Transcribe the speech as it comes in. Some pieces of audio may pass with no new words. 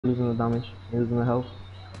losing the damage, losing the health.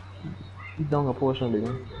 He's down a portion, big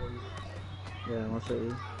man. Yeah, I'll show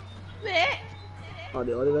you. Bleh. Oh,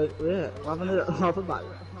 the other way. Yeah, what happened to the half a back?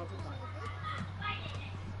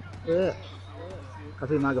 Yeah. I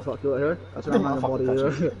think I'm gonna fuck you out here. I think I'm gonna body you. I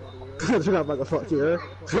think I'm gonna fuck you here.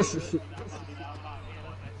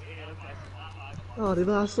 Oh, the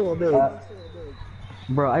man's so big.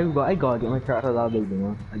 Bro, I gotta get my character that big,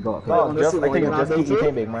 man. I got to. No, I think just keep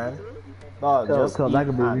eating big, man. No, just Cause keep I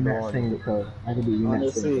could be on next thing, because I could be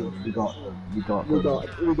next thing. We got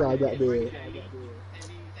that there.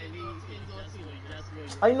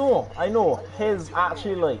 I know. His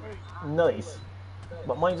actually like nice,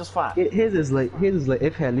 but mine just fat. His is like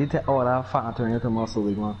if he take all that fat and turn into muscle,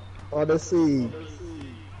 big man. Oh, the sea.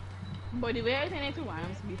 But the way I turn into one, I'm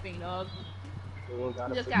just beefing, dog. You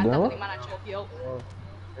just can't tell the man and choke you out.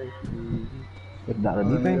 If that the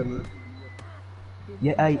thing.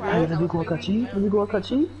 Yeah, let me go catch you. Let me go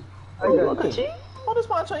catch you. Oh, this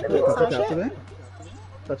man trying to kick some shit.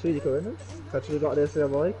 Kachi, you can Kachi, you got this here,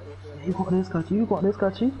 boy. You got this, Kachi. You got this,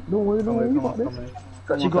 Kachi. Don't worry, you got this.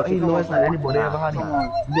 Kachi got his lowest than anybody ever had it. You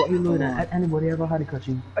got his lowest than anybody ever had it,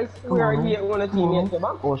 Kachi. I swear I get one of the teammates,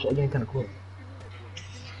 man. Oh shit, again, kind of cool.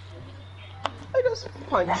 I just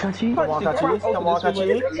punch. Kachi. Come on, Kachi. Come on,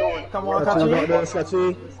 Kachi. Come on, Kachi, you got Kachi. this,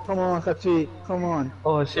 Kachi. Come on, Kachi. Come on.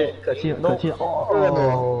 Oh shit, Kachi.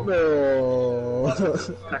 Oh. No.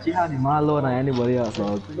 Kachi had him more lower than anybody else,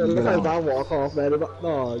 dog. Look how that walk off, man.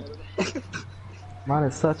 Dog. Man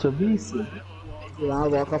is such a beast. You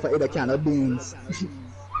want to walk off and eat a can of beans.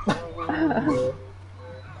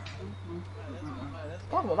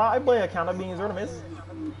 Talk about that. I buy a can of beans, or miss.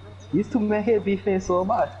 These two men hit beefing so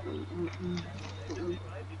bad.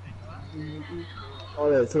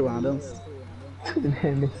 Oh, there's two randoms.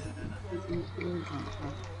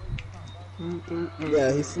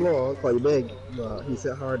 Yeah, he's slow, quite big, but he's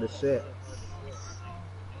hit hard as shit.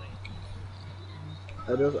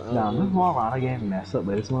 Nah, this one round I game messed up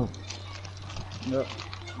by this one. Yep.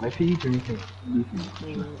 My feet drinking.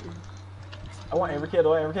 I want every kid,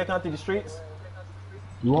 every kid come through the streets.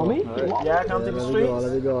 You want me? Right. Yeah, come through the streets.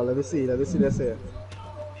 Let me go, let me see this here.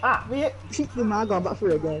 Ah, we hit. The man gone back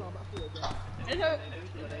free again. Is it?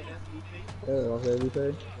 Yeah, what's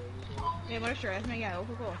everything? Yeah, what a stress, man. Yeah,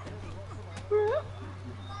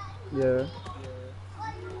 Yeah.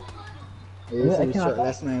 You see the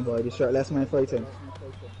shirtless man, boy. The shirtless man fighting.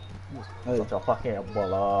 Hey. Such a fucking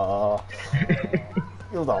baller.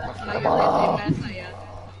 You don't.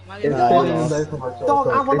 Dog,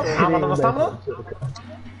 I want the stamina.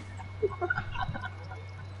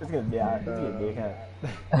 It's gonna be big, huh?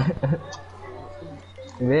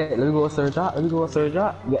 Let me go search out.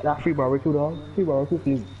 Get that free barbecue, dog. Free barbecue,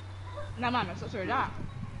 please. Nah, man, I'm so sorry, that.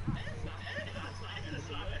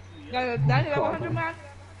 That's 100, man.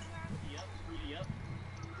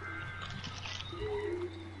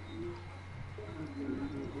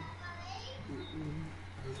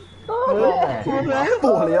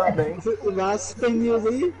 Fully up, man. The man spin you,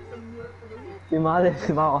 see? The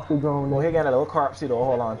man off the ground. Oh, he got a little carp, see though.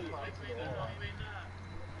 Hold on.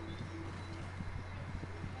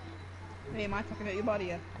 Hey, am I talking about your body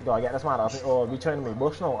yet? Do I get this man off? Oh, we trying to make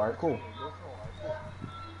bush now. Alright, cool.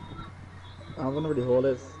 I'm gonna really hold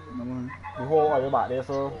this. No man. You hold all your back there,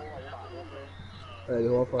 so. Hey,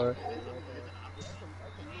 hold for it.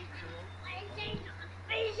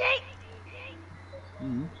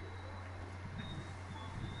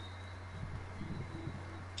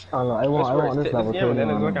 I want this level 3. Then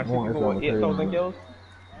it's like I should go 8,000 kills.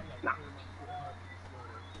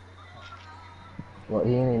 Well,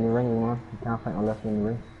 he ain't in the ring, man. He can't fight unless in the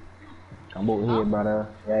ring. Come over here, brother.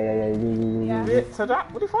 Yeah. Wait, so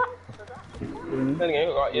that, what the fuck? Then again,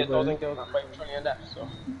 we got 8,000 kills and 520 in that, so.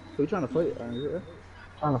 Who you trying to fight?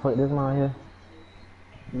 Trying to fight this man here.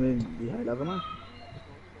 You mean the high level man?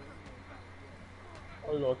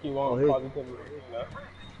 Oh, you know, keep on positive.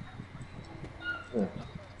 Yeah.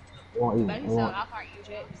 I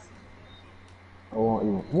want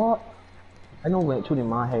you. What? I know went shooting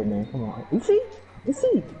my head, man. Come on. You see? You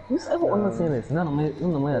see what I'm saying? This. None of my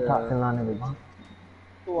top 10 line every man.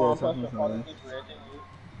 Who on pressure positive rating?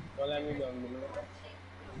 Don't let me go.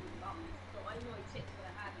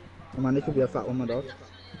 Man, it could be a fat woman, dog.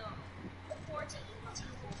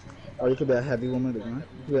 Or you could be a heavy woman, big man.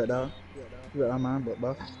 You could be that. You could be that man, but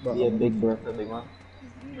buff. Yeah, big birth, big man.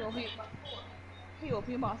 He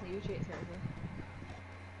open your boss and you shit, seriously.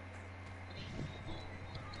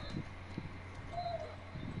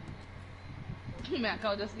 Man,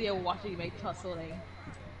 I just there watching you make tussling.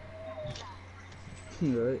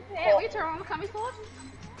 Right. Hey, we turn on the comedy sport.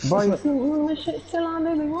 Boy, you see this shit still on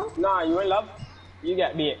there, big man? Nah, you in love? You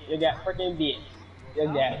got bit. You got freaking bit. You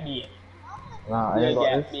got bit. Nah, I ain't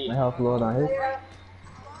got this. My health low down here.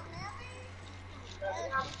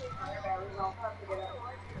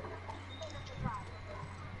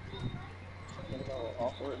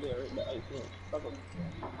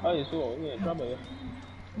 Oh, you saw me in trouble.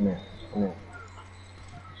 Yeah.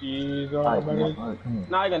 Jesus, Alright, buddy. come here.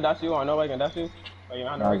 Now I can dash you or nobody can dash you. Oh, you're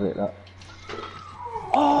not That's right. it. That.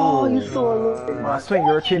 Oh, you saw it. My swing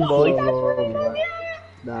your chin, boy.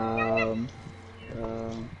 Down.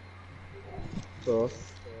 Close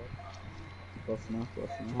now.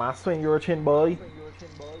 My swing your chin, boy.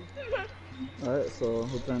 Alright, so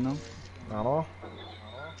who's playing now? I don't know.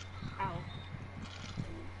 Ow.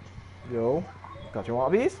 Yo, got your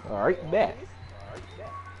want these? Alright, bet.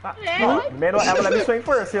 Yeah. No, you may not ever let me swing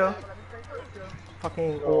first, yo.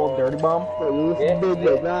 Fucking old dirty bum. You big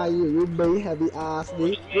like that, you big heavy ass,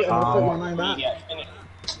 dude. You ever put my mind back?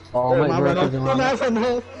 Oh, my God. You're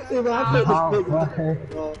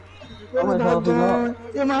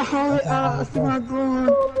my heart ass, you're my god.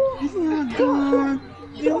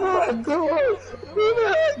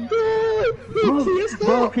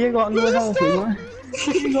 Bro, he ain't got no health, man. He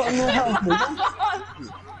ain't got no health, man.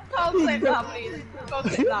 Go clip that, please. Go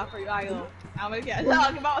clip that for you, I will. I'm gonna get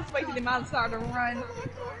talking about spicy the man started to run.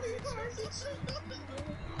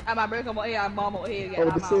 I'm about to break up here and bomb out here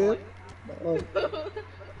again. I'm out.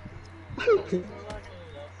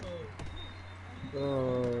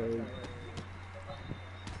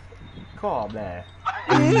 Call man.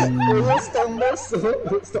 I'm not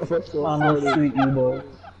sweet, you boy.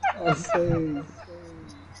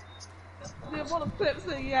 Dude, what the clips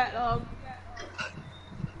are yet,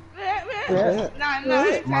 Yeah.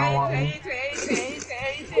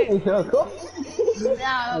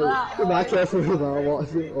 Not careful about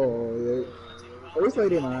watching. Oh, yeah. It's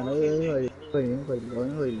like man.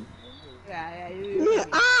 Yeah,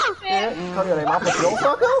 Không giờ này mà phải xuống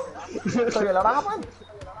phớt đâu. Sao giờ là đáp anh?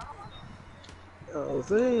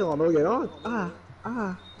 See, on no get on.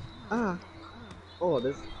 Oh,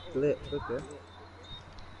 this lit. Okay.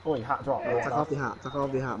 Ôi hạ drop rồi. Take off the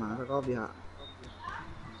hat, man. Take off the hat.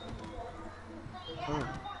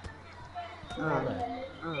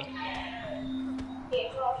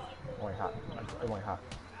 Ngoài hạ, ngoài hạ.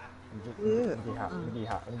 Yeah.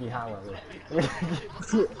 Đi hạ mà về.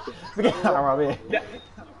 Đi hạ mà về.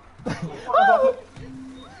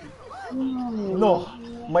 No,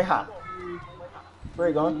 mấy hạ. Where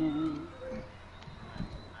you going?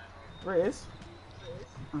 Where is?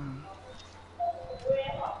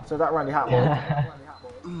 So that run the hat boy.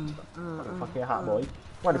 Fucking hat boy.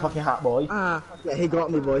 What the fucking hat boy? Yeah, he got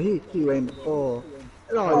me, boy. He went. Oh,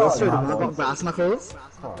 yesterday man got brass knuckles.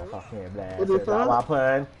 Oh, fucking blast. What the fuck? What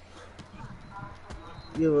happened?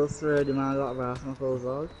 You will swear the man got brass knuckles,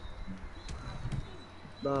 dog.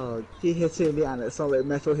 Dog, he hit me and it sounded like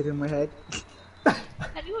metal hitting my head.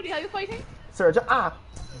 And who the hell are you fighting? Sir, just No.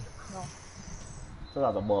 So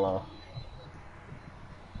that's a baller.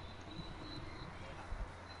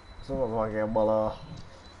 So that's like a baller.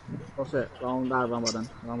 Oh shit, wrong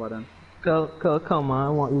button. Come on, I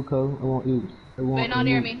want you, Cole. I want you. Wait, not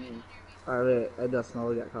near me. Alright, wait, I just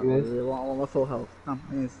know get caught. Yes. I want my full health. Come,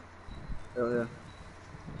 yes. Oh yeah.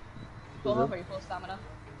 Full health or you full stamina?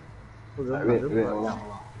 Wait, Hold on.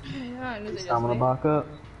 Yeah, I'm losing Stamina back up.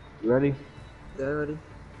 You ready? Yeah, ready?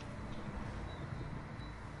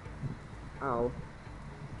 Ow.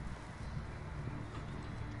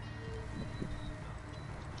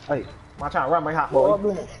 Hey. My trying to run my hat boy.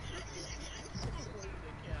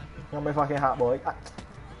 Run my fucking hat boy.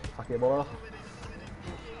 Fucking baller.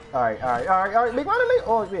 Alright. Big one.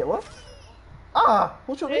 Oh, wait, what?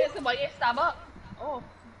 Who shoot me? Hey, somebody stab up. Oh,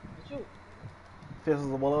 shoot. This is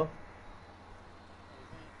the baller.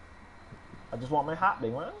 I just want my hat,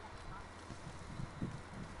 big man.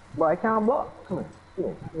 But I can't block. Come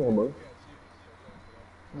here, boy.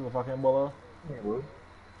 This is a fucking baller. Come here, boy.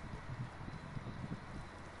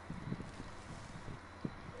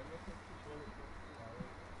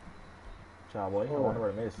 Chào boy, I wonder where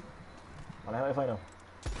it is. Mà lấy phải đâu?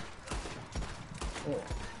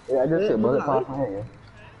 Yeah, I just hit bullet past my head.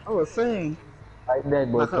 I was saying. I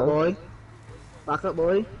dead, boy. Back up, boy. Back up,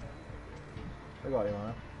 boy. I got you,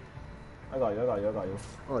 man. I got you.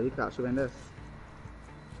 Oh, you got shooting this.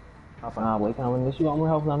 Have fun. Nah, wait, can I win this? You got more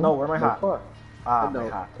health than me? No, where's my hat? What My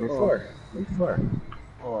hat. for? What for?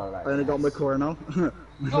 Oh, like. I only got my core now.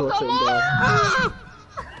 Oh, come on!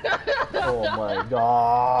 Oh my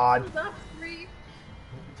god. That's free.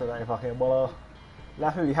 So that fucking baller.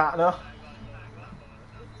 Left me the hat nữa.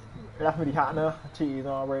 Left me the hat nữa. Chị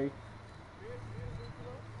nó Ray.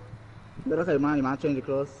 But okay, man, change the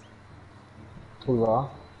clothes. Who you are?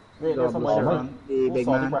 Wait, there's somebody The here. big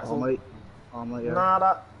Salty man, pretzel. Almighty, yeah. Nah,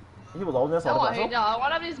 that he was older than I Salty want to pretzel. hear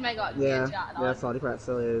one of these make up. Yeah, salty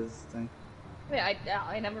pretzel is thing. Wait,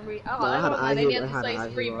 I never read. Oh, No, I I had don't to know. argue- They I need had to to say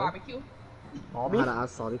argue, free bro. barbecue. Oh, I me? had to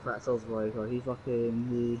ask salty pretzels, boy, because he fucking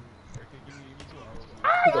he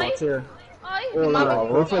Aye, got here. aye. Oh, My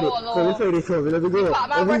Lord. bad. Let me let me go. Fuck,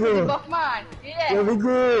 my Let me versus the go. buff man. Yeah. Let me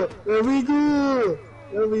go. Let me go.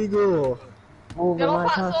 Let me go. Over Get my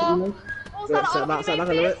off time that for song. you. Oh, Set start back off a in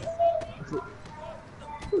little my bit.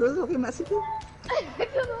 This is okay, Mexican. face.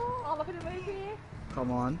 All up in my face.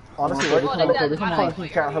 Come on. Honestly, Come right? on, they Kobe, does, come man. on. He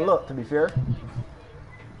can't have look, to be fair.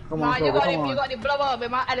 Come on, Man, you Kobe, got come him. You on. got the blow up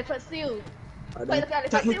in my elephant seal.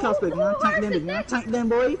 Tank his cast, big man. Tank them, big man. Tank them,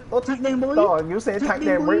 boy. Tank them, boy. No, you say tank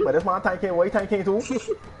them break, but this man tank can't wait, tank can't too.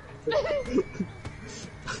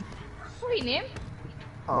 What his name?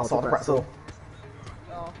 Salty pretzel.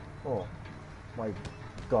 Oh. Oh, my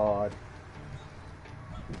God.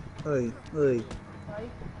 Hey, hey. Hey,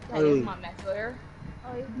 Hey. come on, Max Lawyer.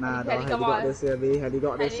 Nah, Helly, dog. Had you come got on. this here, B? Had you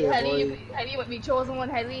got this here, boy? Helly, with me chosen one,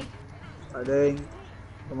 Helly. I think.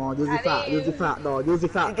 Come on, use the Hey. fat. Use the fat, dog. Use the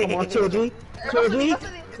fat. Come on, Choji. Choji.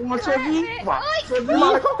 Come on, Choji. What? Choji. Man,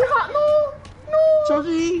 I can't be hot, no!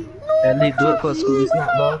 Choji. And they do it for Scooby Snap,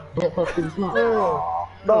 bro. Do it for Scooby Snap. Oh,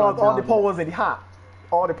 dog, all the pole was in the hat.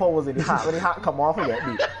 All the pole was in the hat. When the hat come off, forget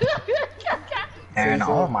me. And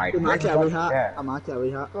oh my I'm not carry hat. Yeah. I'm not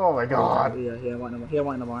carry hat. Oh my God. Yeah, here one number. Here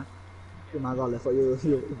one number. Oh my God, left for you.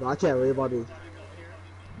 You not carry body.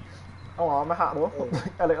 Oh, I'm a hat though.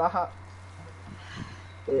 I like that hat.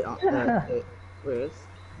 Hey, where is?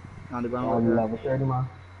 On the ground. Oh, right you here. level 30, man.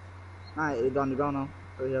 Nah, it's on the ground now.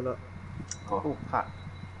 Right here, look. Oh, hat.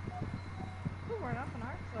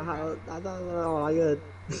 I don't like it.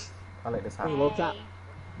 I like this hat. Low cap.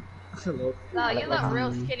 Low. No, you look that.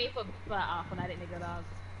 real skinny for fanatic nigga dog.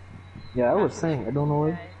 Yeah, I was saying, I don't know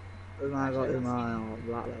it. It's my God, it's my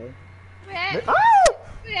black leg. Wait, Oh!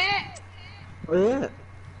 wait, Oh yeah.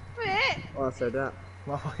 wait. Oh, I said that.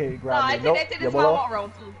 Okay, No, grab I me. think Nope, they did you this man below. want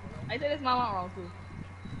round two. I think this man want round two.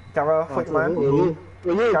 Camera, foot your man. You.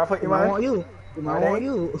 Can't put your I man. want you. I want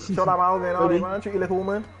you. Show that mouth again, all right, man. Treat you like a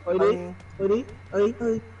woman. Ready? Ready? Hey,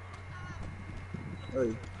 hey.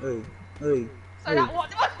 Hey, hey, hey. So that what?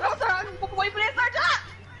 Wait for this, start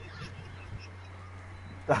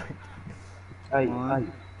that. Hey, One.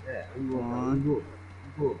 hey. Yeah, you One. go.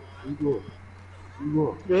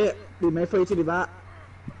 Yeah, we may fight to the back.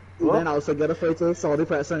 What? Then also get a fight to sorry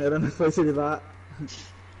person, and then fight to the back.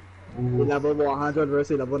 Level 100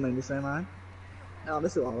 versus level 97, man. Yeah,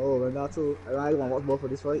 this is all over now too. I want to watch both of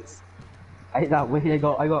these fights. I got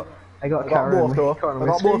I got Karen. both though. I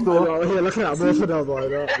got both though. Oh, here, look at both of them, boy.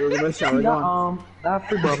 We're gonna shower He down. got that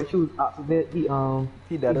free barbecue activate.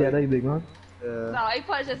 He dead, dead, big man. Yeah. No, he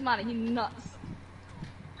punched this man and he nuts.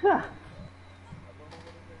 Yeah.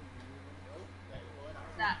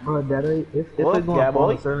 That. Bro, dead. If What? they go Yeah, on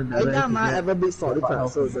boy. a certain I dead, got my ever beat sorry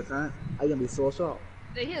pretzels, I can't. I can be so shocked.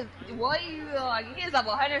 He's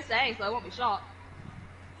level 100 saying, so I won't be shocked.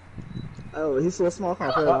 Oh, he's so small,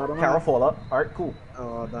 can't play out of Camera fall up. Alright, cool.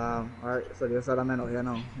 Oh, damn. Alright, so there's that man out here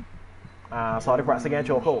now. Sorry, press again,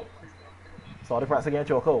 choco. Sorry, press again,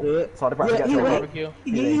 choco. Yeah. Sorry, press Yeah, again, he choco. went. Barbecue.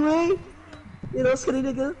 You way? You know, skinny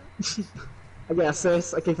nigga. I get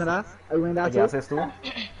assist. I keep that. I win I that get too. assist too.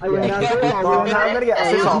 I win that too. No, I'm gonna get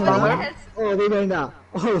assist off that man. Oh, we win that.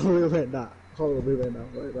 Oh, we win that. Oh, we win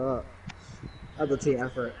that. Wait up. That's a team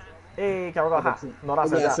effort. Hey, camera got hat. No,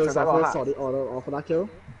 that's I a get hat. assist Camera effort. got hat. Sorry, order off of that kill.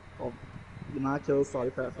 Oh, you might kill. Sorry,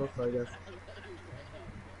 pretzel. So I guess.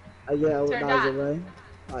 I get out Turn that that. away.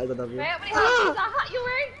 I got W. Wait, how many hats is that hat you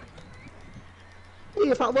wearing?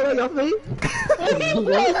 Hey, fat boy, you off me?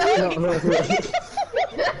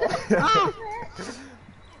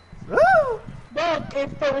 Dog,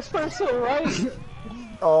 it's first person, right?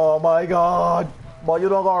 Oh my God. Boy, you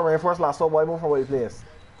don't go around first last, so boy, move from where you place.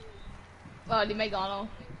 Oh, the McDonald.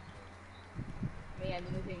 Man,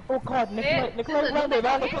 anything. Oh God, Nikolai run, big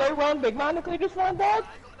man, Nikolai run, big man, Nikolai just run, dog.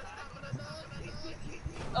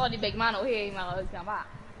 Oh, the big man over here, he might come back.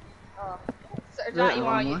 Oh. Sir Yeah, Jack, you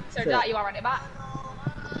want to run it back?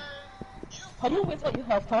 How do you wait till you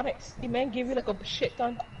have tonics? The man give you like a shit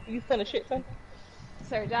ton. You send a shit ton.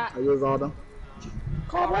 Sir Jack, I use all them.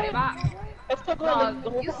 Come run it back. Let's talk No, about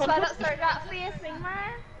the you whole spell up Sir Jack facing,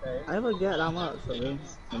 man. I never get that much, so let me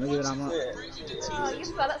give it that much. Oh, you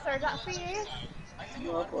spell up Sir Jack face. I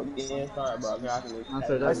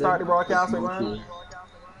start the broadcast, man.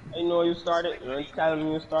 I know you started. You tell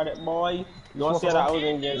me you started, boy. Don't say that I was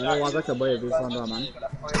in there. You know what I can buy this one, though, man.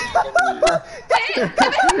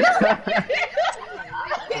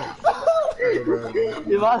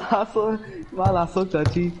 E vai lá, só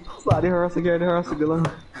touchy. Sorry, her security, her security.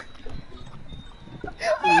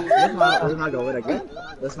 This might go with again.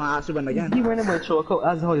 This might actually win again. He running with choke.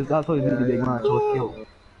 That's how he's doing the big man. Choke.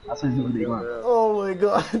 That's how he's doing the big man. Oh my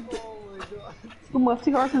god. Who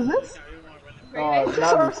musty horse is this? Oh, This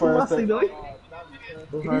that'd horse be so musty, perfect.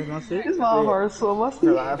 though. This horse must This my horse so musty.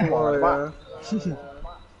 Oh,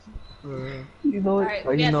 You know it.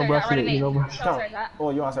 Alright, You know yes, sir, brushing it. You know brushing Don't start that. Oh,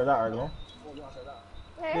 you answered that, Argo?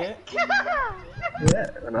 Yeah. it. Yeah,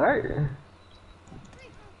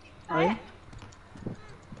 alright.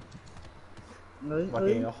 Mà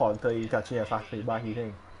kìa, hỏi thì cả chia sạc thì ba kỳ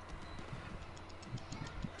thing.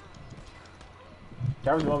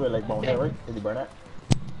 Carry you over like bone hair, right? Did you burn that?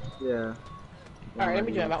 Yeah. Alright, let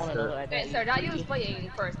me join that one another Wait, idea. sir, that you was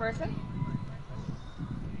playing first person?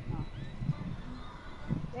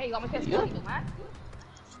 Yeah, you got my pistol, man.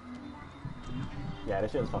 Yeah,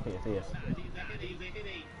 this shit was fucking your face.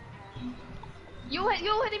 You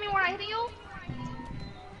hitting me when I hitting you?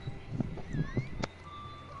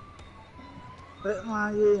 Hit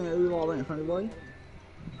my yeah, you all right in front of the boy.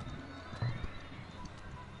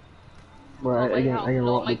 Right, I my can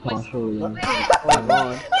rock my- the pass shoulder.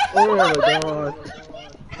 Oh my god.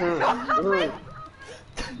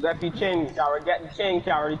 Get your chin, Carry. Get the chin,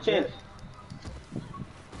 Carry. The chin.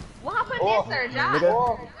 What happened Oh, there, sir, Jack?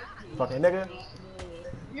 Nigga. Fucking nigga.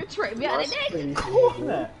 You tricked me out of the dick.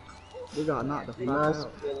 Nah, We got knocked the fuck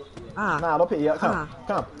out. Ah, nah, don't pick you up. Come.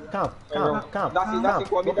 That's it,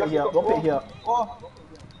 Don't pick you up. Don't pick you up.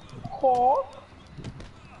 Oh.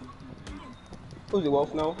 Who's the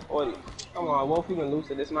Wolf now? Oh, come on, Wolf, you can lose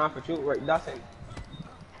to this man for truth, right? That's it.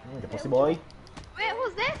 You pussy boy. Wait,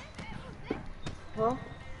 who's this? Huh?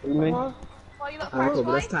 Me? Huh? Oh, you look I hope first,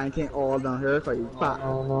 this boy? time can't all down here for you. Fat,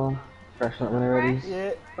 Oh no. Fresh not when ready.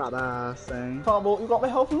 Yeah. fat ass thing. Combo, you got my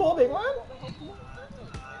health low, big man.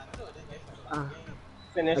 Ah,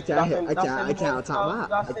 Finish. I can't attack that.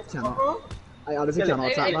 I cannot. I honestly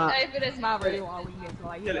cannot attack that. If it is my really want to win it, so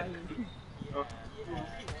like, you know.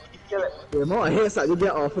 Kill it. The more hits that you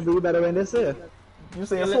get off of me, you better win this here. You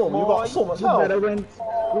say so, you got so much You better health. win.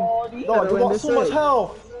 Dog, you got so much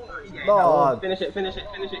health. Dog. Finish it.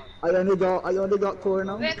 I only got core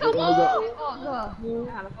now. Wait, I come only on! got,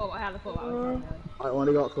 Oh, I had a football. I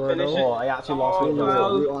only got core Finish now. it. Oh, I actually lost weight. You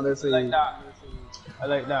I honestly, like that. I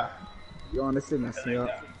like that. you honestly messed me up.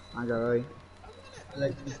 I got right. I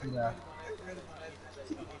like to see that.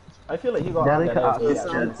 I feel like you got Daddy that could health. outfit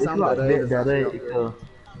that. If you got bit daddy,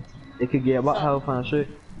 it could get about health and shit.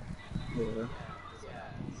 Yeah.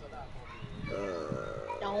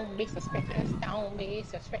 Don't be suspicious. Don't be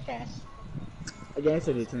suspicious. Against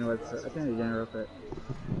the team, I think the general fit.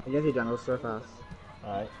 Against the general so fast.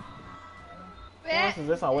 Alright. Wait, Is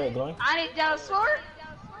this our way of going? I need down sword.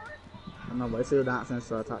 I know, but I see you dancing,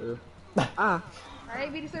 so I attack you. Ah!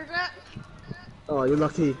 Alright, be the surgeon. Oh, you're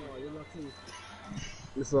lucky.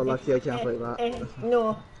 You're so lucky I can't fight that.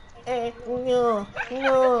 No. No.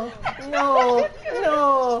 No. What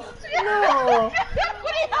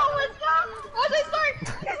the hell was that? What was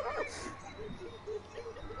I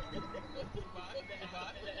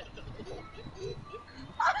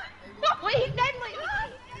Wait, he died like that.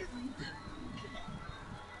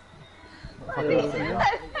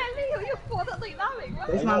 You fought it like that, like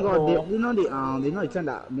This man got you know the trend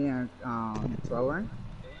that me and Swell wearing?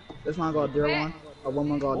 This man got a deer one, a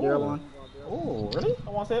woman got a deer one, Oh, really? I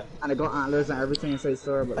want it. and they got antlers and everything inside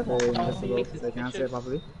store, but they messed it up, so they can't say it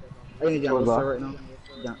properly. I need to get on the store right now.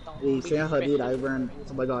 Yeah, the same hoodie that I wearing,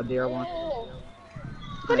 somebody got a deer one.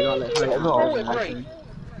 And I got like Oh, antlers it's and great. everything.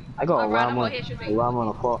 I got a Alright, I'm ram gonna hit you, on, a ram on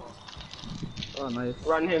a fox. Oh nice.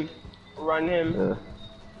 Run him. Yeah.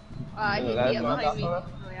 He that's beat not behind me. that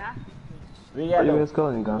Oh, yeah? We Are got you them. guys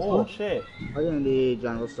going, guys? Oh, shit. Are you in the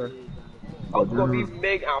general store? Oh, you gonna be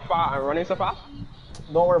big and fat and running so fast?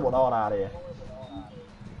 Don't worry about all that there.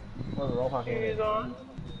 What's the wrong fucking He's thing? on.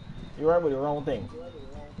 You worry with the wrong thing.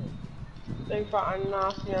 Big, fat, and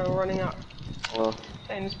nasty and running at Well,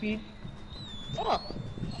 10 speed. Oh,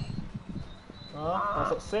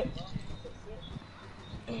 That's up 6.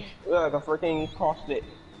 Look like a freaking CrossFit.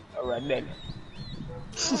 A red dead.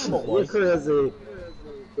 You're crazy.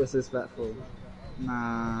 Disrespectful.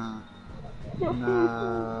 Nah.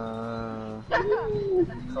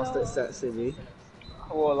 Cost it sexy, B.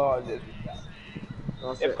 Oh lord, this.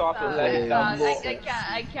 Cost If it. CrossFit let it down,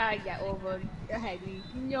 I can't get over your head.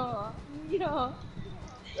 No. maybe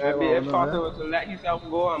if no, CrossFit man. was to let himself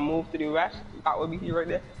go and move to the west, that would be he right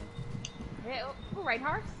there. Hey, who right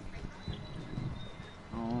horse?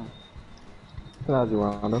 Oh. how's you,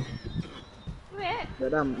 Rondo? Wait.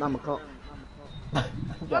 Yeah, I'm a cop.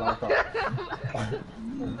 Get off top.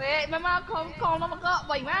 Wait, my mom called him up.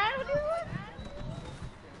 Wait, man, what are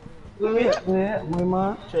you doing? Yeah, my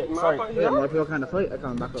man. Shit, sorry. Yeah, more people kind of fight. I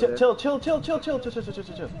come back over there. Chill,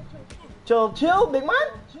 big man.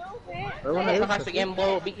 My horse again,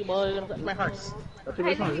 boy. Beat boy. Gonna touch my horse. That's what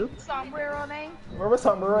it's on you. Sombrero name. Remember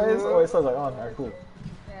sombrero is? Oh, it sounds like on. Alright, cool.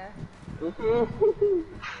 Yeah.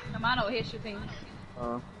 The man over here shooting.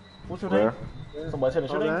 What's your name? Somebody said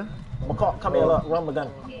shooting. McCall, come here, look. Run my gun.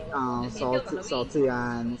 Salty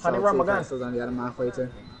and Honey, run my gun. on the other man fighting.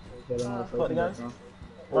 Put the guns.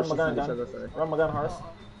 Run my gun, Run my gun, horse.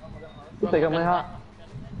 You think I'm hot?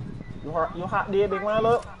 You hot there, big man,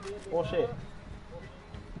 look. Oh shit.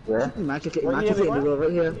 Where? Match it right here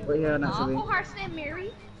next to me. Uncle Horse named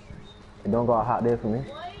Mary. It don't got hot there for me.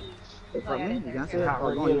 You can't say it.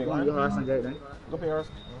 Go on your horse and get then. Go for yours.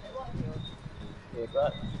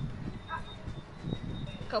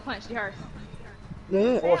 Go punch the horse.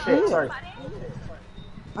 Yeah. Oh shit, sorry.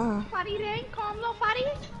 Fatty dang, calm down, Fatty.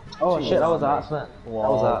 Oh shit, that was an accident. That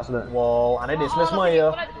was an accident. Whoa, and I dismissed my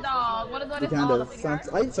Dog, what is You can't do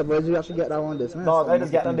I suppose you actually get that one dismissed. Dog, I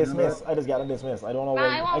just got them dismissed. I don't know when.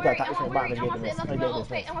 I got taxed from back and get dismissed. I get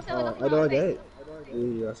dismissed. I don't get it.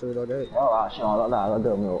 Yeah, I sure don't get it. Oh, actually, I'll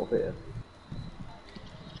do me over here.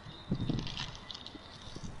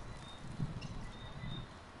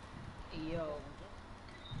 Yo.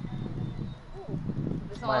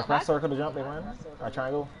 My press circle to jump, big man. Alright,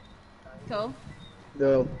 triangle. Cool.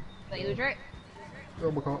 Go. So you drink.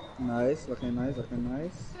 Nice, looking nice.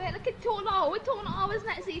 Wait, look at Tono. We're Tono always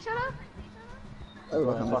next to each other. Oh,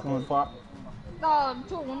 look at my phone. Fuck. No,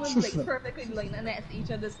 Tono was like perfectly like next to each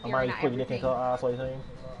other. I'm already putting dick in her ass, what you saying?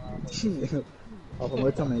 Oh, from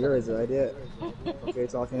what time of yours, I did. Okay,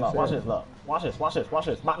 talking Look, shit. watch this, look. Watch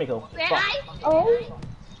this. Back me, go. Say Stop. hi.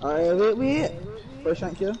 Alright, wait. First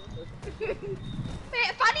shank you. Wait,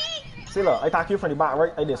 funny. See, look, I attack you from the back,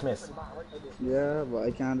 right? I dismiss. Yeah, but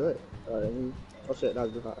I can't do it. Alright, oh shit,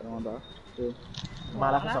 that's the fact. I don't want that. Too.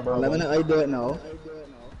 Man, that's some bro. Let me know I do it now.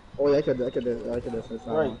 Oh yeah, I could do it. Dismiss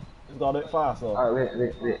now. Right. You gotta do it fast, though. Alright,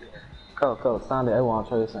 wait. Go, stand it. I want to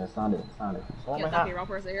try this thing. Stand it. I want my Get hat. wrong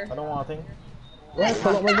person here. I don't want a thing. What?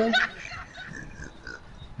 Pull up my gun?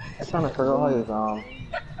 I'm trying to figure out how you,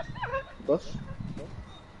 Bush.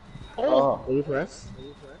 Oh, Will you press?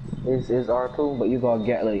 it's R2, but you gotta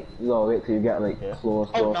wait till you get like close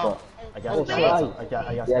up. I got Oh, it. shit. I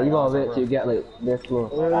got Yeah, you gotta wait till you get like this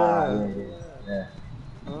close. Oh, Yeah.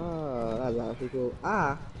 That's actually cool.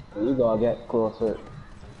 You gotta get closer.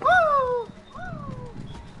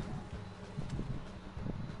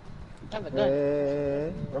 Have a gun.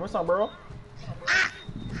 Hey. Remember something, bro?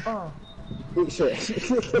 Big shit.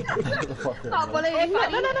 Stop bullying. No.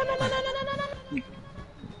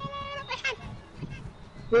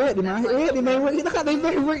 Wait, the man work. Look at the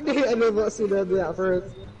man work there. I never see them do that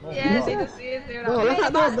first. Yeah, see the No, look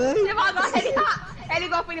at that, man. Ellie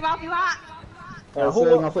go for the mouth, you hot. So I'm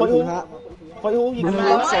gonna put you hot. For who? You can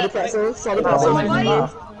Solid pretzels.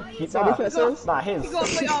 Keep that. Not his. You go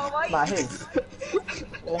for your white. Not his.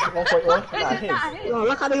 Not his. No,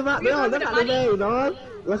 look at the man. No, look at the man, dog.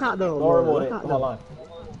 Look at them. Don't worry about it. Come on.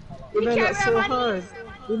 The man looks so hard.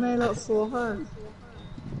 The man looks so hard.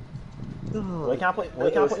 We can't put you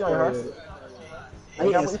on your horse. I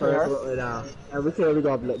think it's first right now. And we can't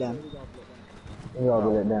go let them. You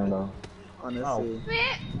gotta get it down though. Honestly.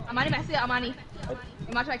 Wait, Amani, messy up, Amani.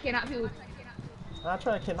 You might try to kidnap you. I'm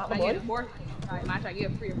trying to kidnap the I get boy. abortion. I might try to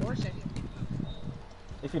get a free abortion.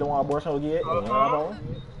 If you don't want abortion, we'll get it. You know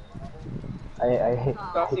I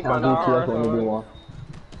can't do TF when you do one.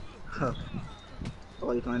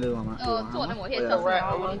 Oh, you can't do one, man. Oh, so them hit us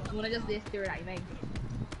now. You wanna just this theory that you make.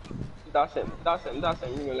 That's him. You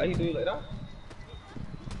gonna let him do it like that?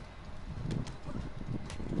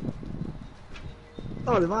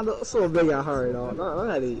 Oh, the man looks so big at her, though. Not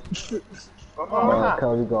really. Oh,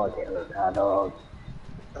 cause you gotta get it down, dog.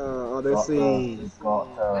 Honestly. Got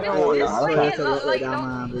Oh, This yeah, way I it to look look like that don't.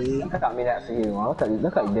 man, B. Look at me next to you, man.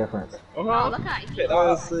 Look at the difference. Oh, look at you.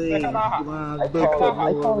 Honestly, the man, big I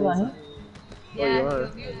call you him.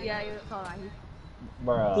 Yeah, you look tall like you. He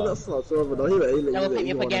Bruh. looks so over though. He Never pick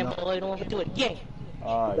me up again, boy. Don't want to do it again.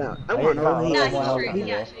 Yeah, I want to know. Nah, He he's straight.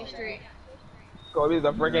 He actually straight. Go be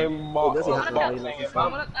the freaking boss. It doesn't have to be I'm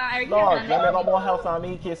gonna, I Dog, already let me got more health on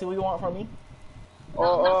me. Can you see what you want from me?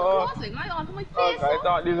 Oh. That's my on my face. I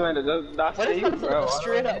thought these were just that's What safe, is bro. that?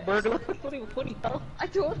 Straight up burglar. What are you hell? I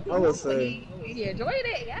told him. I would say. He enjoyed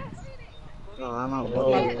it, yes. No, I'm not.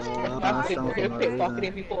 I'm I'm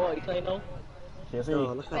pickpocketing people, you know? Can you see?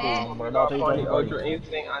 Oh, look at Bro, don't take Funny it. ultra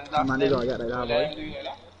instinct and that. Man, they gonna get like that, boy.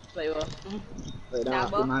 Like, Wait, Nah,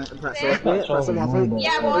 that bro. man, press the one for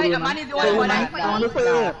Yeah, boy, I'm only doing what I I want to play.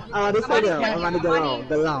 play. I want to play them. I want to go on.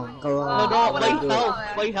 Go on. Go No, on. no, what wait, else?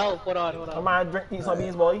 health. Wait, health. Hold on, hold I on. might drink eat some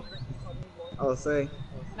beans, boy. Oh, say.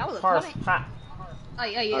 That was a Horse comment. hat.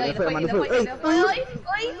 Ay,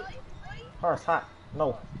 Horse hat.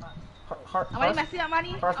 No. Horse. I'm only messing up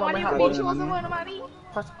money. Horse I'm only hat. be chosen one, money.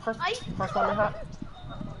 Horse on my hat.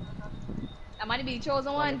 I'm only be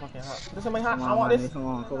chosen one. Fucking hat. This is my hat. Come I on, want Manny. this. Come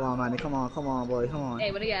on, Manny. Come on, boy. Come on.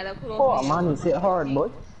 Hey, what do you got? Cool. Oh, Manny's hit hard, boy.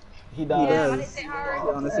 He He does. does. Money sit hard. He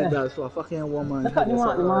honestly does. For a fucking woman. Look at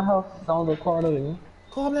the my house down the corner, you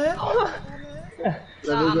Come on, man.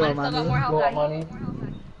 Let me go, Manny. Go on, Manny.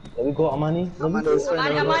 Let me go on, Manny. Let me Amanda's go.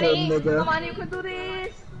 friend of a Money, nigga. you could do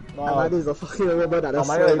this. Amanda's a fucking woman that No, is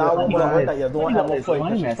my straight God, up. that woman that you don't have a fight.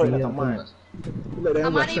 Money She's messing straight me up up. mine. Look at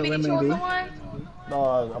them Money Russian be the women, chosen B. one.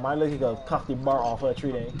 No, I might look like a cocky bar off her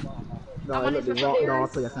tree day. No, look, they walk it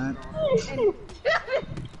off so you can't.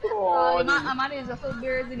 Amani is a full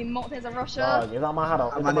bears in the mountains of Russia. Is that my hat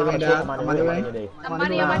up? Amani went down. Amani went.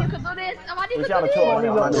 Amani could do this. Amani We could got do a this. choke.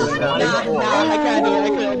 Nah, I can't do it. I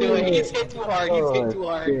couldn't do it. He's hit too hard. He's hit too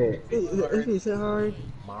hard. If he said hard,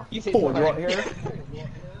 He's hit too You out hard. here?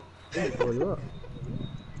 he'll pull you up.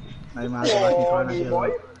 Now you might as well keep trying to boy.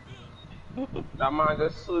 get up. That man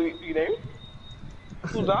just sleep, you know?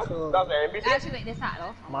 Who's that? That's the NBC. Actually, like this hat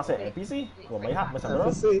though. I'm gonna say APC. Well, my hat, Mr.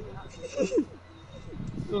 Let's Bro. see.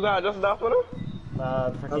 Who's that? Just that for them?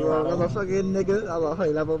 I'm Freaking a fucking nigga. I'm a high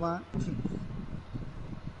level man.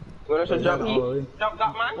 You want to jump Oh, me? Jump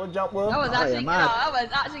that man? What jump, I Will? was actually, yeah, man. I was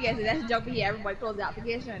actually guessing that's jumping here. Everybody closed the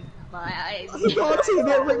application. But Your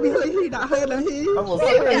teammate make me like he not higher than he. I was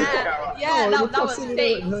yeah, that was a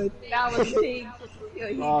mistake. That was a mistake.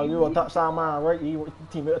 Oh, you a touchdown man, right? You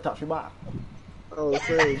teammate a touch you back. Oh,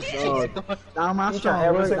 serious. Oh, that my You strong try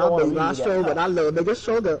every word. single That one big of man these, you stronger. got That little nigga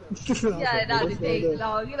stronger. Yeah, that was the thing.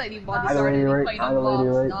 No, you like the body Either sort way, of right. fight Either on way,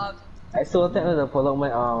 blocks, right. dog. I still think to pull up my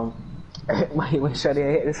shawty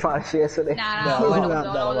hit this far shit yesterday. Nah.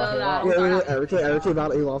 Eric came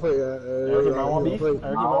out. He want for Eric, man, want beef? Eric,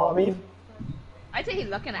 man, want beef? I think he's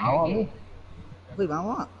looking at I want Eric. me. Wait, man,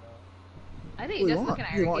 what? I think Who he's you just want? looking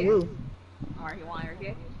at He want Eric. you. Or he want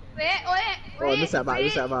Eric. Oh, this that bad.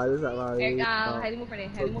 Eric, Heli move for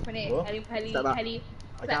it. Heli.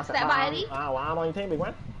 I can't Step by Heli. Ah, well, I'm on your team, big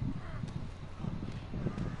man.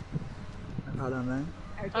 Hold on, man.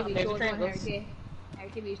 Eric, Oh, be there's chosen. triangles.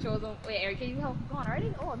 Eric, be chosen. Wait, Eric, you help gone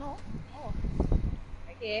already? Oh no. Oh.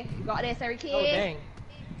 Okay, you got this, Eric. Oh, dang.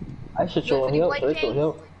 I should show him help. I should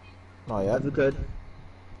help. Not yet. That's good.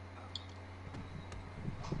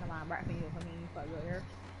 Come on, back for you. For me, fuck you here.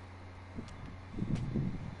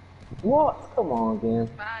 What? Come on, again.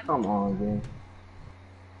 Come on, again.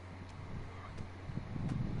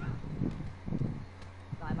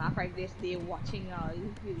 Like my friend this day watching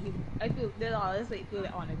I feel there's honestly feel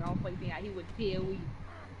it on the ground fighting that he would pay we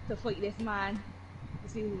to fight this man to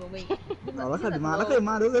see who will win. Oh, look at the man. Look at the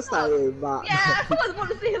man. This is style, but. Yeah, I was about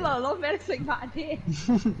to say hello, love medicine back there.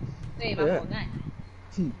 Hey, my phone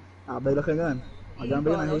gun. Ah, bay looking good. Oh, jump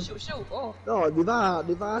in here. Shoot. Oh, Oh,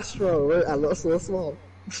 the bar stroll. I look so small.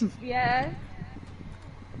 yeah.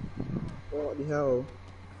 What the hell?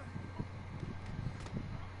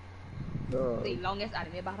 Oh, The longest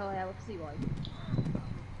anime battle I ever see, boy.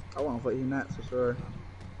 I want to fight him next for sure.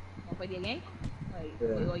 Want to fight the game? Like, Yeah.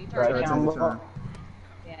 will you Right, turn Campbell.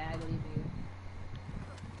 Yeah, I believe you.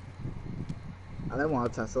 I don't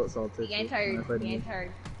want to test out salted. He ain't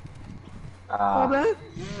tired. Ah, man.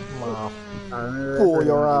 Wow. I remember. Pull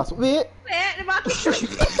your ass. Wait. Yeah, the back.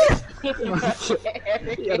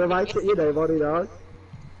 Yeah, the mic hit you there, buddy, dog.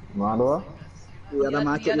 Mother. Yeah, the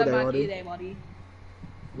mic hit you there, buddy. buddy.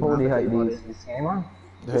 Holy height this game, man.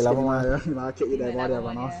 Hey, level man. The mic hit you there, buddy,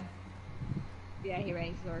 everyone. Yeah, he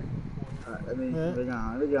ranks or. I mean, we're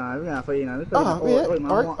gonna fight you now. Ah, wait.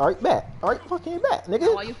 Alright, bet. Alright, fucking bet, Why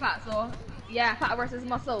nigga. you fat, so? Yeah, fat versus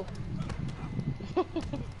muscle.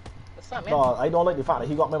 What's up, man? No, I don't like the fact that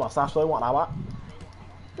he got my mustache, so I want that back.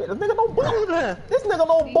 Wait, this nigga no bot. This nigga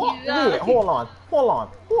no bot. Yeah. Wait, hold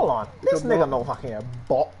on. This nigga no fucking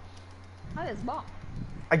bot. How is bot?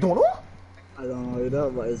 I don't know. I don't know either,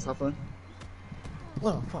 but it's happening.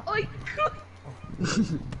 Oh, fuck. Oi!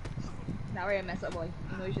 Now we're a mess up, boy.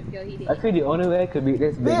 You know you should kill he I did. feel the only way I could beat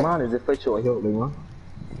this big Yeah. man is if I show help, big man.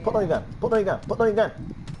 Put down your gun.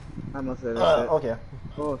 I must say that. Okay.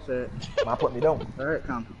 Oh, shit. Man, put me down. Alright,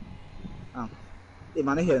 come. Hey,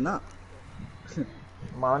 man, I hear that.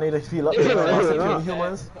 Man, I need to feel up Yeah, there. yeah, Between yeah.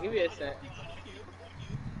 humans. Give me a sec.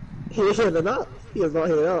 He heard it up. He is not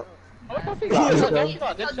here up. Oh, I Yeah, think yeah. you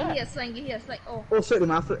got a good Give me shot. a sling, give me a sling. Oh, Oh, shit, the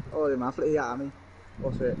man flip. Oh, the man flip. Yeah, I mean.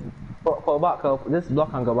 Oh shit. Pull back, Cole. This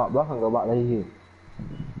block can go back. Block can go back. There you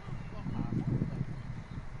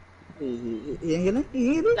He ain't getting it?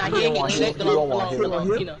 He ain't Nah, getting he ain't want getting heal. it. He don't want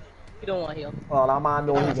heal. He don't want heal. Oh, that man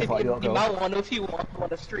know he can fuck you up, He though. might want to if he want on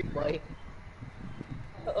the street, boy.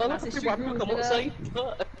 Oh, That's that's a a free street come rules, outside.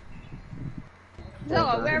 So,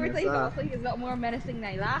 Oh, where everything God. goes, so he's got more menacing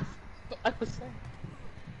than last. I was saying.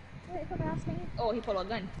 Wait, come ask me. Oh, he pulled a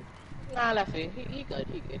gun. Nah, Leffy. He good.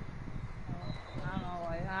 He good. I don't know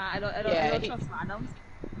why. I don't Yeah, trust randoms.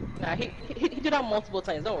 Nah, he did that multiple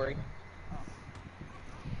times. Don't worry.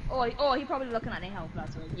 Oh, he probably looking at their health,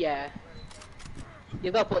 that's right. Yeah.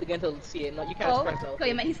 You gotta put it again to see it. No, you can't Oh, express it. okay,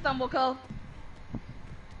 you meant he stumble, Cole.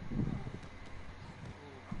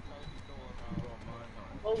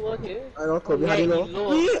 Oh, look here. I don't know. Yeah, How do you he know?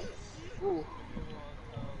 low. Yeah. Ooh.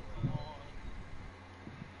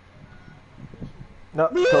 No,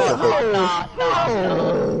 Yeah.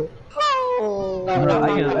 Coco. Oh. I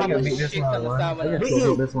can beat this one, man. I can Beat still him.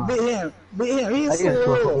 beat this one. Beat him. Beat him. I He's can still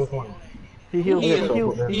so beat low. this one. He healed. He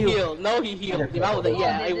healed. No, he healed. If I was like,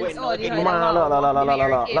 yeah, I win. No, Yeah, Come on, look.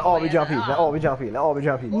 Let all be jumpy. Let all be jumpy. Let all be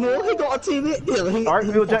jumpy. No, he got a teammate. Yeah, Alright,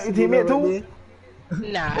 we'll jump your teammate too.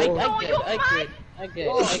 Nah, I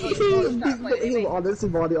good. He was on this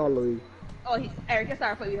body all the way. Oh, Eric, you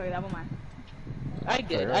start fighting with her level, man. I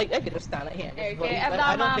could just stand at him. Eric, But if I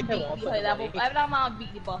that don't man think I beat want the level, to. if that man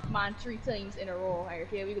beat the boss man 3 times in a row,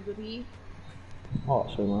 Eric, we could do the.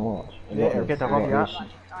 Watch, man, watch. Yeah, get the fuck out.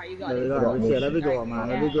 Alright, you got Yeah, it. we got it. Let me go, man.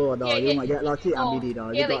 Let me go, dog. You might get lucky and BD,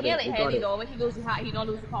 dog. You got it. You got it. Though, when he goes high, he don't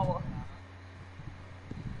lose the power.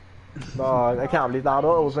 Dog, I can't believe that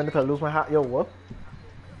though. I was going to lose my hat. Yo, what?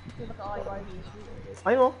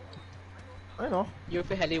 I know. You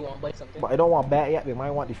feel hell won't buy something. But I don't want bat yet. We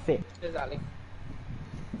might want the fit. Exactly.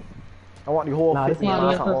 I want the whole Nah, fit. this man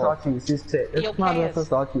doing first start shoot, she's sick. This man doing first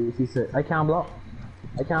start shoot, she's sick. I can't block.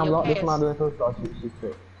 This man doing first start shoot, she's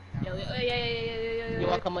sick. You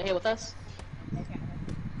wanna come in here with us?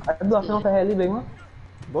 I'm blocking off a heli, big man.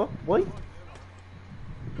 What? What?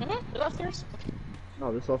 Go upstairs. No,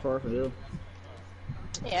 we're so far from you.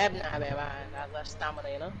 Yeah, nah, man, I less stamina,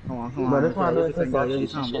 you know? Come on. But this man doing first start shoot,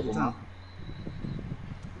 she's Time. sick, man.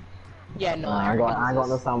 Yeah, no. Nah, I ain't got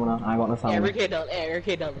no stamina. Yeah,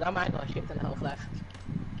 Eric done. That man got shit in the house left.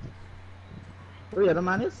 Oh yeah, the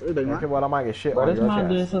man is. Big Okay, man. well, I might get shit But on this your man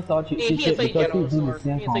doing chest. first start shoot, He she's sick say because general he's doing the sword.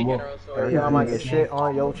 same He say combo. general sword. Okay, I might get shit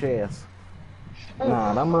on your chest.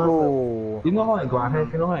 Nah, that man. Oh. You know how I grind her?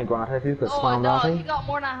 You know how I grind her? If you could Oh spam no, that he thing? got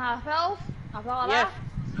more than half health. After all Yeah. that.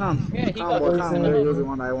 Come. Yeah, he Come, got boy. the Come. same. You're the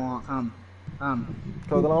one I want. Come.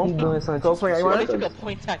 Go He's doing some Go swing at Why anyone? did you go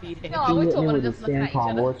point at me then? No, He we're hit me talking with just the looking same at each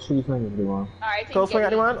other. combo, 3 times, big man. Alright, Go swing at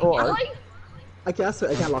anyone? Or I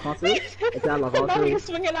can't lock on to it. I can't lock on Now to you're it.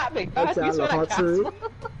 swinging at me. I You can't swing lock on at to Casper. it.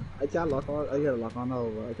 I can't lock on. I gotta lock on now,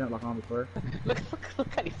 but I can't lock on before. Look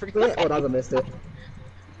at you freaking. Wait, oh, that's a mistake.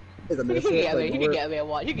 It's a You mistake. can get me. like, You don't can get me.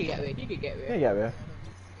 What? You can get me. Yeah, man.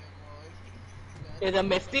 It's a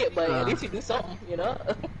mistake, but at least you do something, you know?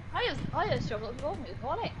 I just struggle to go with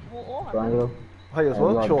all it. All on. Triangle. Hey, as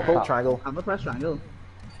well. Short hold triangle. I'm a press triangle.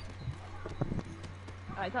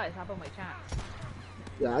 I thought it's happened by chance.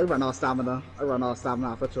 Yeah, I run out of stamina.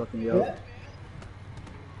 For choking you. Yeah.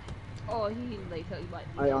 Oh, he like tell you like.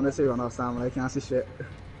 I honestly run out of stamina. I can't see shit.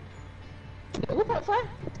 Who put fire?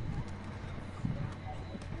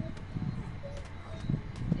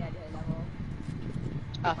 Yeah,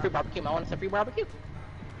 level. Free barbecue. I want to say free barbecue.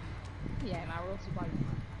 Yeah, my rules are body.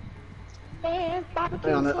 Man,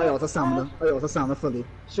 barbecue. I also stamina fully.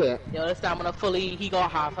 Shit. Yo, the stamina fully. He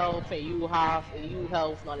got half health, and you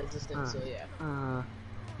health non-existent. So yeah.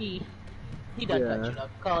 He done Yeah. cut you, dog.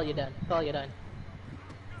 Call you done.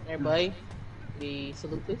 Everybody, we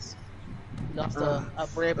salute this. Lost a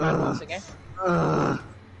brave man once again. Oh,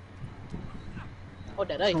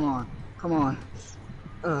 that I. Come on.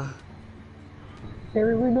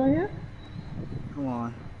 Harry, we doing here? Come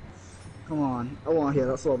on. I want to hear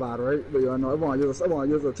that so bad, right? But you know, I want to use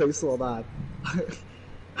the taste so bad.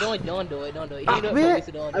 Don't do it. He don't Man,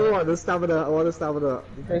 don't I do it. want the stamina.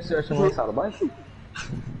 You can search him outside the bike.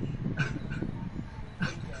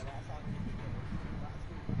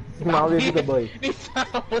 Come on, this is the boy.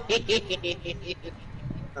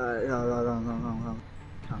 No.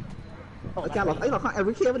 I can't lock on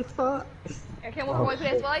every key. What the fuck? I can't move away from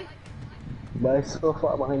this boy. But it's so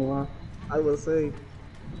far behind you, man. I will say.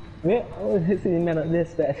 Yeah, I was hitting man up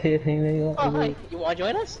this, that, here, thing, there. Oh, hi. You want to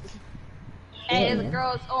join us? And it's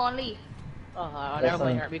girls only. Oh, never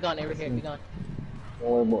mind. Be gone. Every here. Be gone.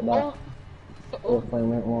 Don't worry about that. Oh. We'll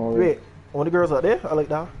find out more. Wait, one of the girls out there? I like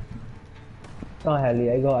that. Go ahead, Lee.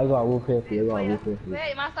 I got a roof here for you. I got a roof here for you.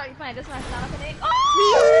 Wait, man, start playing this one. Start looking at it.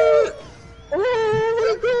 Oh! Oh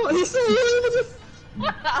my god, he's so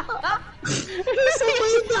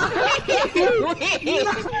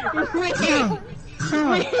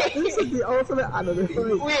This is the ultimate anime.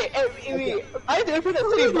 Wait, I didn't put that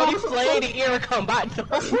to the body flying in the air and come back.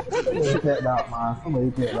 Somebody take that, man.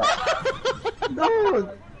 Somebody take that.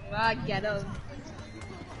 Dog. Ah, get him.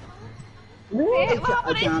 I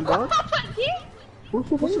What can't, dog. happened here? What's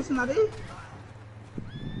this not it?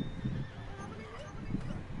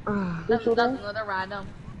 That's another random.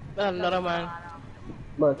 Another man.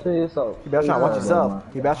 But tell yourself. You better try to watch yourself.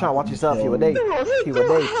 You better try to watch yourself. He would date. He would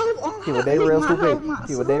date. He would date real stupid.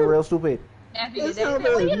 He would date real stupid. What you It's look not so?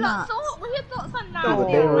 really What you look so He now? would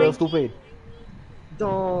date real stupid.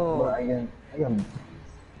 Dog. But I can.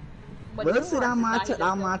 But Let's you see that want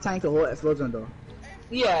to my tank to hold explosion though.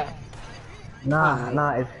 Yeah.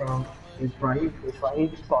 Nah, it's from each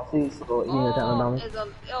posse, so he was telling them.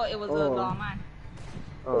 It was a law man.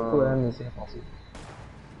 Who am I saying posse?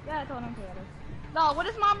 Yeah, I told him to. No, what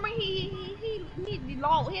does mom bring? He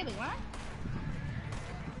law heavy, right?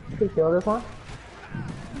 You kill this one?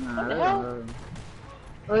 Nah, the hell?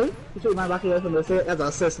 Hey, you shoot my back here from the set. That's an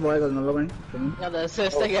assist boy, that's another one. Now the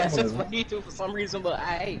assist, I guess, is for you two for some reason, but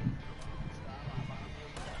I.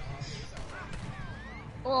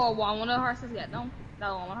 Oh, one of the horses get no.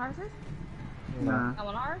 That one of the horses? Nah. That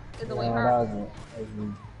one of the horse? Is the way That her? was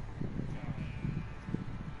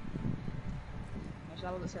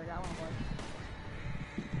That was a sir, that one boy.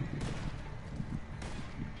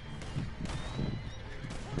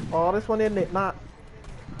 Oh, this one isn't it? Not.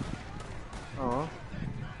 Oh.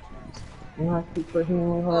 You know, I keep pushing you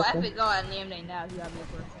with Oh, her. I forgot I named it now. You have me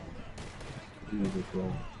for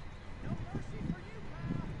a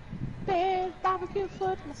Bad barbecue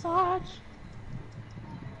foot massage.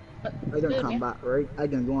 I don't come back, right? I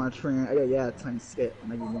can go on a train. I got time skip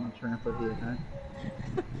and I can go on a train for here, huh?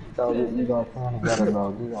 So we got time together,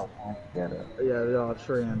 dog. We got time together. Yeah, we all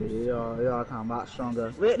train, dude. Y'all come back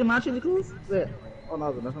stronger. Wait, the match really close? Wait. Oh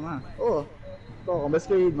no, there's nothing man. Oh, I'm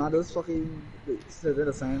scared, man. Those fucking sit in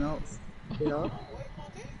the same notes. You know?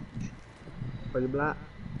 Pretty black.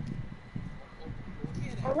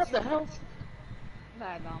 Oh, what the hell?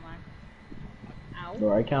 bad, man. Ow.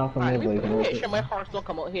 Bro, I count from Alright, here, let me but make sure my horse don't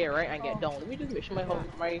come out here, right, and get down. Let me just make sure my horse.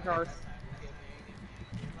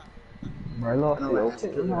 bro, I lost No, the I have to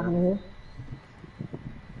old do that. happening here.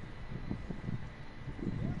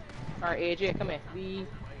 Alright, AJ, come here.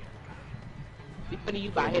 We putting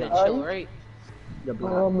you back here to chill, right? You're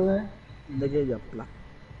black. Oh, man. Nigga, you're black.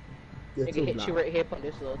 You're Nigga too hit black. you right here on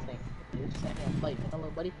this little thing. Just sat here and fight,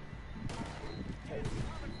 hello, buddy.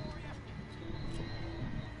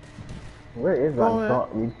 Where is that? Oh, yeah. Dot,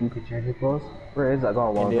 you could change your clothes? Where is that? Got a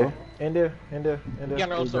In wardrobe. there. In there. In there. In there.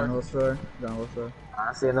 General, sir. General sir. General sir.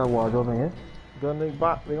 I see another wardrobe in here. Gun the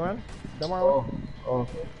back, big man. Come on. Oh.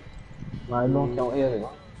 I don't count here.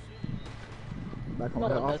 Back Come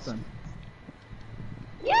on on, that let's- often.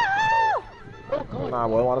 Yeah! Oh, God. Nah,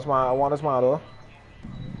 boy, I want to smile. I want to smile, though.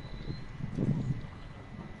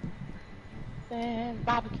 And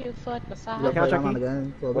barbecue foot massage. Yeah, can I Play check that man it?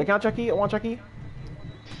 again. Close Wait, it. can I check it? I want to check it.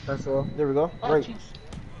 That's all. There we go. Oh, Great.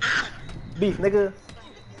 jeez. Beef, nigga.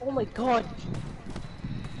 Oh, my God.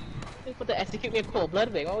 They put the execute me in cold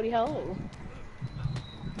blood, big. What the hell?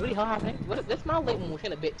 What the hell happening? What? This my late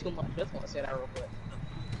motion a bit too much. Just want to say that real quick.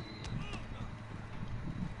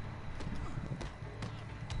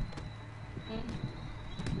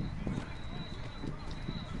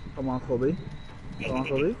 Come on, Kobe. Come on,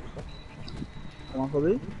 Kobe. Come on,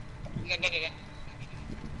 Kobe.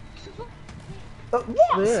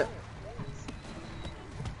 What? Wait.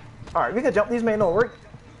 Alright, we can jump these men, no work.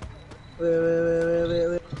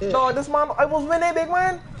 Wait. No, this man, I was winning, big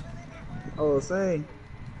man. Oh, say.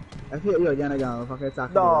 I hit you again, if I can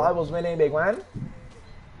attack No, you. I was winning, big man.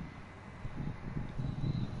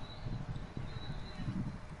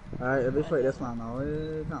 Alright, if we fight this man now,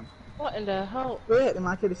 come. What in the hell? Wait, the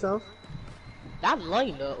man killed himself. That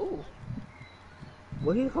line, though.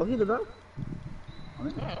 Ooh. How he did that?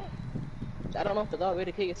 I don't know if the dog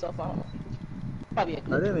really kill yourself. I don't know. Probably a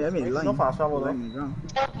No, glitch. I mean, line. No fast travel, though.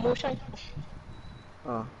 Motion.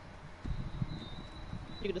 Oh,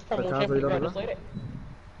 You can just put But motion how's for it your done, just like that.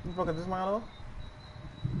 You fucking this man, though?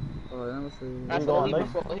 oh, yeah, let's see. That's go what on, we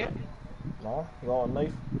knife? before here. No, you got a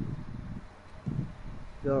knife.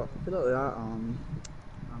 Yo, look at that, I don't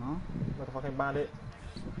know. Like a fucking bandit.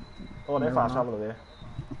 Oh, they're No, fast no. travel there.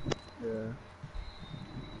 Yeah.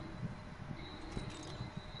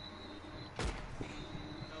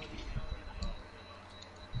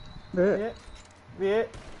 Yeah. Yeah.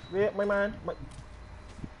 Wait, my man.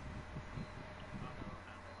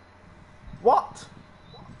 What?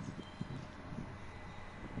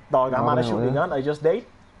 Dog, I'm out of shooting gun. I just died.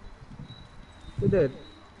 He did.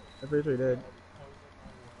 I'm pretty sure he did.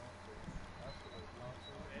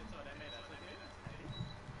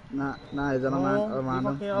 Nah, he's another man. You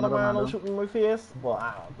fucking other man don't shoot in my face.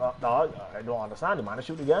 Well, dog, I don't understand. The man to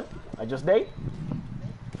shoot again. I just died.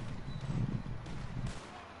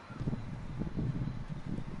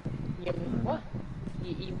 Yeah, what?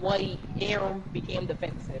 Why Aaron became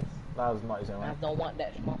defensive? That was nice, man. I don't want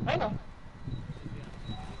that schmuck. I know.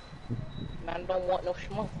 Man don't want no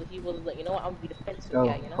schmuck, but he was like, you know what, I'm gonna be defensive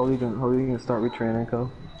guy, you know? How you gonna start retraining,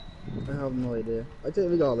 Co? I have no idea. I think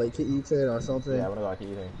we got like keep eating or something. Yeah, we're gonna keep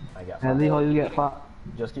eating. I get Andy, how you get fat?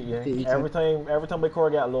 Just keep eating. Every time my core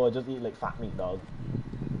get low, just eat like fat meat, dog.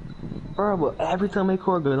 Bro, but every time my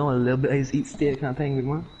core goes on a little bit, I just eat steak kind of thing, big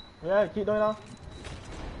man. Yeah, keep doing that.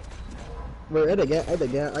 But I got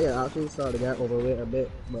actually started to get overweight a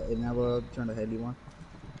bit, but it never turned a heavy one.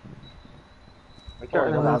 I can't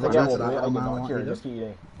remember get overweight. I don't care. Just keep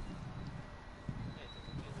eating.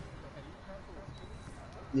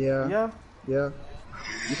 Yeah. You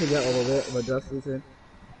can get overweight, but just eating.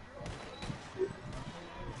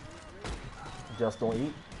 Just don't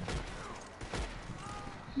eat.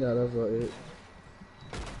 Yeah, that's what it.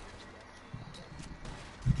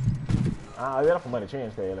 I wait for money to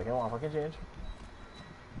change there. Like, I want fucking change.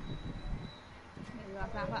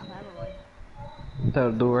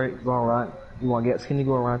 So do right, go right. You want to get skinny,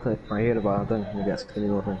 go around to right here about then you get skinny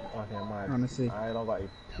go thing. Okay, I'm right. Honestly. I don't got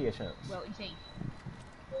patience. Well, you think?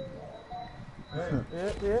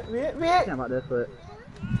 Wait. Can't about this, but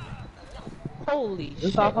Holy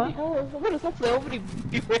shit. That fun? What is that play over the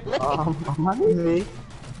me.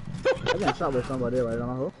 I got shot with somebody right on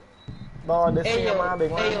the hook. No, this is my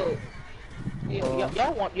big one.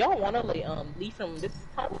 Y'all wanna like leave from this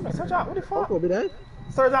town? Search out, what the fuck? Will be dead.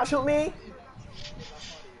 Search out, shoot me.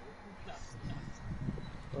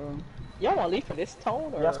 Y'all wanna leave from this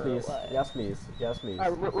town or Yes, please. what? Yes, please. Yes, please.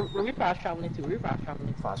 Alright, we fast traveling too. We're fast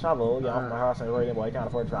traveling. Fast travel. Yeah, my house ain't worried, boy. I can't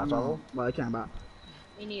afford fast travel. But I can't back.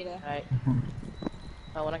 Me neither. Alright.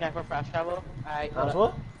 When I got for fast travel, alright. How much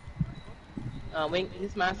what? When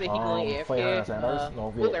this man said he going AFK.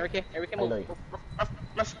 No, move, Eric, move.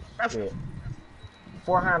 Wait.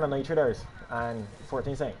 $493 and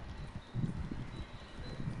 14 cents.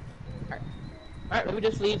 Alright, let me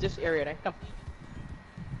just leave this area then. Come.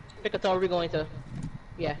 Pick a town we're going to.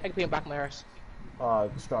 Yeah, I can put him back in my house.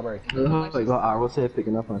 Strawberry. I got arrows here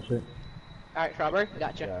picking up on shit. Alright, Strawberry,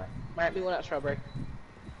 gotcha. Yeah. Might be one out Strawberry.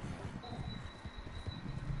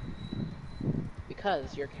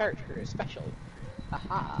 Because your character is special.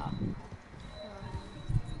 Aha.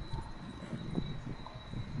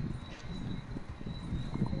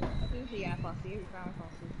 Usually I fussy, every time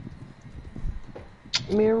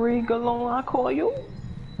fussy. Mary Galone, I call you.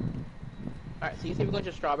 Alright, so you say we're going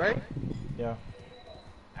to Strawberry? Yeah.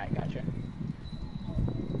 Alright, gotcha.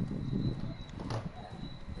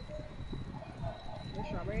 The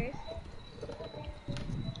strawberries?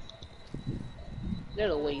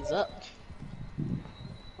 They're a ways up.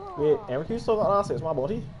 Wait, Eric, you still got last 6 my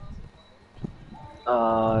body?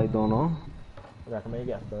 I don't know. I recommend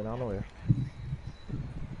you get going down the way.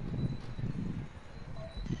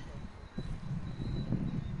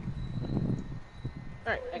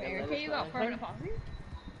 Alright, I Eric, you got permanent posse?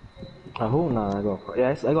 I hope not.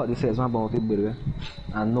 Yes, I got this as my bounty, by the way.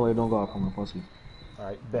 I know I don't got from my posse.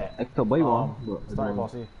 Alright, bet. I could buy one, but Starting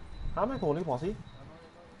posse. How am I calling posse?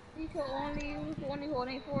 You could only hold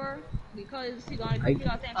it for because he got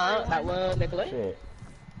that that one, Nicolay? Shit.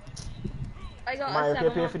 I got Mario, a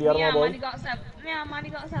 7 pay for the other one, boy. Money got 7. Yeah, money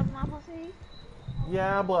got 7 my posse.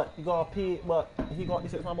 Yeah, but you gotta pay, but he got the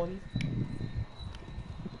 6 my bodies.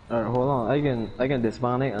 Alright, hold on. I can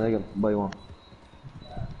disband it and I can buy one.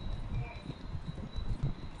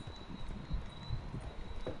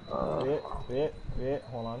 Wait,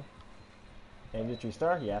 hold on. And you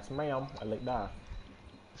 3-star? Yes, ma'am. I like that.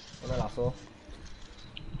 And then also.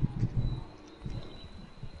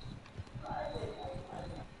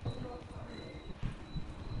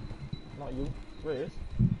 Not you. Where is?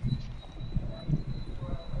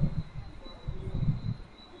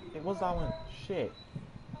 It was that one. Shit.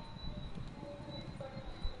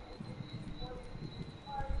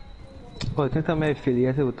 Oh, I think I'm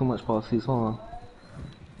affiliated with too much policies. Hold on.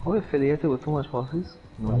 Are we affiliated with too much policies?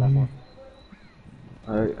 No. That one.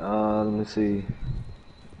 Alright, let me see.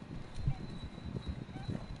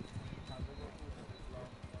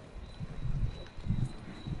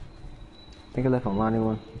 I think I left on Lonnie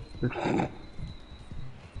one.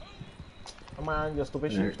 Come on, you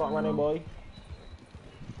stupid sheep, start running, boy.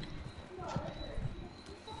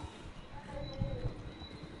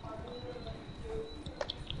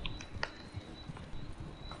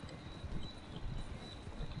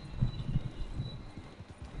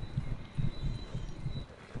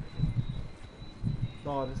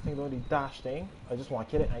 No, this thing don't do dash thing. I just want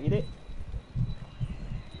to kill it and eat it.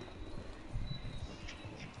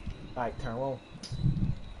 Alright, turn around.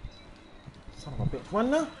 Son of a bitch.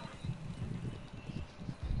 Run now.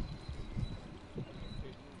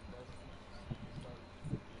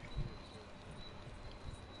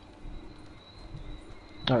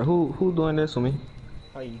 Alright, who doing this with me?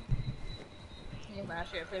 Hey. Yeah, but I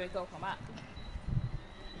should have go come out.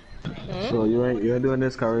 So you ain't doing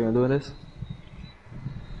this, Kyrie? You ain't doing this?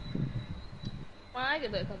 Well, I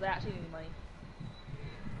can do it because I actually need money.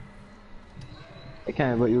 I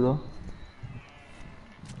can't invite you though.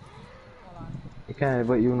 Hold on. I can't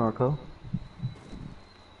invite you, Narco.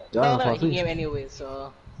 Y'all No, not no, he possible. game anyway,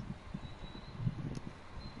 so.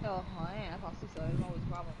 Oh, I ain't. I can't see, so there's always a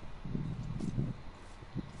problem.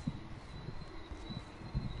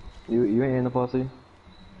 You ain't in the posse?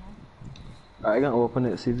 Alright, I gotta open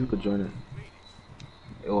it, see if you could join it.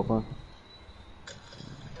 It open.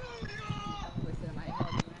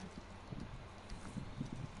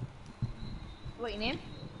 What your name?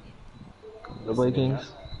 The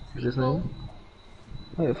Vikings. Is this name?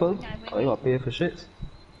 Wait, full? Oh, you gotta pay for shit?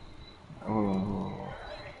 Hold on.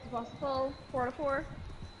 Possible 4-4.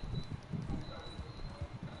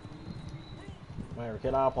 Mày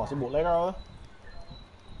cái là bỏ số bộ lấy ra.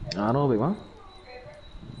 I know, big man.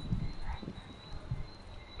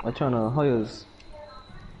 I'm trying to hire us.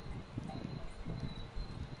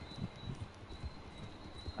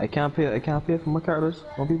 I can't pay for my characters.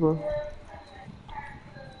 Some people.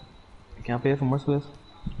 I can't pay for more space.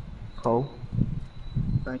 Cole.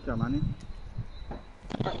 Thank you, money.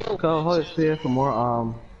 Cole, how is pay for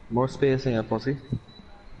more space in your pussy?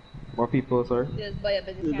 More people, sorry. Just buy a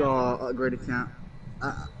big You account. got upgrade account.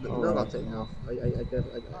 They'll not take me off. I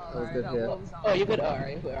was good here. Oh, you could.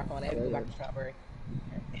 Alright, put on it. Go back to strawberry.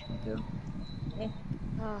 Yeah.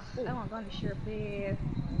 I want to go on the shirt bed.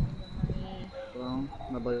 Well,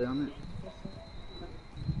 nobody on it.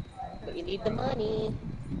 But you need the money.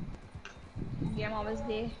 Yeah, I'm always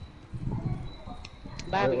there.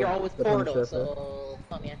 But you're always The poor punch though, up, so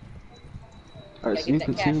come on. Alright, so you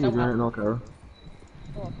can see me right now, Carol.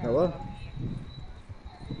 Now what?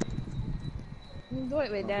 Do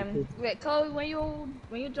it with them. Wait, Cole, when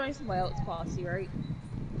you join somebody else's posse, right?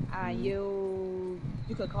 You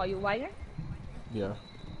could call you Wire. Yeah.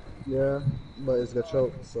 Yeah, but it's got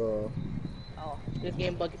choked, so. Oh, This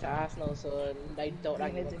game buckets to Arsenal, so they don't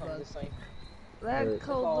like Damn it it, come it the same. let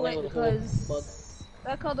Cole do it because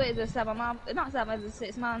let Cole do it is a 7-man, not 7, it's a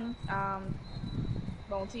 6-man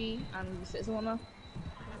bounty and 6 woman.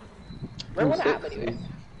 Where was that anyway?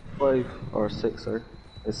 5 or 6, sir.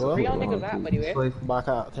 It's Well, Where y'all niggas at anyway? 5. Back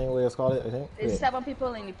out. Think what it's called it, I think. There's 7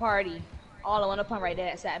 people in the party. All I want to put right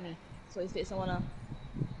there except me. So it's 6 someone.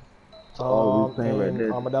 Oh, we playing Red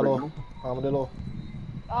Dead. Armadillo.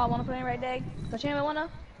 Oh, I want to put in right there. Cause you wanna?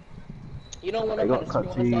 You don't want to put a screw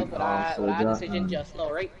on yourself with our decision just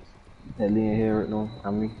now, right? And Leon here right now.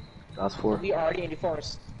 I mean, that's 4. We already in the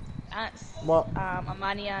forest. What?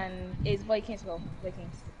 Amani and is Vikings go.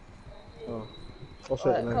 Vikings. Oh. Oh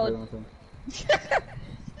shit, and Cole. then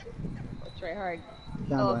Try hard.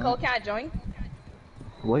 Can't Oh, join. Cole can't join.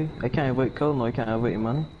 Wait, I can't invite Cole, no, I can't invite him,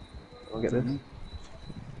 man. Don't get this.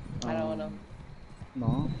 I don't know.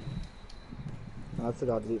 No. I still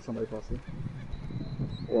gotta delete somebody posse.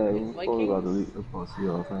 Yeah, It's we probably got to Vikings. delete the posse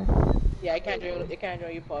off, thing. Yeah, I can't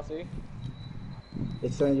join your posse.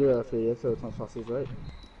 It's saying you're affiliated, so it's not posses, right?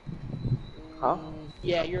 Huh?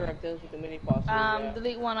 Yeah, you're up there with the mini posse. Yeah.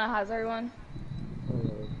 Delete one on Hazard one.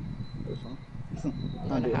 This one.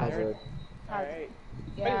 On Undo Hazard. Hazard. Alright.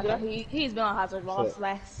 Yeah, Wait, but he's been on Hazard lost Shit.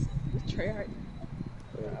 less. Try hard.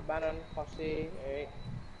 Abandon posse. Alright.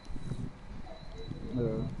 Yeah.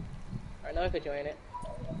 Alright, now I could join it.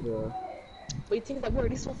 Yeah. But you think that we're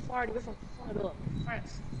already so far away from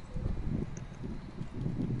France.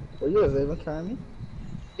 Well, you guys even carry me?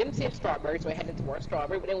 Didn't say Strawberry, so I headed towards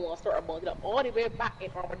Strawberry, but then want to start a bunch up all the way back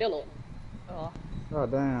in Armadillo. Oh. Oh,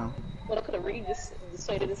 damn. Well, I could have really just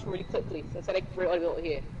decided this really quickly, since I could really over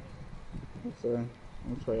here. Sorry.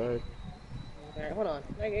 I'm try hard. Alright, hold on.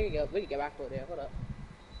 There you go. We can get back over there. Hold up.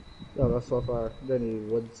 Yeah, that's so far. Then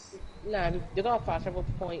he woods. Nah, there's all fast travel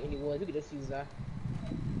point in the woods. We could just use that.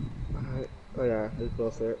 Alright. Oh, yeah, it's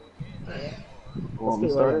close there. Yeah. Want me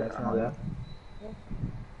to Let's start get it? right next round,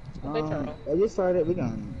 Okay, Charles. I just started. We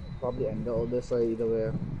can probably end all this either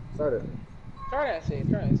way. Start it. Try that, see.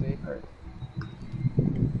 Try that, see.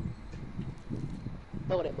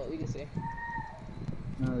 Load it, but we can see.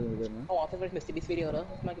 No, you're good, man. I want to finish Mr. Beast video though.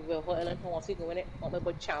 Make it real hot, and I want to see him win it. I want my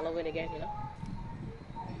boy Chandler win again, you know.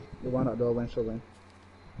 The one that door went, she'll win.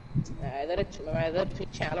 Let it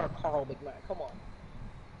between Chandler or Carl, big man. Come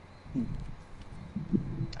on.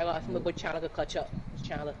 I got some boy Chandler to clutch up. It's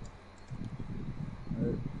Chandler.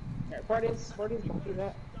 Alright, parties, do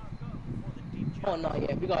that. Oh no,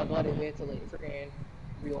 yeah, we gotta go out of here to like freaking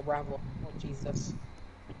Rio Bravo. Oh Jesus.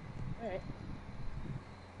 Alright.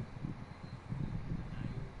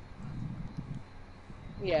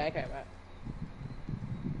 Yeah, okay, right.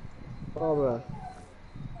 Oh, bro.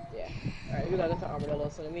 Yeah. Alright, we gotta go to Armadillo,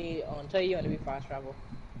 so let me tell you, and let me fast travel.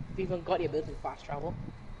 If you even got the ability to fast travel.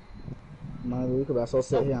 Man, we could also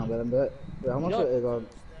sit here and let him do it. Wait, how much You it got?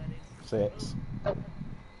 6. Oh.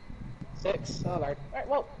 6? Oh lord. Alright,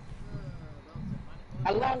 well.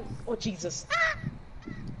 Oh Jesus.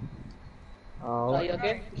 Oh, Are you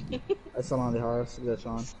okay? it's still on the horse. Good,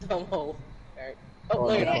 Sean. Somehow. Alright. Oh, Oh,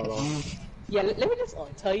 no, you're no, not. hold on. Yeah, let me just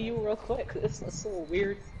tell you real quick. This is so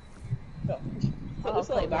weird. Oh. It's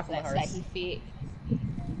like back on my Like horse. he fit.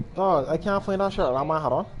 Dog, I can't find that shirt around my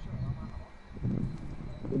head on.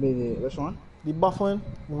 You mean which one? The buffling.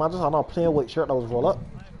 You might just have a plain white shirt that was rolled up.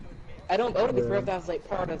 I would be Yeah. fair if that's like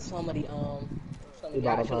part of some of the The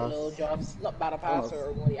battle actual pass. little jobs, not battle pass Oh.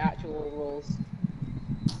 or one of the actual roles.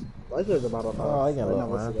 I feel the battle pass. Oh, I get it,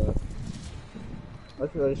 never man. see that. I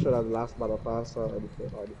feel like should have the last battle pass or the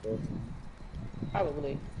first one.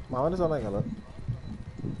 Probably. Man, what is that like? Look?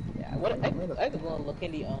 Yeah. I could go and look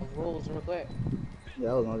in the roles real quick.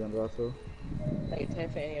 Yeah, I was not gonna do that too. Like 10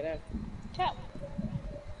 for any of them. Chat.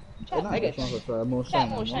 It's not I get this one for sure. Most Chat shine.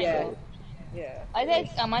 more shine. Yeah. Yeah. I think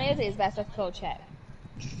my name is best of code chat.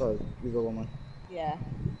 Sorry, you go woman. Yeah.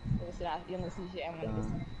 You don't see shit. I'm gonna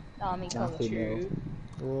listen. Me Nah, color. female. True.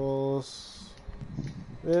 Rules.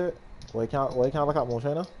 Yeah. Why can't look at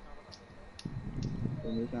motion now?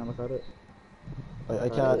 When you can look at it. I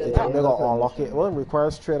can't make all unlock it. Well, it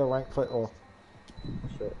requires trader rank for it or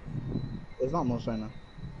Shit. It's not most shine now.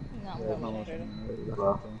 No, Yeah, it's not I'm most not shine.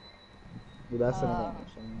 Well. The best thing about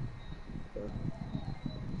most shine.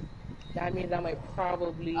 That means I might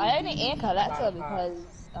probably. I only be anchor that too bypassed. because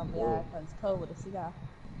because Cole with a cigar.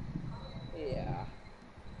 Yeah.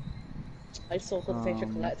 I so close to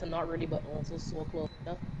collect, not really, but also so close.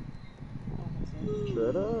 No?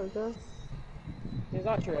 Shredder, I guess. It's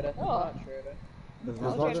not Trader. It's Oh. not Trader. It's It's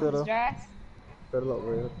not not Trader Trader. Dress. Shredder look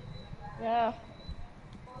weird. Yeah.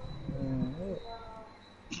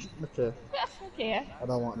 Okay. Okay. I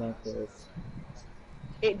don't want them kids.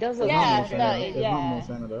 It does look Yeah, It's like not no, most Trader, It's not yeah. most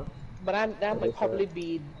shine though. but that It might is probably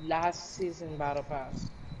be last season Battle Pass.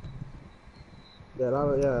 Yeah, that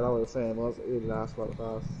was the same. It was the last battle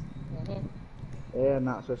pass. Yeah,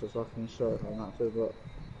 not just a fucking short. I'm not sure, but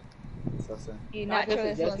it's the same. You Not just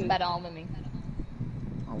naturally suggesting- feels better on women.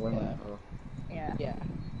 On women. Yeah. Yeah. Yeah.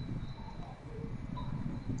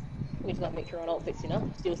 We just gotta make sure our outfits, you know?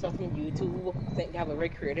 Steal something from YouTube, think have a very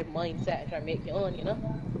creative mindset and try to make your own, you know?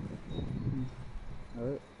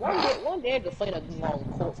 Alright. One day I could find a long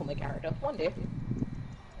quote for my character. One day.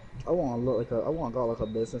 I want to look like I want to go like a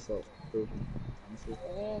business outfit too. Honestly,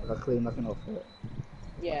 like a clean looking outfit.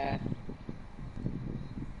 Yeah.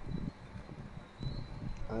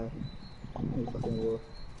 I need fucking war.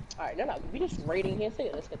 Alright, no, we just rating here, so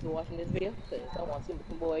let's get to watching this video, because I want to see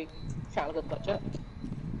my boy trying to go catch up.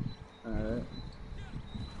 Alright.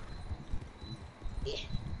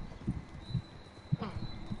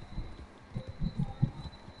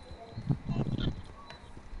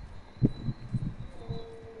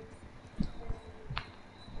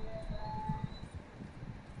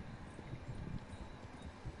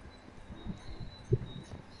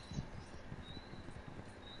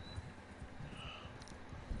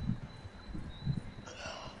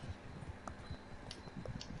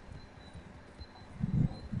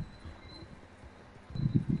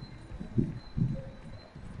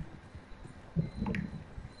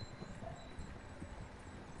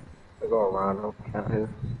 I go around them, can't hear.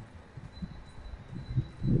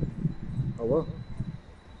 Oh well.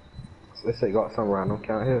 They say got some random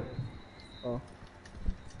count here. Oh.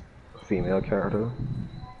 Female character.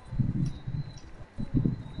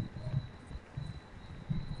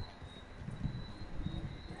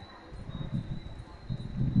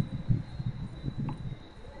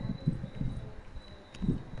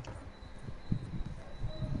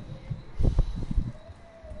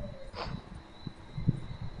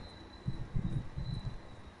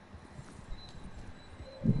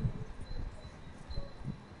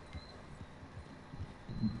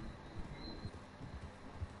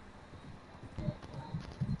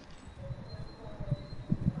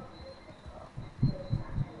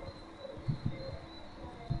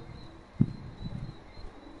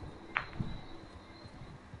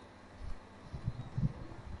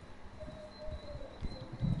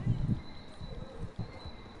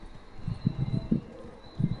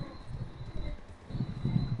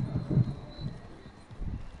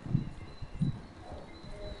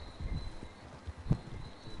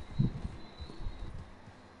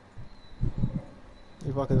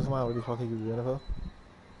 You fucking this man with the fucking you NFL?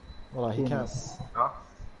 Well, like he can't. Huh?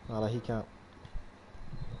 No, like he can't.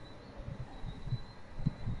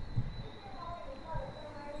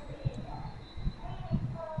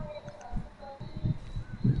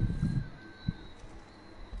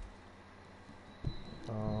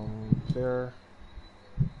 Fair.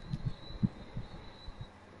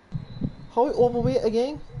 How we overweight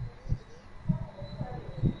again?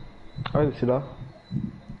 I see that.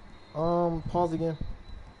 Pause again.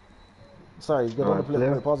 Sorry, go down Alright, the play.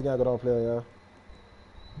 player. Wait, pause again, go down the play, yeah.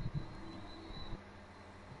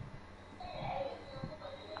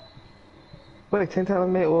 Wait, 10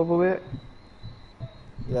 times mate overweight?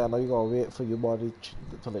 Yeah, now you gotta wait for your body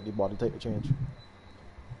to let the body take the change.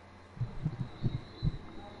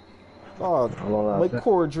 Oh, my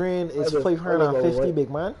core drain is 550, big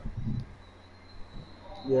man.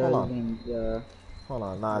 Yeah, Hold on. yeah. Hold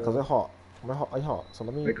on, nah, cause it's hot. It's hot. So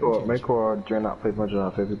let me Make change. core drain out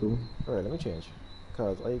 552. Alright, let me change.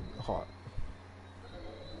 Cause it's hot.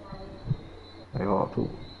 I hot too.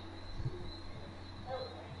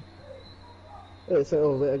 Hey, say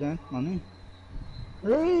overweight again, money.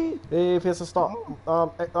 Hey! Hey, if it's a stop.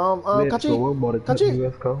 Kachi! Kachi!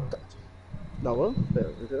 US go. That one?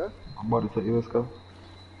 Is it that? I'm about to take US go.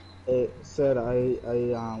 It said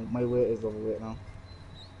my weight is overweight now.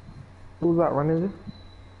 Who's that running this?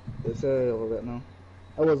 It said overweight now.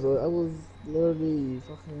 I was literally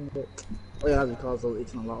fucking. Oh yeah, that's because I was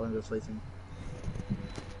eating a lot when I was facing.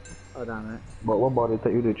 Oh damn it. But what body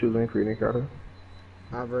take you to choose any for any character?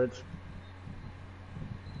 Average.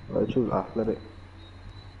 I choose athletic.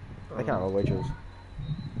 I can't remember what I choose.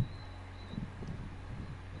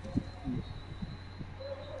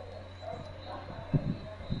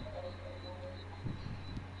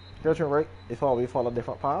 Filtering right, if we follow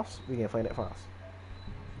different paths, we can find it fast.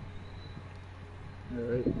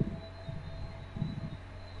 Alright.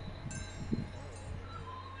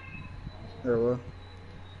 There we go.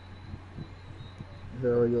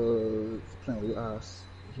 Here you're playing with your ass.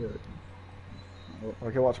 Here. Oh.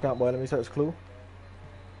 Okay, watch count boy, let me search clue.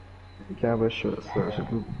 You can't have a shirt, search a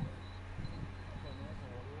group.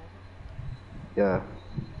 Yeah.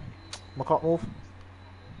 My cock move.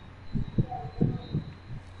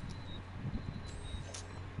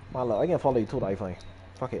 Man, look, I can follow you too, that iPhone.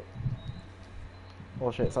 Fuck it.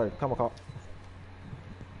 Oh shit, sorry, come on, cop.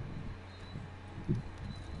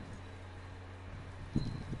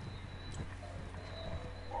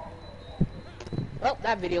 Well,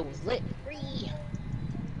 that video was lit. Free.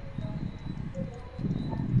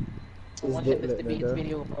 Watch that Mr. Beats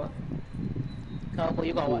video, bro. Cowboy,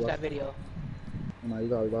 you gotta watch that video. No, you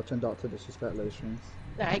gotta be watching Dr. Disrespect live streams.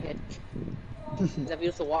 Nah, I good. Never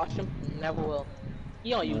used to watch him. Never will.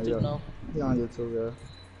 He on YouTube now. He on YouTube, yeah.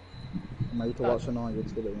 Man, you can watch him on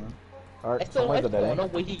YouTube, man. Alright, I still so don't know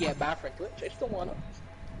where he get banned from Twitch. I still wanna.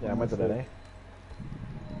 Yeah, I went to that, eh?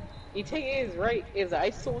 The thing is, right, is I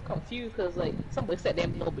so confused because like somebody said they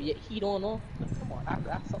know, but yet he don't know. Like, come on,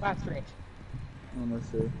 that's strange. Let's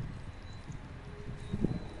see.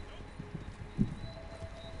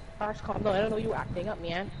 Harsh, calm down. I don't know you acting up,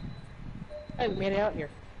 man. Hey, we made it out here.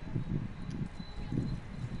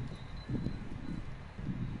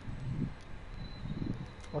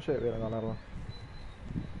 Oh shit, wait, I got another one.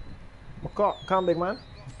 Oh, come big man.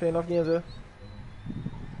 Play enough games here.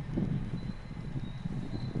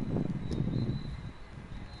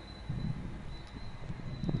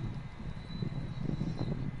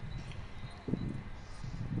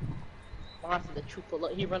 Honestly, the truth will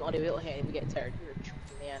he run all the way out here and we get tired. You're a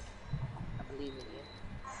truth man. I believe in you.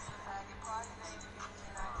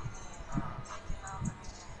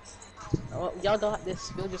 Well, y'all got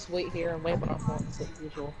this. We'll just wait here and wait for our phones as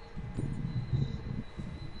usual.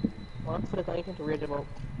 Well, let's put a thing into read about.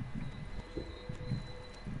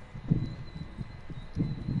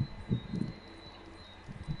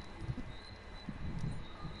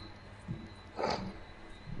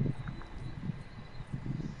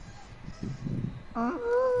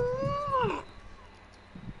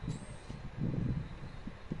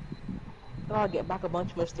 I'll get back a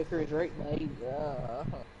bunch more stickers, right? Like,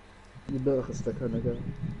 You built a sticker, nigga.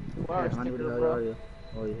 you are a sticker, bro.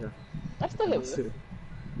 Oh, yeah. I still have it.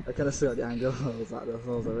 I kind of see at the angle. I was like, that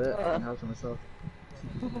was a bit. I can help myself.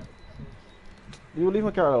 You leave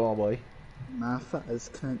my car alone, boy. My fat is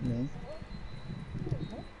cunt, man.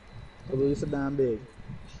 Although you're so damn big.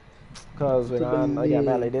 Cause we're gonna get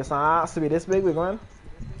mad like this. To be this big, we're going.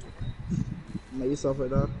 Make yourself like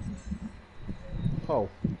that. Oh.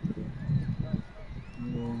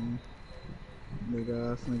 Big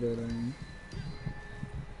ass nigga then.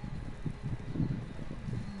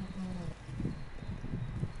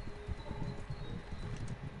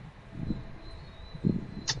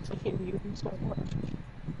 so much.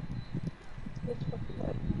 It's fucking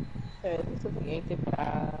like, this is the ain't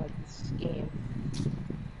this game.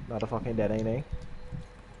 Not a fucking dead ain't eh?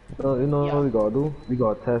 So you know Yeah. what we gotta do? We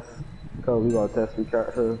gotta test. Cause we gotta test the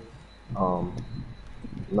character.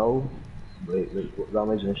 No. Wait,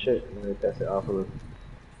 damage and shit. And then test it out for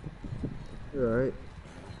Alright.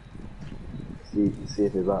 see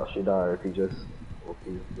if his actually die or if he just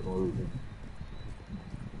gonna lose it.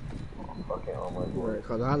 Fucking oh my god. Right,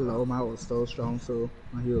 cause I low my was so strong too.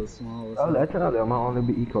 My heel was small. Oh, I tell you, my only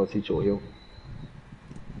be equal teacher, yo.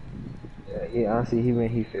 Yeah, I see he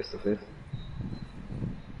went he fist to fist.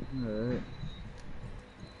 Alright.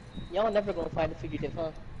 Y'all never gonna find a fugitive,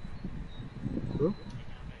 huh? Who?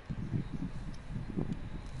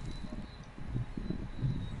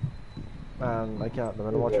 Man, I can't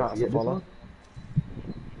remember what tracks to follow.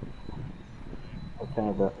 I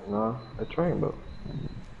can't bet. No, a train, bro.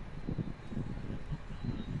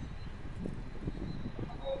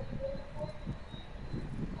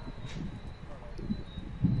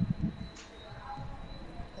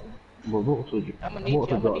 Well, what would you? I'm gonna need y'all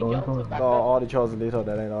to back No, up. all the chosen later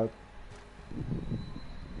that ain't out.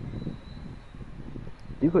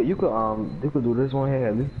 You could do this one here,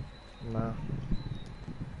 Ellie. Nah.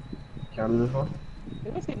 Can I do this one?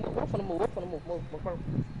 Let me see, move on the move.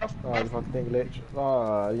 Oh, the fucking thing glitch.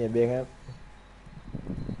 Oh, you ain't being him.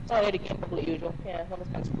 Oh, yeah, the game complete usual. Yeah, that was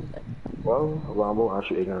kind of smooth then. Well, Rambo, I'll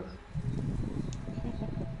shoot again.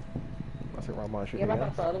 I think Ramon should Yeah, be back here.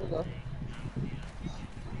 on side, let's go.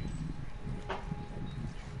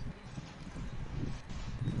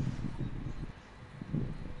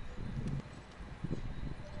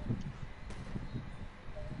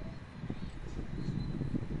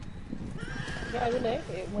 Yeah, you know,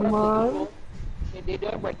 Come on. they do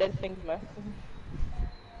right dead things, man.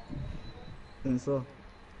 Think so.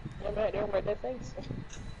 Yeah, man, they're right dead things.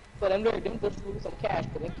 But I'm doing them just lose some cash,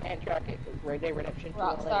 but they can't track it. Cause Red Dead Redemption 2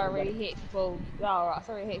 Rockstar already hit people. Y'all, Rockstar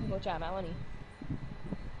already hit people trying my money.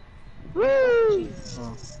 Oh.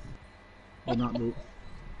 Did not beat.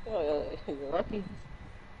 Oh, you're lucky.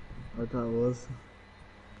 I thought it was.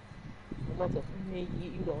 What's up? You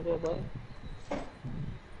don't do it, buddy.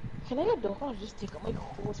 Can I get dog? Just take up my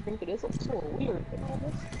whole screen for this? It's so weird. You know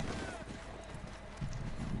this?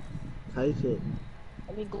 Tight shit.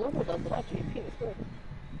 I mean, Global does it actually. Penis good.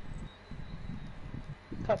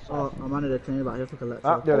 Cut Oh, shot. I'm under the train about here for collect.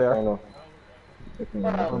 Ah, there they are. Oh, I'm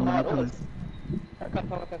coming. Cut.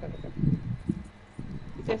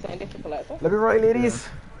 You say something different for that, sir? Let me right, ladies.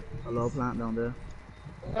 A little plant down there.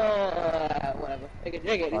 Whatever. Take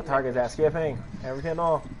it. My target's escaping. Everything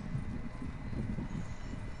off.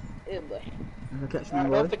 Yeah, boy. I can catch me,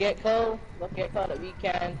 Alright, boy. don't forget Cole. Don't forget Cole that we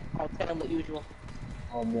can. I'll tell him the usual.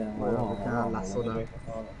 Oh man, I can't lasso that.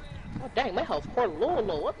 Oh, dang, my health core low.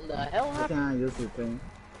 What the hell I happened? can't use the thing.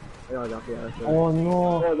 I gotta drop the ass. Oh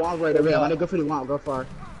no. Oh, wall's right away. I'm gonna go for the wall. Go far.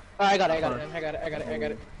 Oh, I got it.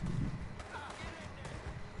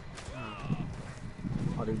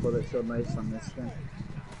 Oh, these bullets so nice on this thing.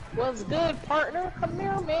 What's good, partner? Come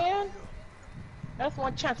here, man. That's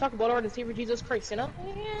one chance to talk about Lord and Savior Jesus Christ, you know?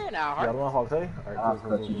 Yeah, now, You got one hog today? I'll Alright,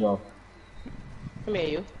 cut you off. Come here,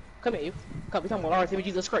 you. Come, we talking about Lord and Savior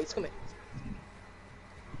Jesus Christ. Come here.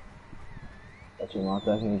 Cut you off.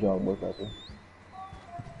 That's your job, boy. Cut you.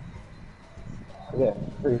 Yeah,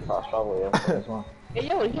 pretty fast travel, yeah. This one. Hey,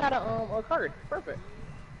 yo, he had a card. Perfect.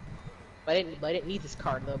 But I didn't need this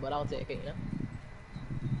card, though, but I'll take it, you know?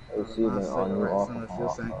 Receiving on new offer.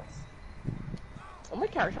 Oh, my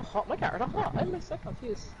character hot. I'm so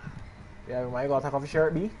confused. Yeah, we might go take off your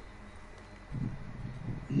shirt, B.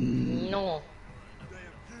 No.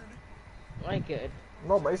 My good.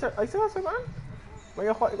 No, but I said that's it, man. When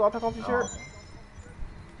you're hot, you gotta take off your shirt.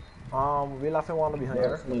 We left in one behind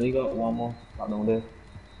here. No, you got one more. Not down there.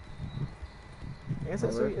 Yes,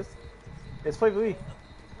 it's 5v.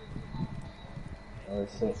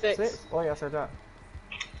 Six. 6. Oh, yeah, I said that.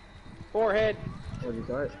 Forehead. What you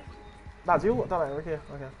got? That's you? That's right, okay.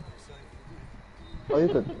 Oh, you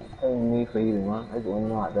could tell me for eating, man. I don't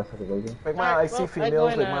know that's what it's Big man, I see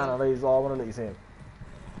females, big man, and they all want to let you see him.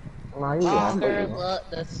 Nah, you Oscars look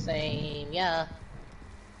the same, yeah.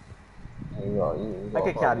 I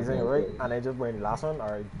get caddies in, right? And I just bring the last one,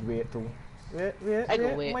 or wait too. I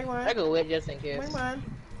go wait just in case. My man.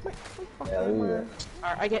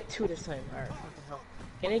 Alright, I get 2 this time. Alright, fucking hell.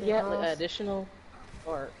 Can I get like, additional?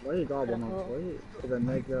 Or Why you got one on? Why is a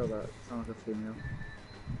nigga that sounds like a female?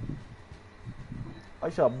 I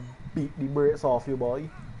shall beat the brakes off you, boy.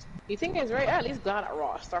 you think it's right? At least glad that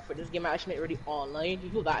Rockstar for this game actually made it really online. You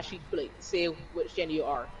could actually like say which gender you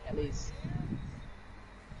are, at least.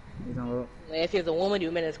 You talking about? If it's a woman,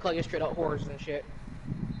 you mean it's call you straight up whores and shit.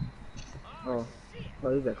 Oh,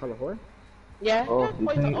 is that color whore? Yeah, Oh,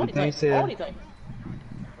 yeah, you all think the time. say- All the time.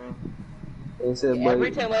 They said, Yeah, boy,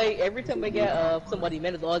 every time I get somebody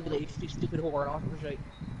men is ugly, you stupid whore and all that shit.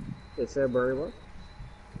 They said Burry what?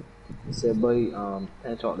 they said, boy,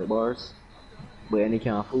 10 chocolate bars, but any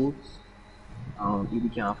kind of foods, eat the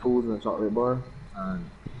kind of foods in a chocolate bar, and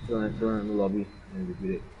throw in the lobby, and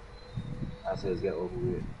repeat it. I said, get over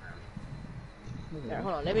with it. Yeah,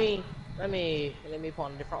 hold on, let me put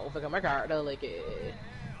on a different outfit. My character like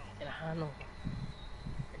and I don't know.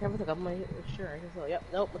 I can't pick up my shirt. So yep,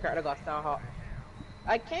 nope, my character got star hot.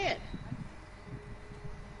 I can't.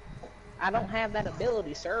 I don't have that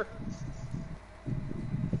ability, sir.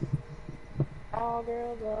 All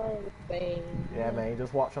girls are the same. Yeah, man,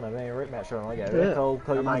 just watch on the main rip match show. I get Yeah. it. Cole,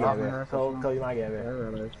 you might get I'm it. not Cole, laughing. you might get I it.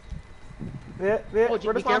 realize. Yeah, Oh, where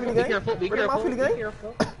the be careful, be careful, be careful, be game?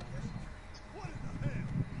 careful.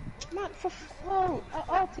 Not for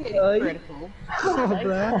I'll take it critical. Oh,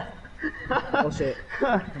 bruh. Oh shit.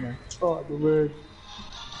 Come on. Oh, the word.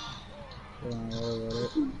 Hold on,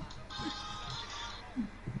 what it?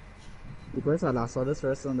 The first I saw this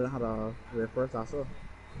first and then had a first I saw.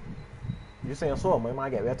 You saying so? We might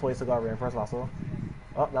get it. Toy cigar reinforced last one.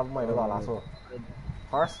 Oh, never mind. They got last one.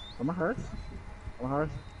 Horse? I'm a horse.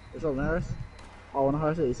 It's all horse. Oh, on a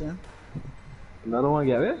horse, you saying? Another one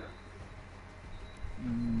get it?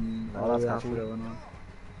 No, that's yeah, not true. after that one.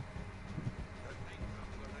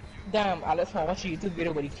 Damn, Alex, I watch a YouTube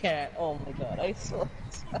video, but he can't. Oh my god, I saw.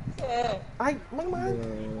 My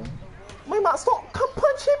man, stop! Come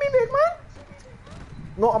punch him, big man!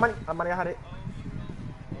 No, Amani, I had it.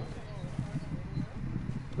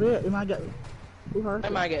 Wait, you might get. Who horse? I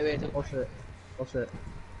might get rid of it. Oh shit.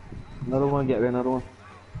 Another one get it, another one.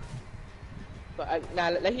 But now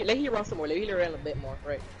let he run some more. Let he run a bit more,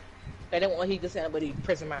 right? I don't want he just say anybody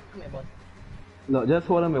prison man. Come here, boy. No, just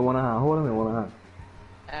hold him in one hand. Hold him in one hand.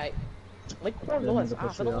 Alright. Like poor Lord's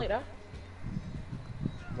ass. I don't like that.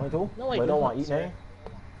 Want to? No, I don't don't, want to eat, sir.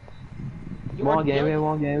 man. One game here,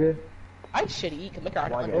 one game here. I should eat. Come here,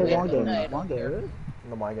 One I game. Hey, one game. don't One care. game.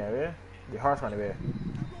 No, my game, yeah. The horse running away.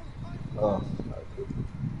 Oh.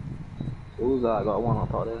 Who's that? I got one on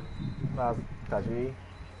top there. That's Kaji.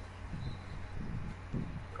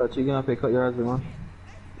 Cut you gonna pick up yours, man.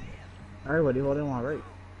 Everybody holding one, right?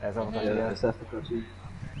 That's all Yeah, Kaji. that's the cut you.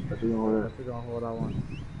 Cut you over there. We're gonna hold that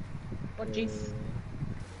one. Oh jeez.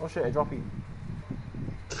 Oh shit, I drop it.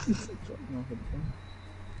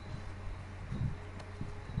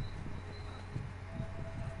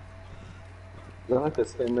 I like to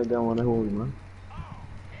spin that down when I hold you, man.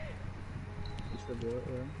 Should do it,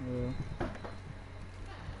 yeah.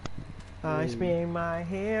 I spin my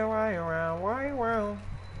hair right around, right around.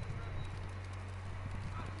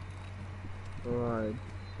 Right.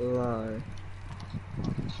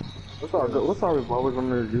 What's our revolvers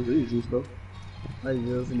under the juice though? I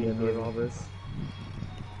use the revolvers.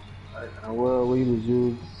 Well, we use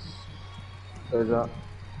juice. Third drop.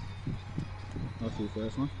 I'll see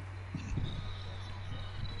first one.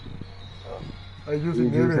 I use You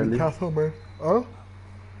it do, near Sandy. the castle, man. Huh?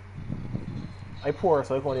 I pour,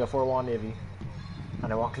 so I can only afford one navy.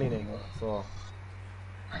 And I want cleaning, so.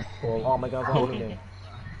 Well, all my guns are cleaning.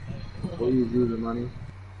 What you using, money?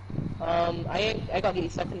 I got the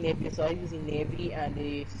second navy, so I'm using navy and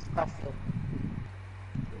the Scofield.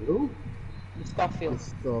 Who? The Scofield.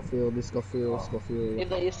 Scofield. If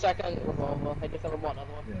the second revolver, I just never bought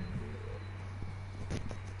another one.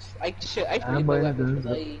 I really buy weapons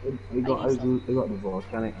because We got the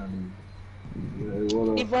volcanic and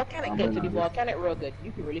the volcanic good to the volcanic real good.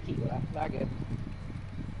 You can really keep that good.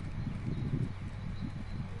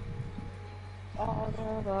 All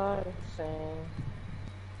the same.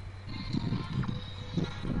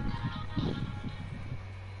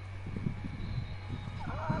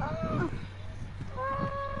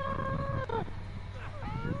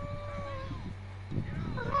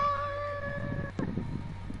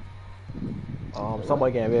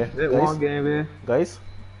 Somebody game here. Is it one game here? Guys,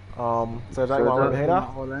 so that you want to hit that?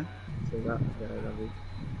 Hold on. So that, yeah,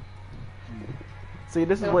 See,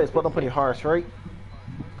 this is where it's put up pretty harsh, right?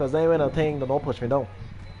 Because they ain't a thing that don't push me down.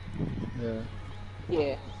 yeah.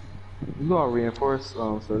 Yeah. You gonna reinforce,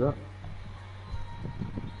 so that?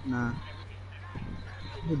 Nah.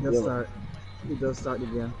 He does start. He does start the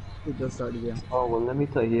game. Oh, well, let me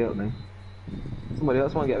tell you out, man. Somebody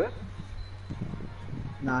else wanna get it?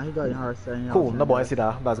 Nah, he got in hard saying. Cool, no boy, I see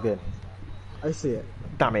that. That's good. I see it.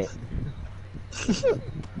 Damn it.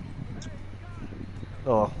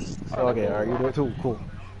 Oh, okay, alright, you do it too. Cool.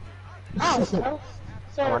 Oh, Come on,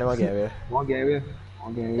 sorry. one game here. One game here?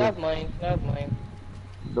 Okay, That was mine. That was mine.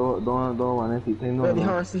 don't run into thing. Wait, the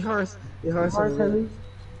horse. Heavy.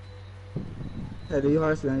 Hey, the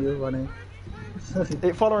horse, man, you running.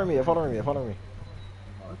 Hey, following me.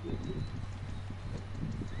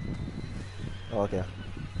 Oh, okay.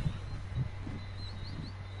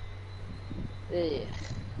 Ugh.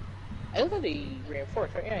 I look at the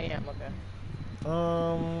reinforced, right? Yeah, I am. Okay.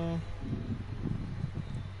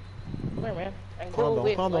 Come here, man. I can go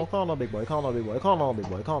with, Calm down, big boy. Calm down.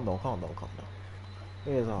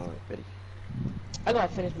 It's alright, buddy. I gotta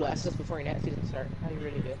finish Blue Assist before that season start. I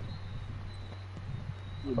really do.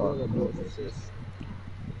 I gotta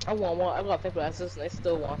finish Blue Assist and I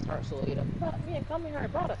still want to start Solita. Man, come here, I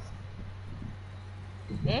brought us.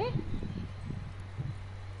 Hmm?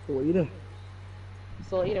 What you doing?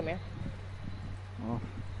 Solita, man. Oh.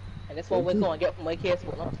 And that's what we're going to get from my kids,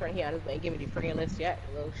 but not turn here. I just ain't give me the friggin' list yet.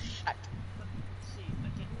 Little shit.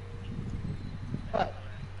 What?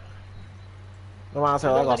 No matter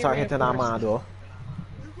what, I gotta start hitting that man though.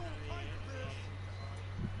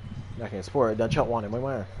 I can sport it, done chop one in my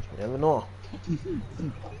man. You never know.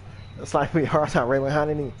 It's like me hard time right my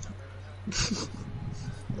hand in me.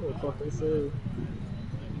 What the fuck they say?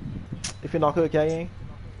 If you're not good, okay?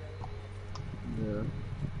 Yeah.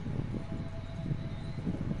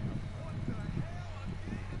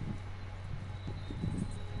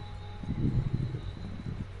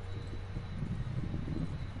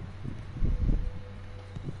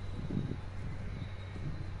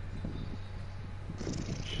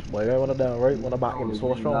 Boy, right when I'm down, right when I'm back in,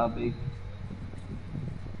 so strong. You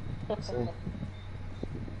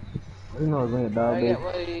know it's going to I die, get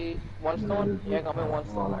big. my one stone? Yeah, I got my one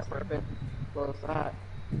stone. Right, perfect. Close that.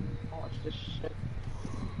 Watch this shit.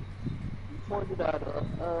 Before I do that,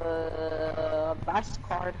 best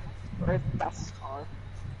card. Where's best card?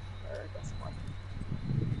 Where's best card?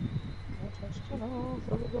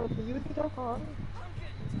 So we go to Unity.com.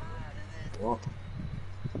 What?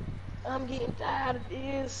 I'm getting tired of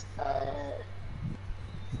this.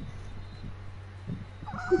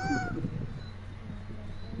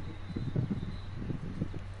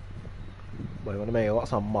 Boy, when I mean, got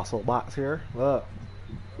some muscle backs here. Look.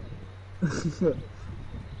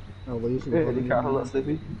 Oh, well, you should Hey, the car look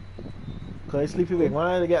sleepy. Can I sleepy weak?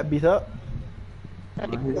 Why did I get beat up?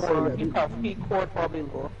 He core probably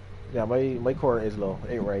low. Yeah, my core is low.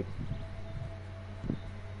 Ain't right.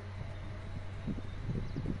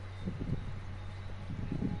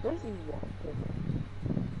 Where's he walking?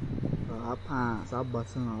 Our pants, our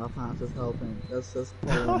button, our pants is helping. That's just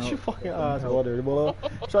How's your fucking ass water, boy?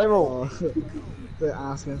 Try more. They're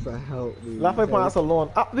asking for help, dude. Laugh my pants alone.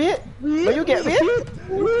 Up, wait! Will you get me?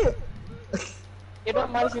 It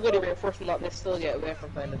don't matter if you go to reinforcement or not, they still get away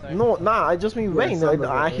from time to time. No, nah, I just mean rain.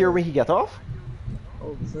 I hear when he get off.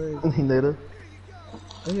 Oh, sorry. Later.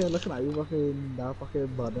 Oh, yeah, looking at you fucking, that fucking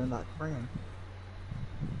button, that crayon.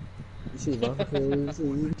 You see, that fucking,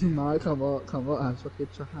 see, now come up, and fucking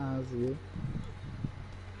try you.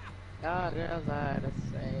 Ah, girls are the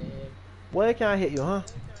same. Boy, I can't hit you, huh?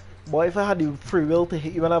 Boy, if I had the free will to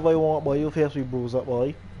hit you whenever I want, boy, your face will bruise up,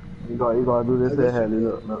 boy. You gotta do this here, Henry.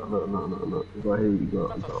 Look. You gotta hit, you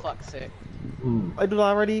For go. fuck's sake. I do that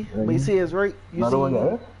already, but you see it's right. You Another one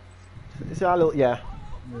there? You see that little, yeah.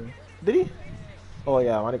 Did he? Oh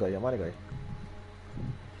yeah, money guy.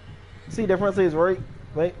 See, difference is right.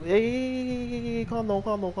 Wait, hey, calm down.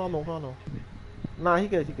 Nah, he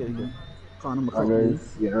good. Calm Alright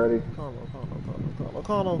guys, get ready. Calm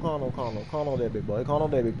down there, big boy. Calm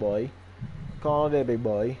down, big boy. Calm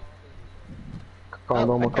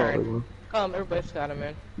down, my car, bro. Come, everybody's got him,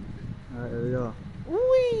 man. Alright, here we go.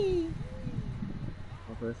 Wee!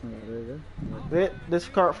 There you go. Wait, this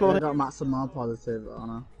cart I floating. got maximum positive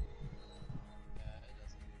honor.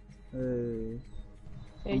 Hey.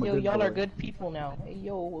 Hey, yo, y'all are good people now. Hey,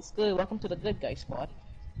 yo, what's good? Welcome to the good guy squad.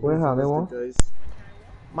 Where how they want? Guys.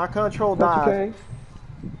 My control That's died. okay.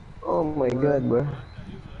 Oh my god, bro.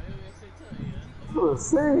 So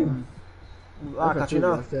same. I got you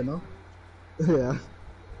now. Yeah.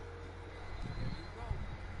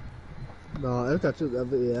 No, eu got you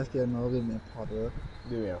every ask you know give me Potter.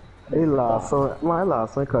 Yeah. Hey, last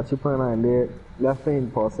son caught you playing on there. Left thing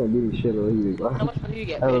pass and beat the shit out of you, bro. How much money do you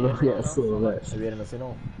get? I don't know, yeah, so much. I read in the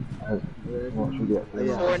casino. What you get?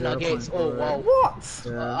 Yeah. 4 nuggets. Oh, wow. What?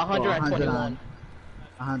 $121.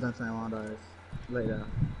 $121 later.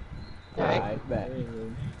 Okay. Alright, bet.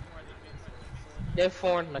 They're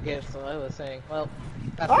 4 nuggets, so I was saying, well,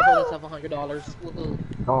 that's the whole of $100.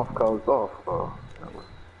 Woohoo. Off, cuz, off.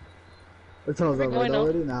 It tells Where us we going now?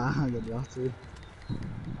 already? Nah, I'm good, y'all too. I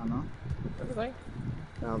don't know. Where we going?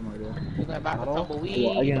 I have no idea. We're going back to Hello? Tumbleweed,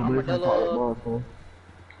 I can't believe I'm Armadillo. ball,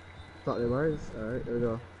 Chocolate bars. Alright, here we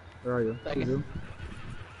go. Where are you? Second. You?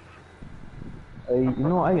 Hey, you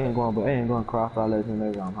know I ain't going, but I ain't going cross our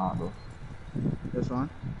legendary on hot though. This one?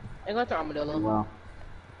 I'm going to Armadillo. Wow.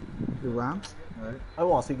 The Ram? Alright. I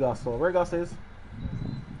want to see Gus. So where Gus is?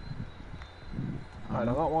 Alright,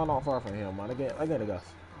 I got one not far from him, man. I get the Gus.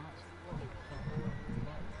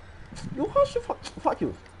 You hush, fuck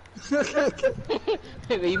you.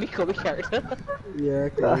 Maybe you become a character. Yeah,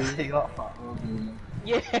 okay. He got fat rolls.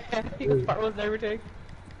 Yeah, you can part with everything.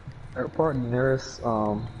 Airport nearest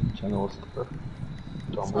channels.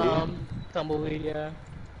 Tumbleweed, yeah.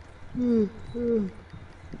 Hmm.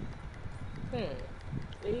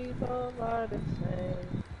 We both are the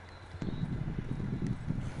same.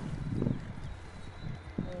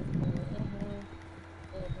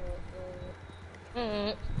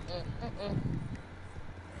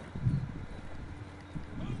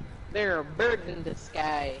 There are birds in the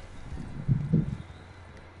sky.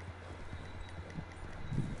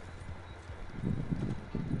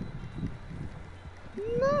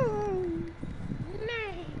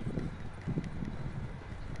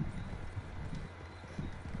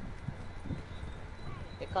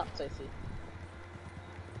 Cops, I see.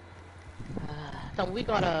 So we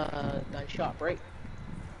got a gun shop, right?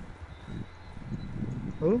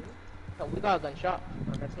 Who? So we got a gun shop.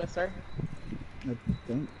 That's Smith, sir. I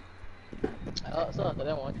think. So I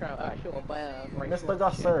don't want to try. I actually want to buy a rifle. Mr.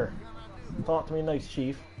 Gus, sir. Talk to me nice,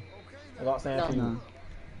 Chief. I got something for you. No.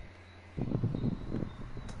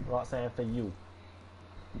 I got something for you.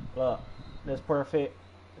 Look, this perfect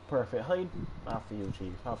hide. Not for you,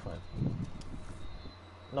 Chief. Have fun.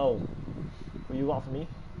 No. What you want from me?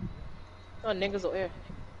 Oh, niggas over here.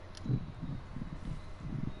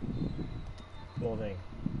 Little thing.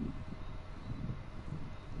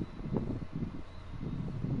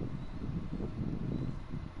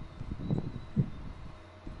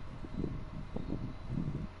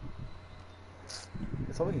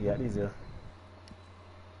 It's all we can get these here.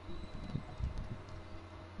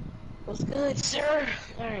 What's good, sir?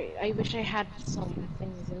 Alright, I wish I had some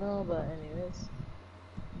things, you know, but anyways.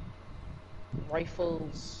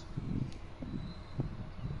 Rifles.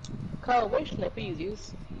 Carl, what sniper you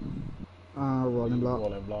use? Rolling block.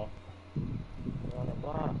 Rolling block. Rolling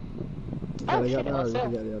block. Yeah, Oh they shit, got that, or on you can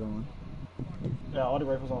sale. get the other one. Yeah, all the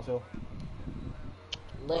rifles on sale.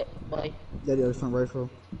 Lit, boy. Get the other front rifle.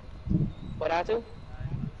 What I do?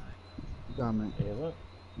 Garment. Is it?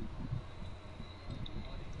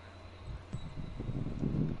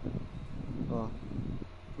 Oh.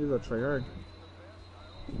 These are tryhard.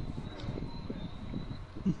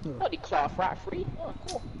 Oh, the cloth right free. Oh,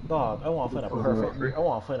 cool. Dog, I want to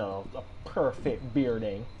find a perfect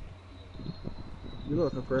bearding. You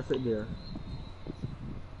look a perfect deer.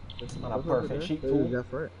 And a perfect sheep What is too. that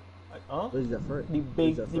for it? Like, huh? What is that for it? The What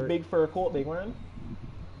big, is that the for it? big fur coat, big one.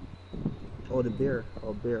 Oh, the bear.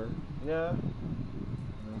 Oh, bear. Yeah.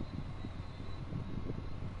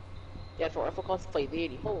 Yeah, for rifle costs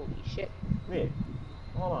 580. Holy shit. Wait,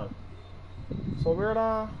 hold on. So where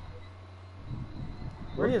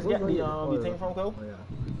you just get the thing from, Cole? Oh, yeah.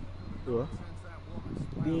 What?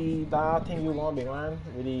 That thing you want, big man,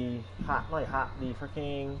 with the hat, the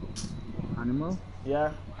freaking Animal?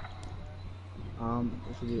 yeah. I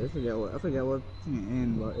forget what thing it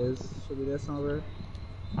in, but should be there somewhere.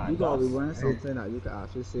 I You gotta be guess. wearing something that you can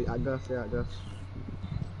actually see. I guess.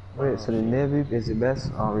 Wait, so the Navy is the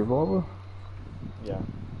best revolver? Yeah.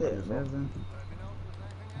 Yeah, amazing.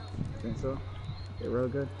 Think so? They're real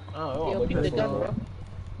good. Oh, Yeah, but pick the this gun, one, bro.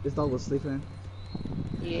 This dog was sleeping.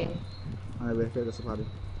 Yeah, And I better this party.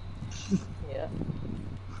 yeah.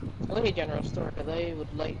 I look at general store because I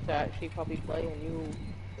would like to actually probably play a new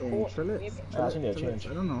And court, Trillets. maybe. I actually need a change.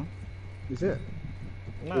 I don't know. Is it?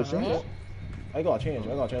 Nah, You change? I gotta change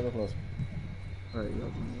the clothes. Alright,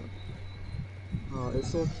 you Oh,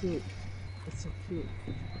 it's so cute. It's so cute.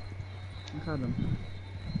 Look at them.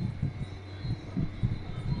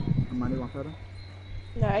 Money want at them?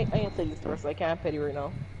 No, I ain't say this first, so I can't pity right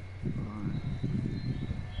now. Alright.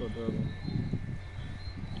 So adorable.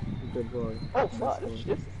 Good boy. Oh fuck, this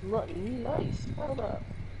is looking nice. Hold up.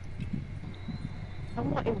 I'm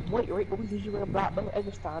not in white, right? But we usually wear black, but I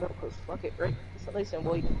just start up because fuck it, right? It's nice and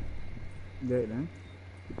white. Great then.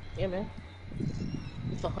 Yeah, man.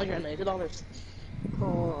 It's $190.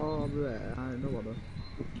 Oh, bleh. I don't know what the.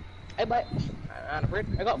 Hey, but I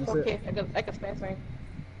got That's 4K. I can spend something.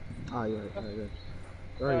 Ah, you're right. Good.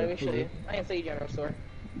 Let me show you. I ain't say general store.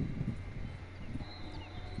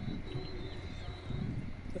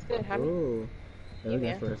 It's good, happy. Oh. Yeah, Yeah,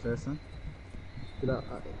 man. for a person. You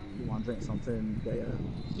want to drink something? Yeah.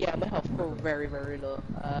 Yeah, my health score very, very low.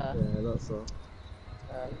 Yeah, that's so.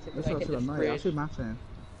 Let's see if This I one can should hit have the nice. I fridge. should match in.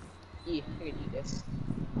 Yeah, I can eat this.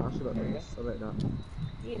 I should have nice. I like that.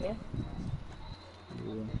 Yeah, man.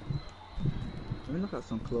 Yeah. Let me look at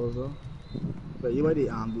some clothes though. But you already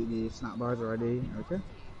the snack bars already, okay?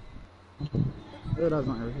 Oh, that's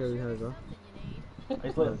not here. Here we go.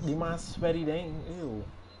 It's like the man sweaty thing. Ew.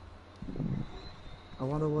 I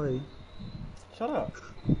wonder why. Shut up.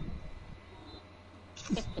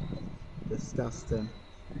 Disgusting.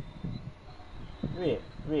 Wait.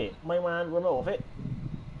 My man with my outfit.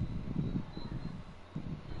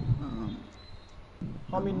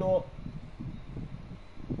 How me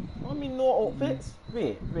no outfits?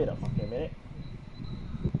 Wait a fucking minute.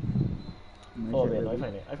 Oh wait, no, I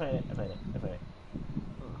find it. I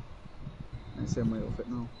see my outfit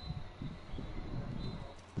now.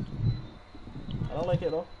 I don't like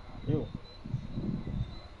it though. Ew.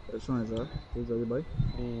 Which one is that? Which one you buy?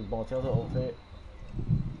 The Bontel's outfit.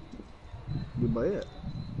 You buy it?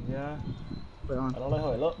 Yeah. Put it on. I don't like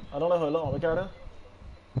how it look. On my character.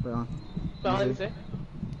 Put it on. So, let me see.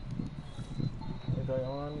 It's going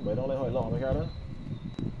on, but I don't like how it look on my character.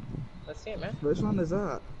 Let's see it, man. Which one is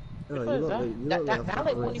that? Which Oh, one is look that? like, you That- look that- like that a like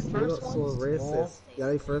fat one of the race. first You look so ones? racist. Yeah,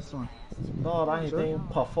 the first one. No, that his Sure. name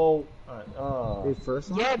Puffo. The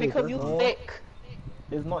first one? Yeah, The because first you one? thick.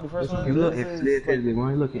 It's not the first Which one. one? You look, This if is it's like- big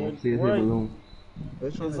one, look at it. See, it's a Right. balloon.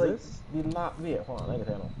 Which one It's is like this? the last. Wait, hold on, let me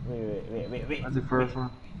tell you. Wait. That's the first one.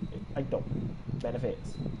 I don't.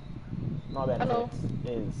 Benefits. Not Hello. benefits.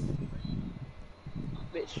 Is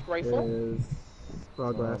Bitch, rifle. Is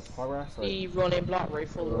progress. Progress. Like, The running block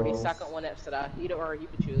rifle or the Rolls. second one after that. Either or you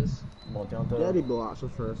could choose. Montelto. Yeah, the blow actual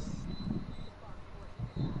first.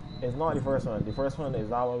 It's not the first one. The first one is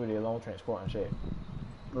that one with the long transport and shit.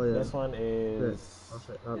 Oh yeah. This one is That's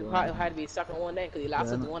it. That It one. probably had to be the second one then, because the last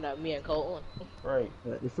Yeah. is the one that me and Cole on. right.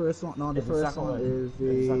 Yeah, the first one. No, the It's first second one is It's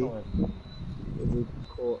the second the one. is the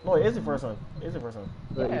court. No, it is the first one. It's the first one.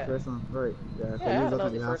 Right, Yeah. the first one. Right. Yeah. Yeah, I you know look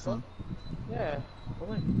at the the first last one. Yeah,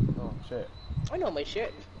 Really? Oh shit. I know my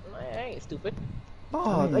shit. I ain't stupid.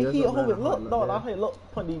 Oh, mean, I there's hate a how man it look. that No, look that how it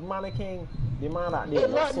look. Put the mannequin, the man that It did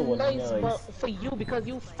look look so nice, but nice. for you, because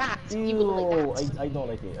you fat, you Ew, look like that. I don't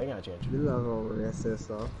like it. I gotta change. You look all racist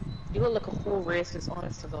stuff. You look like a whole racist,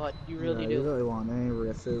 honest to God. You really Yeah, do. You really want any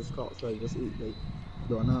racist cops like just eat like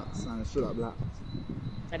donuts and shoot up black.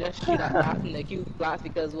 And then she got laughing like you black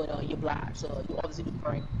because well, you're black, so you obviously do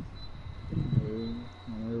prank. Only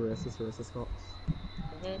racist cops.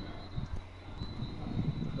 Mm-hmm.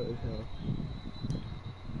 Holy hell.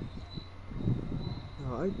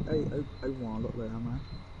 No, I want to look like that, man.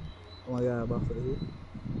 I want to get a buff for the heat.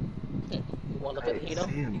 You want to look at the hero?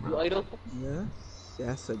 Same, You bro. idol? Yes.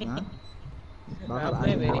 Yes, man. I'll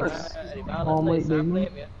play me. Oh, mate, baby.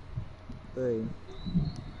 Hey.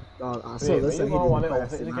 God, I saw Wait, this you and he gonna want it didn't off?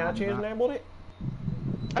 press Can it, I man. change the name about it?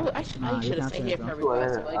 I should have you can't stayed here change for them. every Go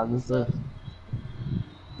class. ahead. Like, I'm just so.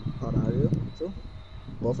 Oh, no, you? Too?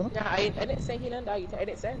 Both of them? Nah, I didn't say he done that. I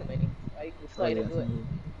didn't send him any. I Oh, didn't yeah, do it.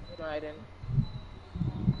 No, I didn't.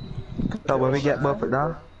 So when we get buff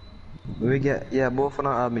now, when we get both are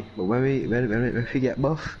not army, but when we get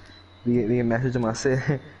buff, we can message them and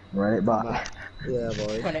say run it back. Yeah,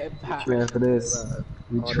 boy. Run it back. Train for this.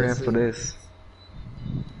 We train for this.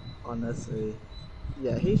 Honestly.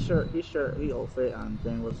 Yeah, he outfit and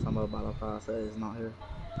thing was from a battle pass that is not here.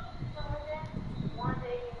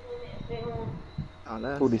 Oh,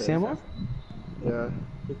 that's Who, the shit. same one? Yeah,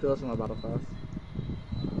 he goes from a battle pass.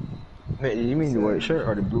 Mate, you mean the white shirt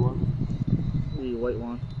or the blue one? The white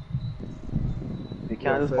one. You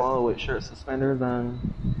can't just Outfit. follow with shirt suspenders and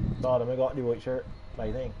No, then we got the white shirt.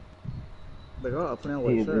 Like thing. They got a plain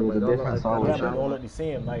white Yeah, shirt, there but was they a don't difference look all like Yeah, white but shirt. they all look the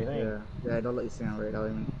same. Like thing. Yeah, I don't let you see him right now,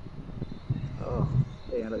 even. Oh,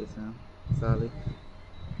 yeah, I don't let you see him. Sadly.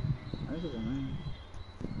 I think it's a man.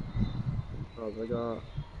 Oh,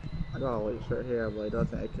 I got a white shirt here, but I don't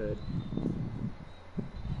think I could.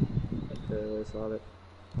 I could really solid.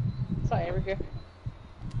 Sorry, Erica.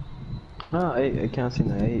 no, I can't see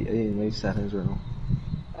that. I in my settings right now.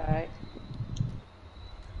 Alright.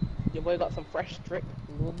 Your boy got some fresh drip,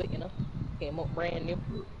 a little bit, you know. Came up brand new.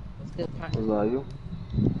 It's good Was time. that you?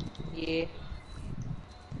 Yeah.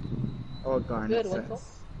 Oh, Garnet Good, sense. Winslow.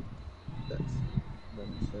 That's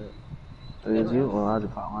it. It is you? Or I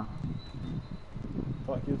just caught one.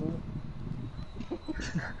 Fuck you too.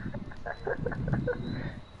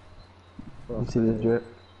 You see this drip?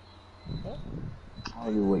 Oh,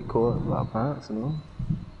 you white coat, black pants, you know?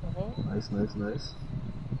 Mm-hmm. Nice.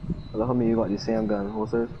 I love how me you got the same gun.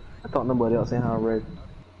 What's it? I thought nobody else ain't have red.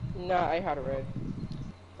 Nah, I had a red.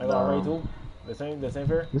 I got Ray too. The same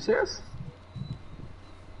fair. You serious?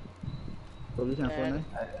 So you can't find me?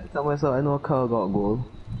 Tell myself I know Carl got goal.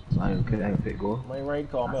 So I ain't pick goal. My right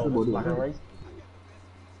call me That's the over. body Black and one. right.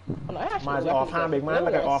 Oh, no, I actually Mine's look offhand, big man.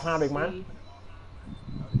 Like an offhand, big man.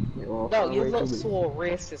 No, you look so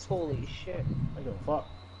racist. Holy shit. I give a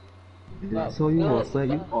fuck. So you was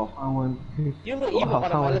like you off on one. You look even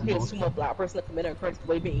on a look at a sumo black person that come in and crazy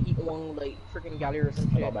way being eaten one like freaking gallery or some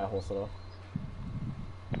I shit. got bad holster though.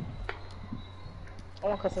 I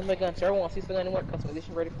want custom my guns. I want to see if anyone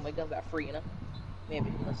customization ready for my guns that free, you know?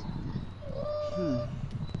 Maybe.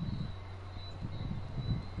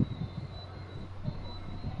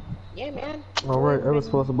 Yeah, man. Alright, I was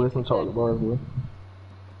supposed to buy some chocolate bars, man.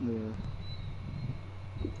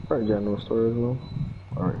 Yeah. Probably general stores, no?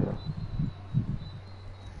 Alright, yeah.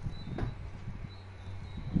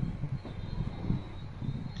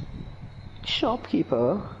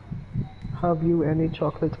 Shopkeeper, have you any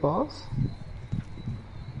chocolate bars?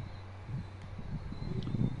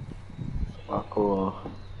 Tobacco,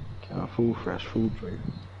 canned food, fresh food,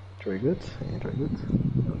 dry goods, and dry goods.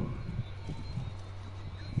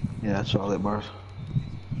 Yeah, chocolate bars.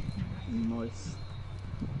 Nice.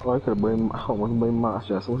 Oh, I could buy, how much buy mass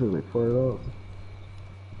just, what is it, $40?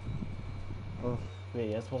 Oh. Yeah,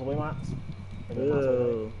 yeah, supposed to weigh max.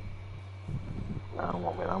 Ew. I don't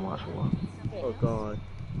want me that much more. Oh god.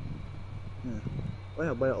 Yeah. Well,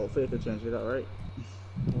 yeah, buy an outfit to change it out, right?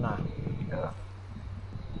 Nah. Yeah.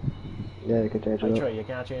 Yeah, you can change I it try, up. you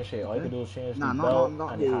can't change shit. All you can do is change Nah, the belt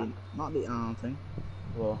not and the hat. the thing.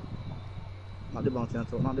 Well, Not the bounty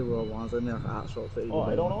hunter, not the raw ones, I mean like an actual outfit. oh,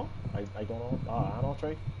 I don't know. I don't know. I don't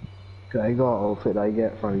try. Cause I got an outfit I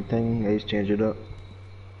get from the thing, I just change it up.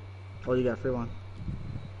 Oh, you got a free one.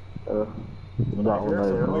 That one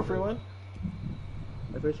So there. my free one?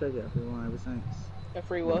 I'm pretty sure I get a free one ever since. A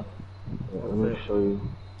free what? Yeah, let me show you.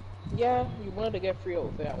 Yeah, you wanted to get free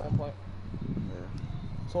outfit at one point.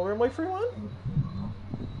 Yeah. So where my free one?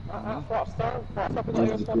 Frostar This got is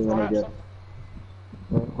your the stuff free one I for get.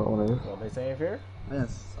 What one is? What they saying here?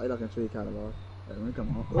 Yes, I like a tree catalog. Let me come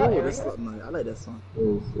on. Oh, Oh, this look nice. I like this one.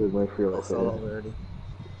 Is my free I outfit. saw it already.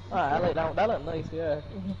 I like that one. That look nice, yeah.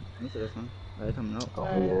 Let me see this one. Alright, coming out. Oh,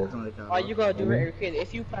 yeah. It's only catalog. All you gotta do right here, kid,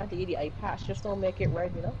 if you plan to eat the eye patch, just don't make it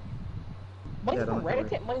red, you know? Mine's Yeah, not don't red, I make it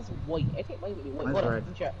think mine's white. I think mine would be white. Mine's Hold on, red.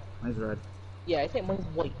 let me check. Mine's red. Yeah, I think mine's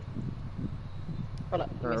white. Hold on,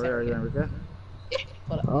 give me a Alright, where are you, second. Enrique?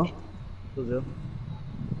 Hold on. Huh? Who's you?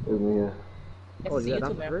 Is me, yeah. It's Oh, you you got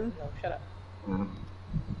too, that man. for free? No, shut up.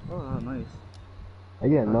 Oh, nice. I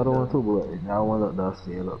get another one too, but that one look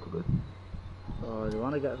dusty, it look good. Oh, the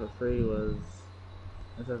one I got for free was...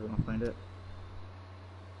 Let's see if I can find it.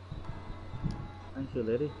 Thank you,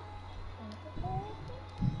 lady.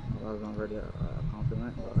 Well, I was not ready a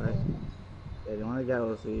compliment, but alright. Yeah, the one I got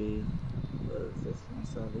was the... What is this one,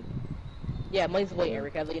 sadly? Yeah, mine's white,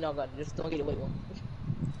 Eric. I let you know, God. Just don't get the white one.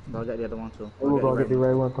 But I'll get the other one too. We're gonna get the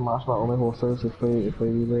right one to match my only whole service if I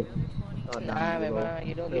use it. Oh, Nah, damn, man,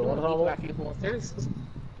 you don't Yeah, need what to about- back your posters.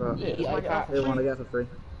 Bro, Yeah, Eat it's eye like patch. they want to get for free.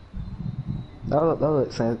 That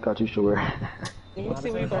look sense got you sure. Let me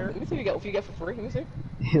see what you got. Let me see what you get for free. Let me see.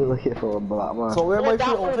 You looking for a black man. So where my that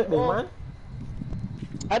free one, outfit, big oh. man?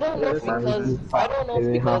 I don't know if Yeah, because it's I don't know if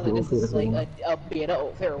They because have to this is go like for a beta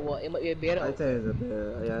outfit or what. It might be a beta I outfit. think it's a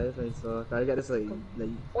bit, yeah, I think so. I got this like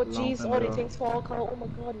Oh long jeez, time all the ago. things fall out. Oh my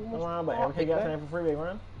god, you Come must. on, but everything got time for free, big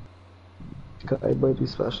man. Could I buy the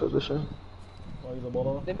special edition? Oh, he's a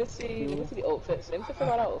bolo. Let me see the outfits. Let me see if I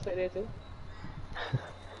got an outfit there too.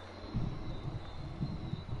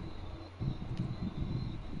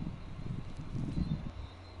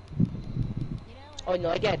 Oh no,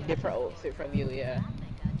 I got a different outfit from you, yeah.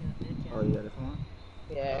 Oh, you got this one?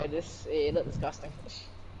 Yeah, it looked disgusting.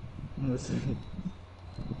 Let's see.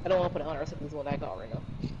 I don't want to put it on or else it's the one I got right now.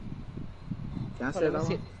 Can I Hold say on, that let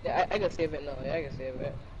me see. one? Yeah, I can save it now. Yeah, I can save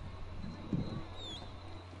it.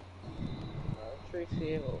 Tree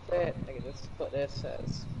save outfit. I can just put this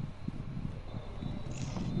as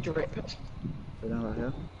drip. Put down right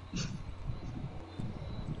here.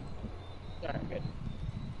 Alright, good.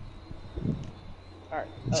 Alright,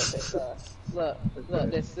 outfit. Look,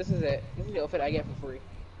 this is it. This is the outfit I get for free.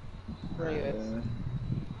 There you is.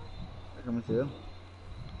 I come to you.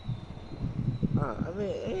 I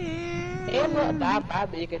mean, And not that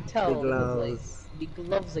bad, but you can tell. The gloves. The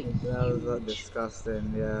gloves are That was huge.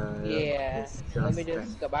 disgusting, yeah. Yeah. Let me Disgusting.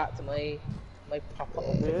 just go back to my pop-up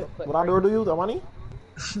outfit real quick. What I do to you, the money?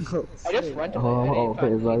 I just rented it. Oh, I what didn't outfit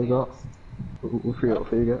find is that you anything got? else. What free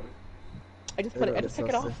outfit you got? I just put it. I just took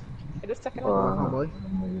it off. I just took it Back off. on, boy.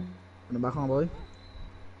 In the back on, boy.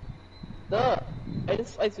 Duh.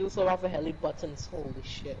 I do so off the heli buttons. Holy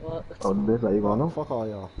shit. What? Oh, this are you going on? Fuck all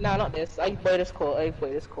y'all. Nah, not this. I buy this coat. I buy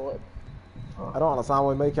this coat. I don't understand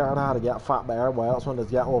why my character had to get fat by everybody else when they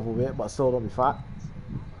get overweight but still don't be fat.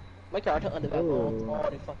 My character underdeveloped Oh. all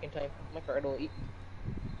the fucking time. My character don't eat.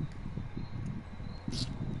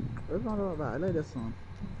 It's not about that. I like this song.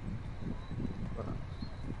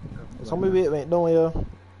 Some of it went down here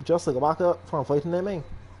just to go back up from fighting them, man.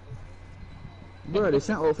 Bro, the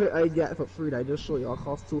same outfit I get for free that I just showed you all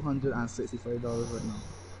cost $265 right now.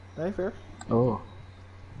 That ain't fair. Oh.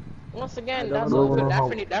 Once again, I that's don't know how-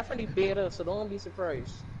 definitely beta, so don't be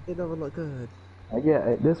surprised. It doesn't look good.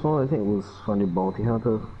 This one I think was from the Bounty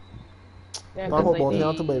Hunter. Yeah, Not about bounty they-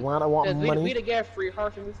 hunter, but I want Cause we money. to get free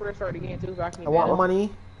hearts before they start the game too. Back in I the want day.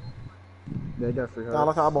 money. They got free I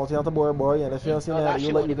look at bounty hunter boy, and if you don't see Oh, that, you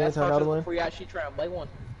shit like one the of the best best another hearts one. before you actually try and buy one.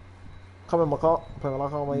 Come in my car, put my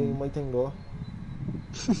lock on my thing though.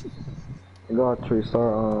 I got a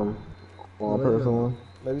 3-star one person one.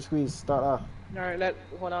 Maybe squeeze, start off. Alright,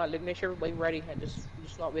 hold on, let me make sure everybody ready and just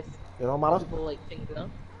not with It don't matter. multiple like things, you know?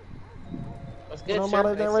 What's It good, don't sir?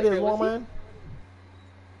 matter if they're Nice ready to as sit well, here with man.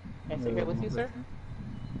 you. Nice to sit here with you, sir.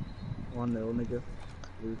 1-0, nigga.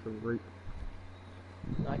 We for rape.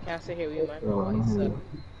 No, I can't sit here with you, man. Oh, Oh, you suck.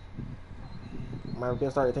 Man, we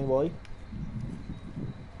can start your thing, boy.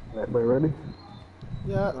 Everybody ready?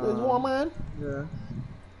 Yeah, there's one, man. Yeah.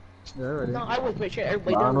 Yeah, ready. No, I would make sure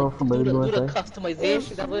everybody I does know like, somebody do doing the that.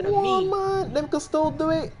 customization. That would One, me. man. Them can still do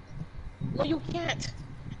it. No, you can't.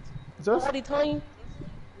 Just All the time.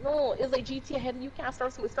 No, it's like GTA ahead. You can't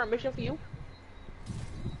start mission for you.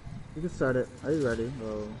 You can start it. Are you ready?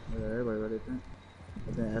 Oh, yeah, everybody ready, I think.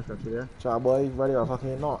 I think F got you, yeah? try, boy. Ready or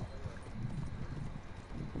fucking not?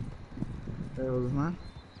 Hey, what was mine?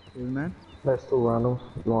 What was mine? Let's do randoms.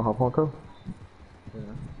 You wanna hop on, Cole? Yeah.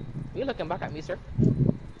 You looking back at me, sir?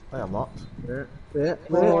 I am not. Yeah. Yeah.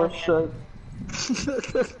 Oh, shit.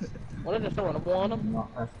 What did I just throw on the wall on them? No,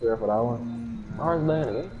 that's fair for that one. How's that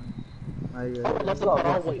again? I I would love to put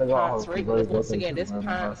on white pants, right? Because once again, this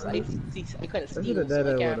pants, I couldn't should steal, have so done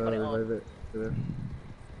I it can't with put it on. revive it. Yeah.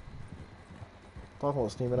 Talk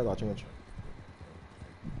about Steam, and I got change.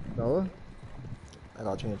 Dollar? I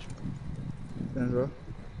got change. Thanks, bro.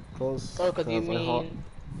 Close. Oh, because you I hot. mean...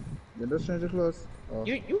 Yeah, just change your clothes. Oh.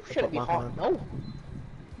 You shouldn't be my hot, hand. no.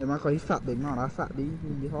 Yeah, man, cause he's fat big, man. I fat big, he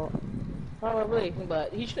can be hot. Probably,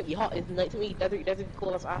 but he shouldn't be hot. It's night to me. That's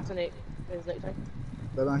cool as afternoon. It's nighttime.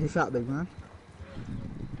 But man, he fat big, man.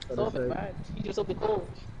 So What they say. bad. He just so be cool.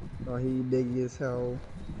 Oh, he big as hell.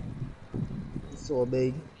 He's so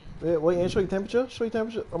big. Wait, and show you temperature? Show you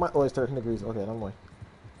temperature? Oh, it's 13 degrees. Okay, never mind.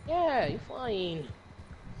 Yeah, you're fine.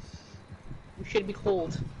 You should be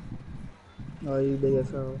cold. Oh, he big as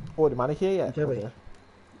hell. Oh, the man here yet? Okay, wait. Okay.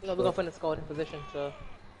 You know, we're gonna find a scouting position, so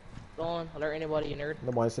don't alert anybody, you nerd.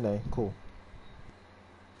 The boys today. Cool.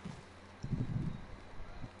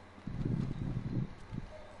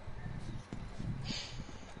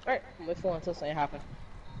 Alright, let's go until something happens.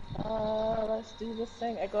 Let's do this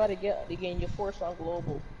thing. I gotta get again your force on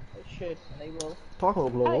global. It should, and they will. Talk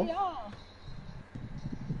about global. Hi-ya!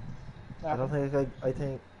 I don't think I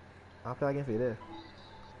think after I can feel it.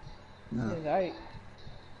 No. It's alright.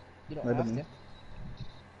 You don't Wait a have to. minute.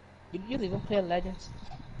 You even play Legends.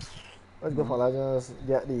 Let's go for Legends,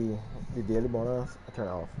 get the daily bonus, I turn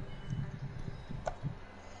it off.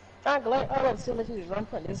 I love to see Legends run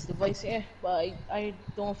on this device here, but I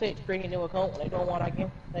don't fit to create a new account when I don't want that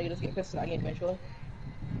game. I just get pissed at that game eventually.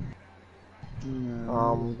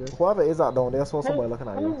 Yeah, Whoever is out down there, so somebody looking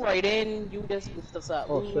at Who you. right in, you just boost us up.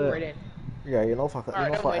 Oh, Who shit. right in? Yeah, you know, fuck it. You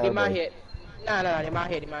Alright, know, don't fuck worry, they my everybody. hit. Nah, they my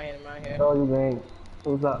hit. Cole, you game.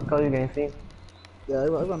 Who's that? Cole, you game team? Yeah, I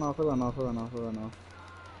run off.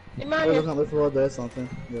 They my I hit. was on this road there, something.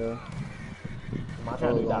 Yeah. My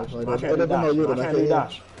trying to do dash. Oh, My Lord. trying to do I don't know dash. you, My then I trying to do can't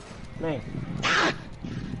dash. Man.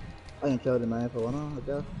 I ain't killed him, man, for one, I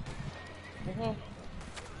guess.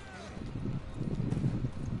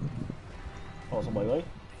 Oh, somebody like?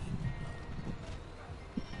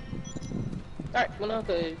 Alright, well, no,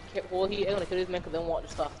 cause I'm gonna kill this man because they don't want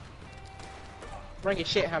the stuff. Bring your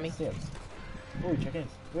shit, homie. Sims. Oh, check in.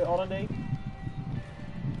 Wait, all day?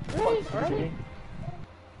 Really? Check Alright. in.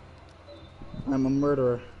 I'm a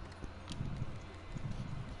murderer.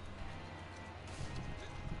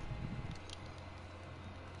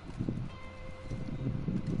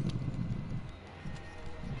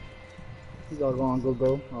 He gotta go on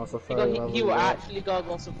go. Oh, Safari level. He will actually go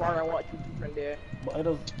on Safari and watch you from there. But I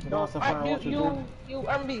just go on Safari and watch you do.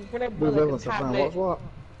 I remember when I We put live like on a Safari. tablet. Watch what?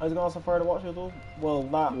 I was going on Safari to watch you do. Well,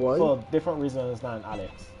 not Why? for different reasons than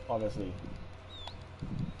Alex, obviously.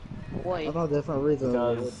 Why? I know different reasons.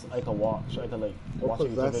 Because I can watch, I can like watch a YouTube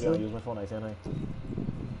video possessive? and use my phone at the same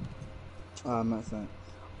time. Makes sense.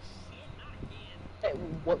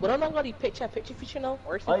 what I'm not gonna picture fictional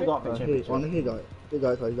or I something. got picture. Only he got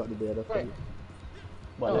the better. Right.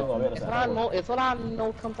 But they gonna It's what I know. It's what I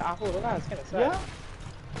know. Come to Apple. That's kind of sad. Yeah.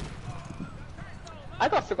 I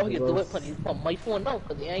gotta figure out how to do it on my phone now,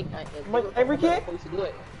 cause it ain't. Every kid? Supposed to do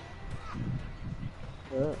it.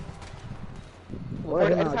 Yeah. Well,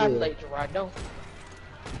 I just had like Gerard down.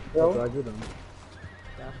 Yo. I get them.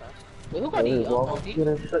 Wait, who got the OG?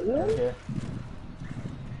 Okay.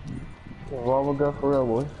 Well, we'll go for real,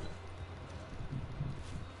 boy.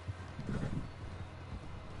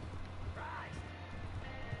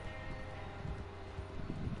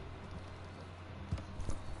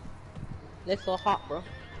 It's so hot, bro.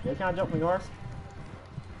 You can't jump with yours?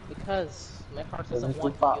 Because my heart Is doesn't this too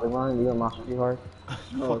want fat? you. Remind you of my sweetheart.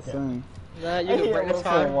 Oh, Fuck same. Nah, you I can hear break this what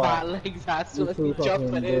hard I'm saying, fat legs as soon as You you too jump in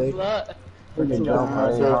fucking his big. look. Freaking Jump jump right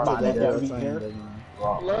hard, here. That that's beat same, here. big man.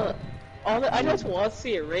 Look, I just want to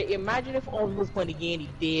see it, right? Imagine if all of us went again, he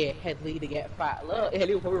did head lead to get fat. Look,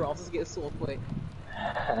 Haley was probably also get so quick.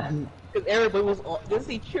 Because everybody was on, this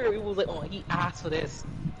is true, it was like, oh, he asked for this.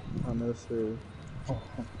 Honestly.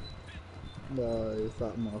 No, it's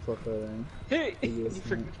that motherfucker, man. You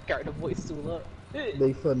forgot the voice too, look.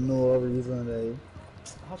 They for no reason, they.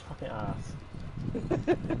 How's fucking ass?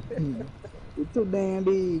 You're too damn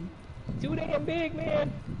big. Too damn big,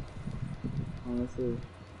 man. Honestly.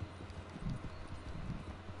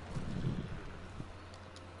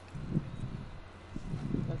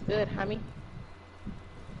 That's good, homie.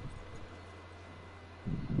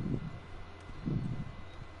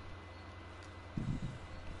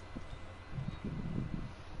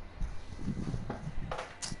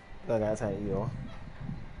 I gotta tell you,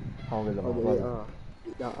 hungry than my Oh, brother.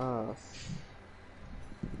 eat that ass.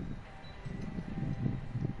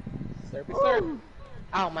 Serve.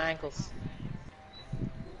 Ow, my ankles.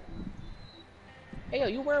 Hey, yo,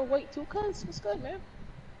 you wearing white too, cuz? What's good, man?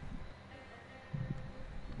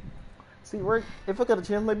 See, Rick, if I could have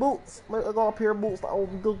changed my boots, I got a pair of boots that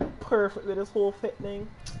would go perfect with this whole fit thing.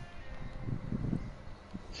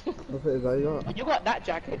 What fit is that you got? You got that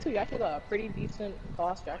jacket too. You actually got a pretty decent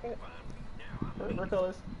cost jacket. What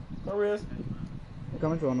colors? What is? They're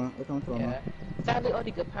coming to on They're coming to on Yeah. Sadly, all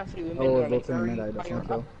the good pants for the women Oh, are like both in very mid eye, that's higher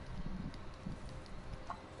not up. so.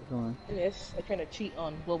 Come on. And this, I'm trying to cheat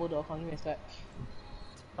on Global.com. You missed that.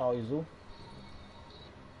 Oh, you zoo?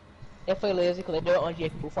 If I lazy, because I do it on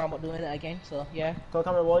GF before I'm not doing it again. So yeah, Come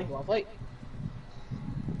here, boy. you want to fight?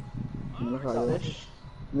 Look at you. Selfish.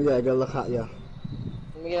 We gotta go look at you.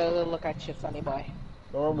 Let me get a little look at you, funny boy.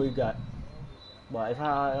 Don't know what we got. But if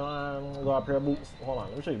I got a pair of boots, hold on,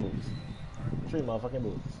 let me show you boots. Let me show you motherfucking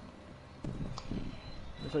boots.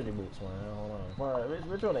 Let me show you boots, man. Hold on. Alright,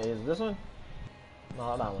 which one is this one?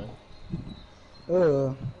 No, that one.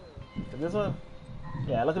 Is this one?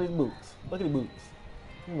 Yeah, look at these boots. Look at these boots.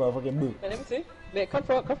 These motherfucking boots. Hey, let me see. Wait, come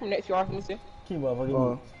from next yard. Let me see. Keep motherfucking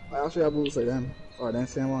Oh, boots. I actually have boots like them. Or them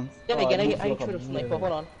same ones. Then Oh, again, these I look should have sniped. amazing.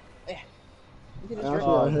 Hold on. Yeah. You I see this shirt?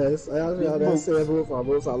 actually have this. I actually have them boots. same boots or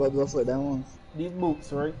boots that look just like them ones. These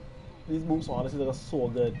boots, right? These boots honestly look so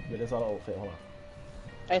good with this other outfit. Hold on.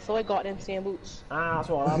 Hey, so I got them same boots. Ah, that's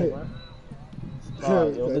what I like, man. Oh,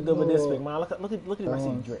 yo, look good with this thing, man. Look at the rest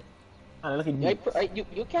of the drip. And look at the Yeah,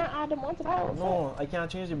 boots. you can't add them onto that outfit. No, I can't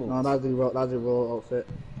change the boots. No, that's the raw outfit.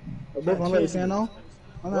 Both one what you saying now?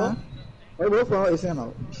 What? Oh, no. Both one what you saying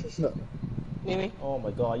now? Mimi. Oh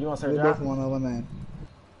my god, you want to We search both that? one over, man.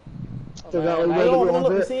 Oh, Check out man, what I you don't got. want to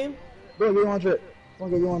look the same. Bro, get 100. Come on,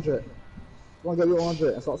 get you 100. Come on, get you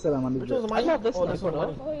 100 and start selling my new Which drip. one's I mine? love this Oh, one. this one,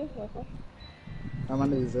 money. Oh, yeah. I might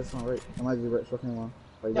use this one, right? I might use Rich fucking one.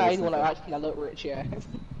 Like Yeah, this he's one one. that actually look rich, yeah.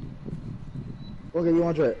 We'll get you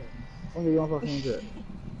 100. We'll get you 100.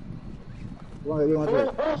 We'll get you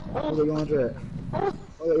 100. We'll get you 100.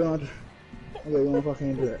 We'll get you 100. We'll get you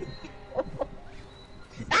 100.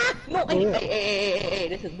 Ah! No, Oh, yeah. hey,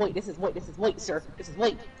 this is white, sir. This is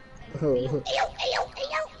white.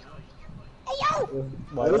 Ayo!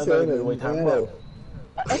 Boy, This that's a is good way time, bro.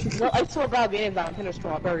 No, I saw Rob getting Valentino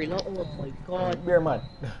strawberry. No, oh my god. Beer mud.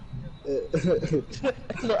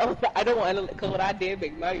 Look, I don't want to look what I did,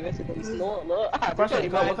 big man. You said he's not. Look, I Question,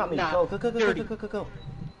 go, look at me. Nah, Go.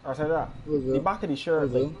 Alright, say that. The back of the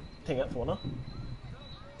shirt, like, thing it for, no?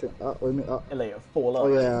 What do you mean? It like fall up. Oh,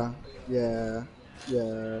 yeah. Yeah.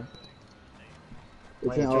 Yeah. We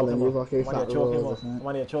Why can't you all choke in him you up? fucking Why you fat choke him rolls, up? man.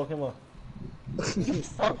 Why you choke him up?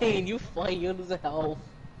 you fine, you lose a health.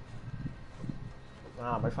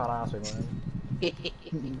 Ah, my fat ass, man.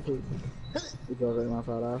 You talk like my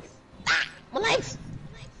fat ass. My legs!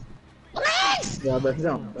 My legs! Yeah, but he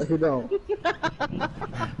don't. But he don't.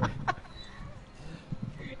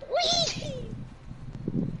 Whee!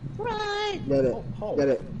 What Run! Get it. Oh. Get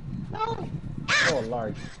it. No! Oh,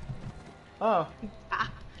 Lord. Ah.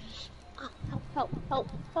 Help.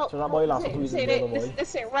 So that boy lost 2 weeks in the boy.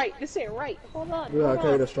 This ain't right. This ain't right. Hold on. We gotta hold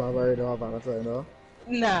carry on. the strawberry though, about to say though.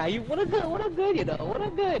 Nah, you what a good, you know. What a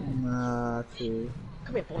good. Nah, true.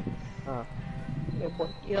 Come here, boy. Ah. Come here, boy.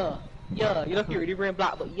 Yeah. You look really ran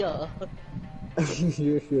block, but yeah.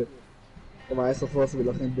 You Am I supposed to be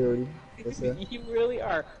looking dirty? That's it. You really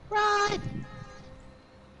are. Run!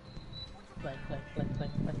 Play.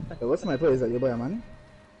 Hey, what's my place? Is that your boy, man?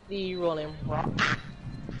 The rolling rock.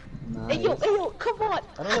 Nice. Hey yo, come on!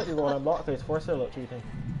 I don't let you go on block face for sale at cheating.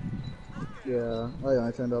 Yeah,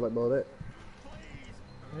 I turned out about it.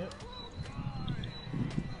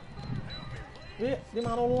 Yeah, the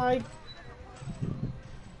man don't like.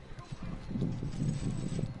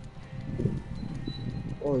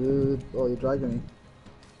 Oh, you're dragging me.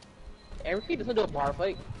 Every kid doesn't do a bar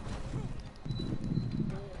fight.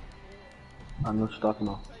 I know what you're talking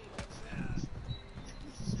about.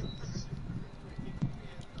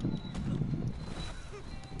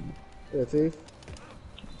 Yeah, see?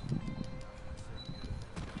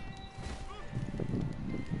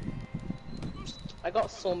 I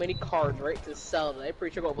got so many cards right to sell that I'm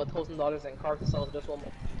pretty sure I got about $1,000 in cards to sell to this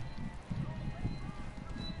woman.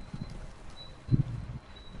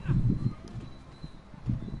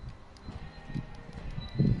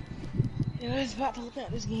 Yeah, it's about to look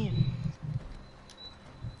at this game.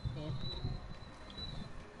 Yeah.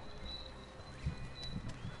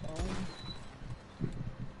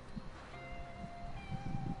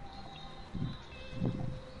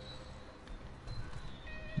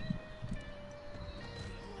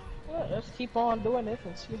 Well, let's keep on doing this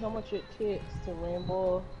and see how much it takes to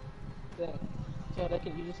rainbow thing. So they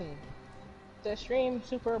can use in the stream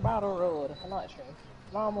Super Battle Road. Not stream.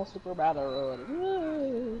 Normal Super Battle Road.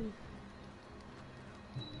 Woo!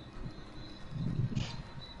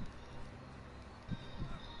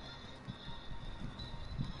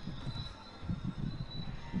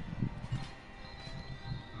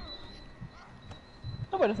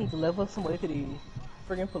 Nobody doesn't deliver somebody to the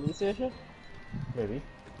friggin' police station. Maybe.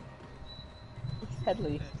 It's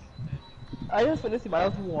deadly. I just finished my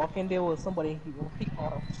house walking there with somebody he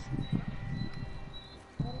caught him.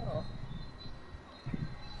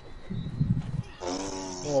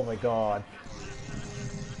 Oh my god.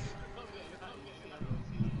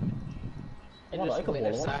 And Well, I just could wait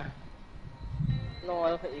roll outside. No, I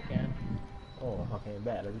don't think you can. Oh, fucking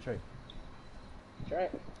bad. Let me try. Try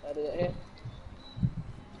it. I'll do that here.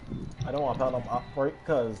 I don't want to tell them up for it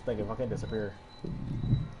because they can fucking disappear.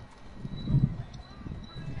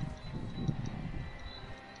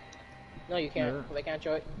 No, you can't. Yeah. They can't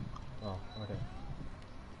show it. Oh, okay.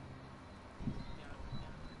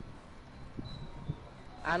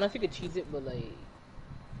 I don't know if you could cheese it, but like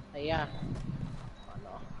yeah. Oh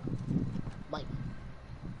no. Mike.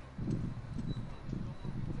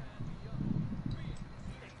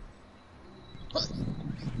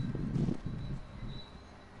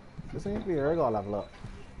 This seems to be a gotta level up.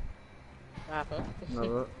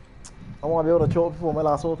 Never. I want to be able to choke before my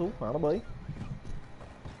last soul too. I don't know, buddy.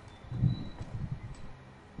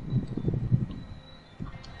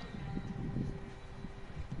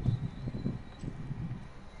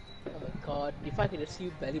 Oh my god. If I could just see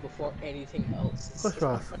you belly before anything else. Push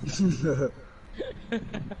off. The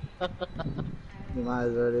man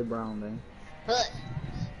is already brown, then.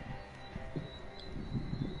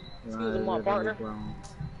 Excuse me, my partner. Brown.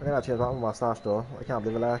 I gotta change my mustache though. I can't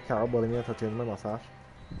believe that Carol bullying me to change my mustache.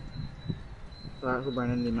 Alright, who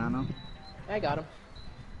Brandon the man now? I got him.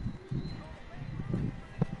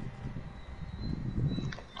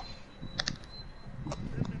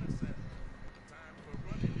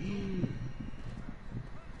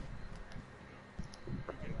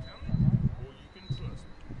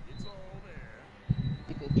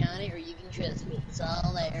 You can count it or you can trust me. It's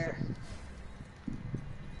all there.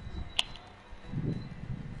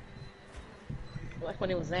 What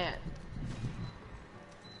money was that?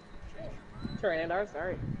 Sure, $9,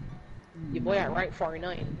 alright. Your boy at right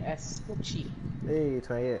 49. That's cheap. Hey,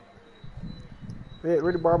 28. Wait,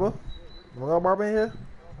 really, Barber? We got Barber in here?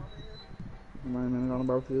 Am I even gonna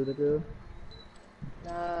barbecue the girl?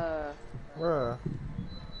 Bruh.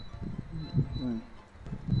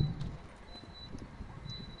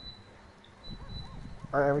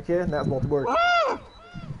 Alright, every kid, that's multiple.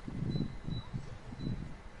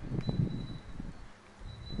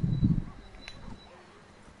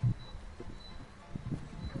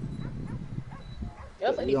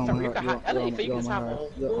 I think you can have a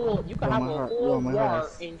whole war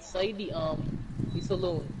inside the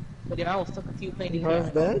saloon. But then I was stuck with you playing the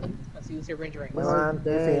Her bed? Let's use your drink. Man, if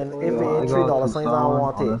Dead, in boy. $3 slings, I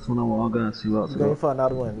want Oh, it. that's when I want to go and see what's We're going up. for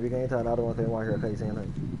another one. We're going to another one because I want to hear Cody saying it.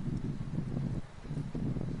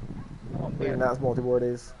 Yeah. That's multi-board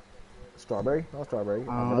is strawberry? Not strawberry. Those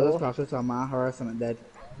Armadillo. cops are my horse and I'm dead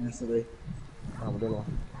instantly. Armadillo.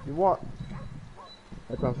 You what?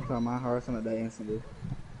 The cops are my horse and I'm dead instantly.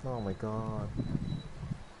 Oh my god.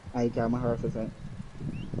 I got my horse or something.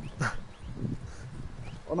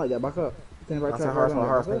 Oh no, get back up. I said horse, my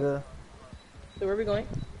horse, nigga. So where are we going?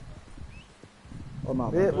 Oh no.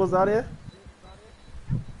 Wait, what's that here?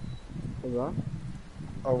 What's that?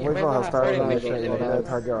 Oh, Yeah, Rival has Rival started has to started show missions. the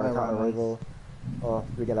target or Rival attack has. Rival. Oh,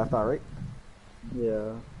 we get left out, right?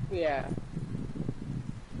 Yeah. Yeah.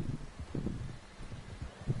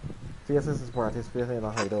 Fiercest is participating in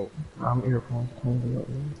a hideout. I'm earphone.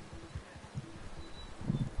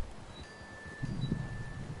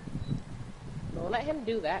 Don't let him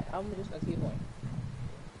do that. I'm just gonna keep going.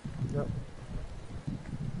 Yep.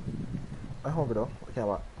 I'm hungry though. I can't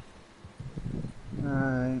wait.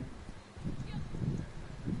 Alright.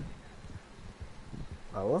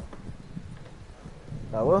 Power.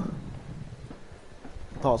 Power.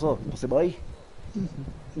 Toss up. Pussy boy.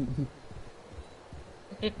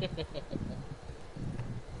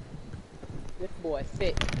 This boy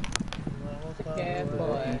thick. Thick ass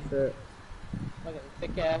boy. That's it. Fucking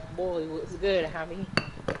thick ass boy looks good, homie.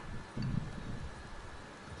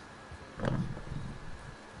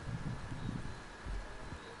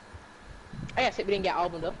 I got shit we didn't get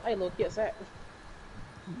album though. I look at that.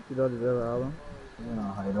 You don't deserve the album. You know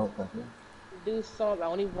how you don't think it. Do songs. I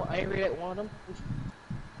ain't really like one of them.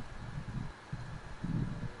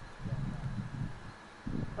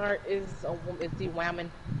 Art is the whammon.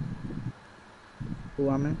 Who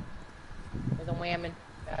am I? Is a whammon.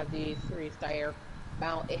 The 3-star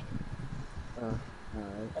bounty. Alright.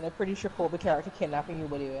 And I'm pretty sure Kobe character kidnapping you,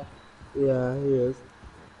 but anyway. Yeah, he is.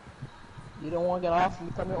 You don't want to get off. You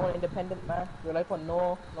become your own independent man. You're like one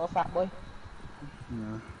no fat boy.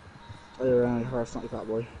 Yeah. Oh, you're around horse, not your fat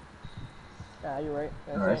boy. Yeah, you're right.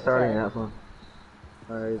 Alright, starting that one.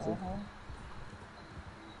 Alright, easy.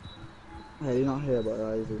 Hey, you're not here, but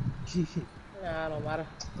easy. Nah, don't matter.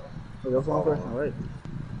 Oh, that's one person, right?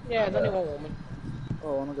 Yeah, it's only one woman.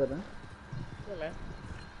 Oh, wanna go then? Yeah, man.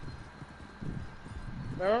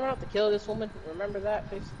 Remember not to kill this woman? Remember that,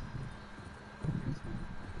 please?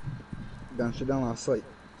 Done shit down last sight.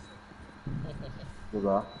 What's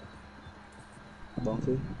that?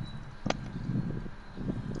 Bounty.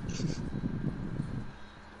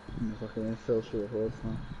 Fucking fill shit with horse,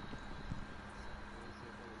 huh?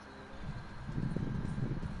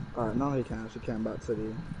 Alright, now he can actually come back to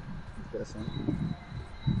the this one.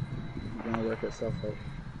 It's gonna work itself out.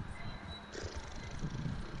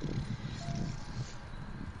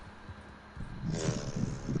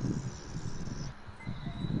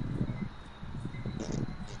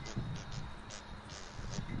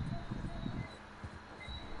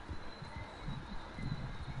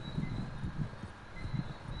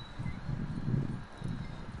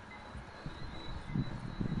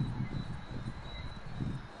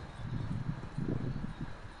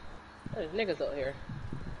 There's niggas out here.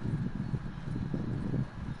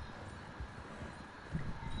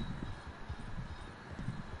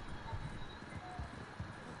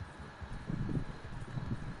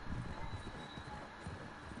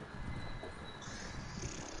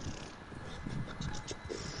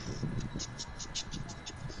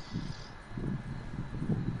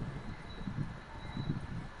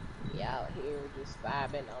 We out here just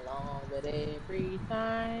vibing along with every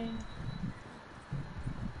time.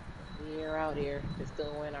 We're out here just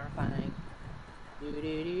doing our thing. Do do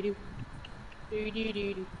do do. Do do do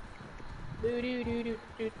do. Do do do do do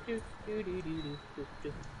do do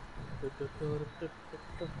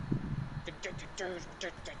do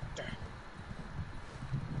do do.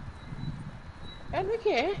 And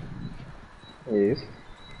Ricky, Yes.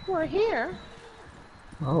 we're here.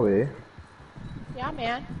 Oh, yeah. Yeah,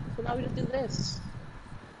 man. So now we just do this.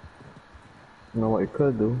 You know what you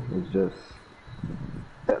could do is just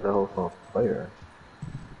set the host on fire.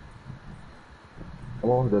 Come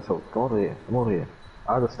on to this host. Come on here. Come on here.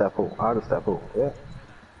 I'll just step out. I'll just step out. Yeah.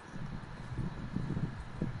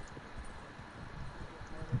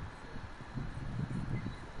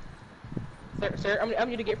 Sir, I'm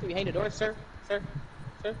need to get from behind the door, sir. Sir.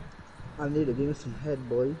 I need to give me some head,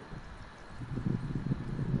 boy.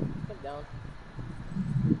 Come down.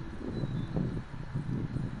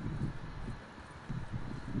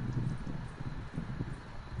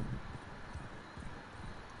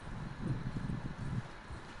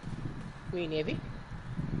 Queen Navy?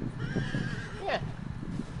 Yeah.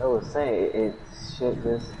 I was saying, it should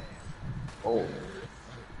just Oh.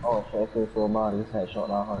 Oh, shit, I feel so bad. This head shot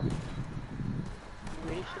that hard.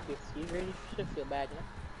 You really should feel bad, you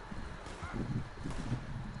know?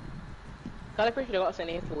 Cause I'm pretty sure they got sent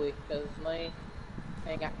in for you, cause mine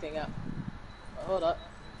ain't acting up. But hold up.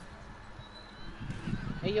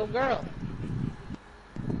 Hey, yo, girl.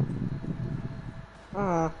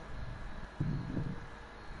 Ah.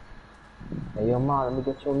 Hey, yo, mom, let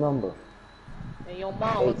me get your number. Hey, yo,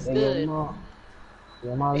 mom, what's good? Yo, mom.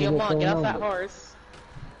 Yo, mom, Hey, yo, let me mom, get get your off that number. horse.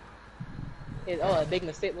 Oh, a big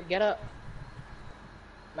mistake. Well, get up.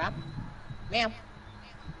 Ma'am? Ma'am?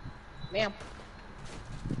 Ma'am?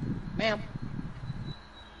 Ma'am?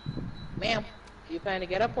 Ma'am? You planning to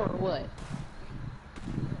get up or what?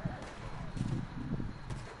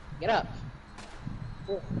 Get up.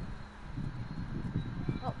 Oh.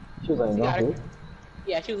 Oh. She was like, She no, got her. dude.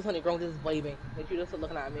 Yeah, she was honey grown, just vibing. Like, she just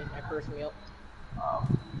looking at me and cursed me out.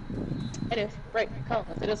 It is. Right, come.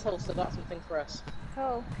 Let's do this host. I got some things for us.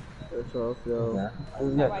 Cool. It's off, yo. Yeah. I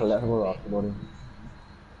just get collectible off the body.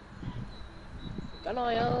 I know,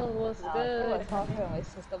 yo. What's I good? was talking to my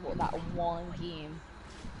sister about that one game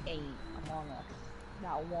in Among Us.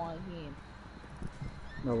 That one game.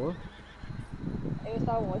 No what? It was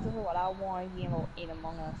talking with my sister about that one game in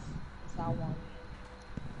Among Us. It's that one game.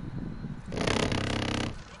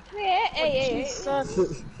 Yeah, hey.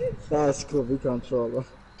 Jesus. That's cool, we controller.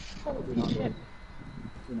 Holy Not shit. really.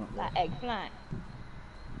 You're not That eggplant.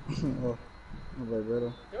 oh, no way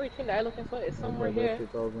better. The only thing that I'm looking for is somewhere Way better, here.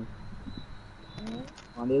 2000.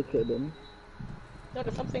 Mm-hmm. On the kid, didn't No,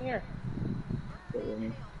 there's something here. you? With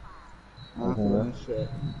me. I'm feeling shit.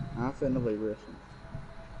 I'm feeling the vibration.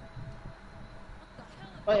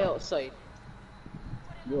 Oh, yeah, outside.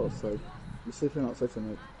 You're outside. You sleeping outside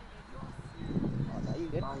tonight? Oh, no, you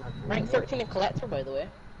good. Rank 13 in collector, by the way.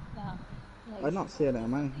 Nah. I'm not saying that,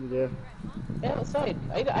 man. You there? Yeah, outside.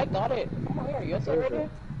 I got it. Come on here. You outside right there?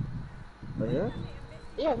 Right here?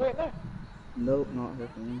 Yeah, right there. Nope, not here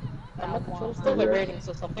for me. My control's still vibrating,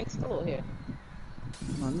 so something's still out here.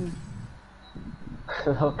 Not me.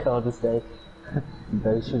 Okay, I'll just say.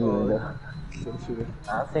 Very shitty window. Shoot.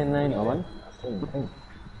 I say 9, man. I say nothing.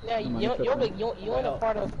 Yeah, you're in a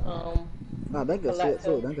part of, Nah, that gets it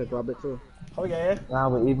too. That gets grab it too. How we get here? Nah,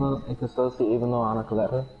 but even, you can still see even though I'm a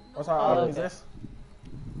collector. What's our island is this?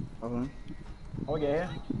 Okay. How we get here?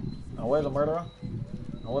 And where's the murderer?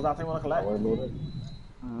 And what's that thing wanna collect? We're loaded.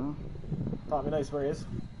 Taught me nice where it is.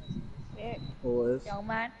 Yeah, Who is? young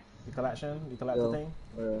man. The collection, the collector Yo. thing.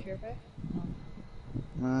 Sure.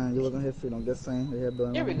 Man, you wasn't here for don't get same. They had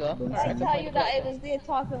doing. Here we go. doing I something. tell you that I was there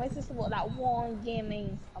talking to my sister about that one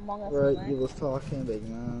gaming Among Us. Right, Man. you was talking, big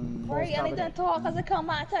man. Right, and they gonna talk as I come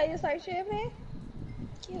out and tell you start shipping?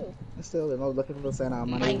 Cute. Still, I'm looking for the same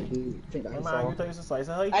money. Do you think that Hey he man, saw? you tell you some slice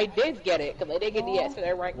of hey? I did get it, because I did get the X, so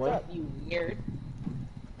they're ranked What? up, you nerd.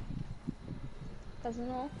 Cause you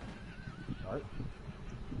know, Alright.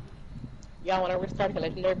 Y'all wanna restart the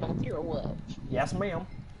legendary bounty or what? Yes ma'am.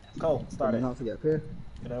 Cool, start it. Not to get paid.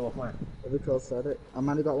 You know what plan? Every call started. I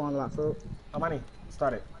only got one last out. Amani,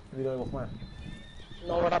 start it. You know what plan?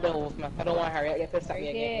 No, we're not doing Wolfman. I don't want her to get pissed at me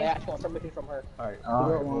again. I actually want permission from her. Alright.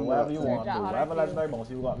 got one Whatever you left. want to do. Whatever legendary bonus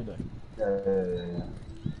you got me doing.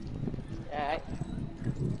 Alright.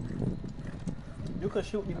 You could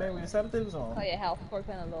shoot the man with the sedatives on. call your health for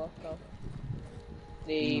kind of low, so.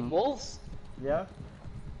 The wolves? Yeah?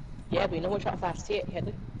 Yeah, but you know what try to fast hit,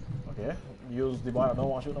 Headley? Okay. Use the bar that don't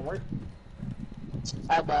want to shoot no work.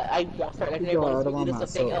 But I want for legendary got bonus other to one do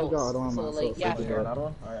max, something so you got else. other one So, max, like, so yeah, you You sure. got another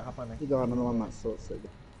one? Alright, hop on there. He got another one max out, so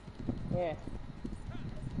Yeah.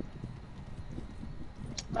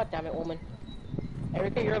 God damn it, woman.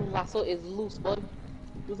 Erica, your lasso is loose, bud.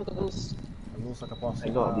 Loose like a goose. It looks like a boss. I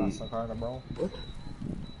got these. Some kind of bro. What?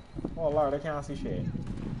 Oh lord, they can't see shit.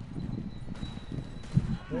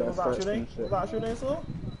 That's Was that first shooting? thing, shit. Was that shooting, so?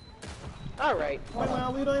 Alright. Wait,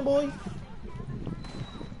 man, what you doing, boy?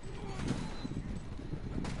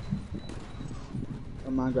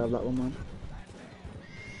 a man grab that one, man.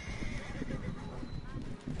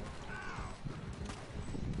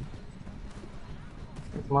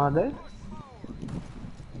 It's my day.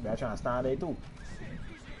 You better try and stand there too.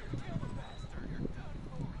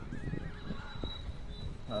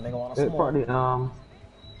 That nigga want to It's smoke. probably,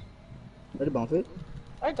 Ready, bounce it?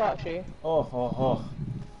 I got you. Oh.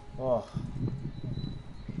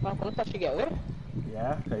 I'm gonna touch you get with.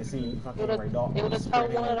 Yeah, they see fucking It Ray Dalton. would have told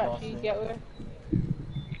spraying one that across she the- get with.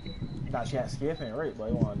 That she had escaping, right? But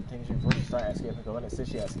you want to think she first start escaping because when it says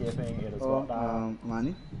she escaping, it is Oh, got that.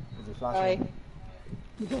 money. Is it flashing? Aye.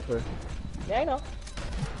 You go for it. Yeah, I know.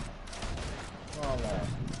 Oh man.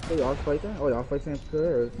 So y'all fighting? Oh, y'all fighting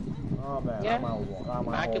first. Oh man, Yeah. I'm out. I'm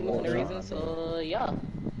I out. can move the reason, so yeah.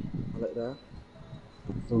 I like that.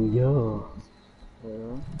 So yeah.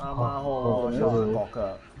 Yeah. I'm out whole Oh, shot yeah. cock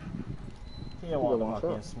up. He don't You want go the one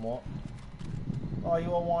fucking shot. smoke. Oh, you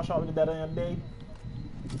want one shot with the dead on your day?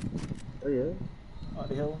 Oh yeah. What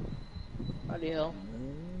the hell? What the hell?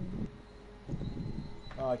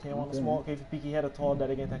 Oh, I can't want the Okay. smoke. If you peek your head at all, that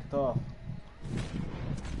again take it off.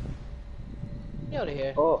 Get out of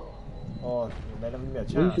here. Oh, Oh, you better give me a you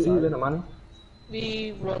chance. should Sorry. eat in the money.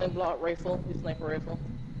 The rolling block rifle, the sniper rifle.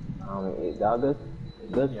 Is that good?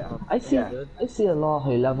 Good. Yeah. I see. Yeah. I see a lot of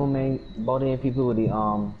high level main bodying people with the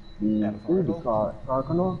Yeah, the the car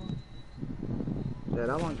control. Yeah,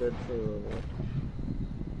 that one good too.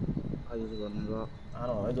 I use it running block. I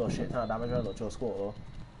don't know. It do a shit ton of damage on the score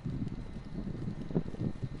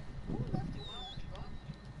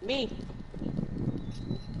though. Me.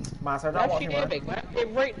 Man, set that That's watch you me, there, man. big man.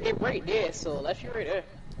 It right there, so that's you right there.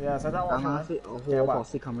 Yeah, set that watch I'm me, man. honestly a Yeah, whole but.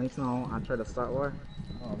 posse coming now and try to start war.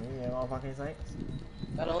 Oh, me, you ain't gonna fucking saints.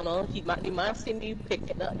 I don't know. He might see me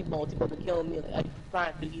picking up the bounty to kill me. Like, I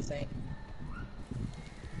trying to do his thing.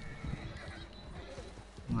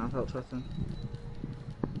 I felt trusting.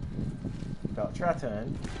 Felt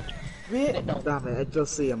threatened. It don't. Damn it, I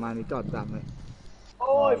just see him, man. God damn it.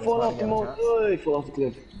 Oh, I this fall might off the get a moat. chance. Oh, I fall off the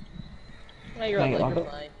cliff. No, you're Dang it, like, you're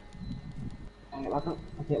Marco. fine. I get back up.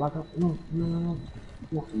 I get back up. No.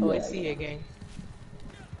 Oh, I see you again.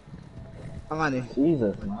 I'm on it.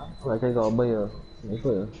 Jesus, man. Like I got a beer.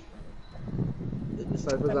 The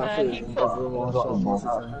cypher's Man, actually he is put- a one shot most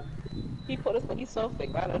of the time. He put us on himself,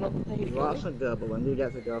 big man. I don't know He's how actually good, but when you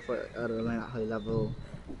get to go for out of the lane at high level,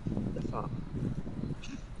 it's fuck.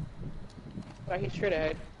 Like, he's straight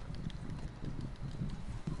ahead.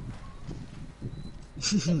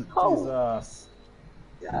 Jesus. God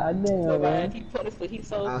So, damn, man, man. he put us on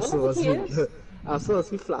himself. I What saw level us he is? I saw us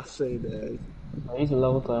flashing there. He's a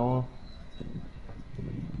level 21.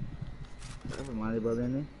 Never mind, brother,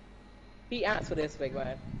 innit? He asked for this, big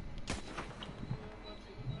man.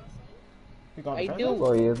 You gonna I defend do. us?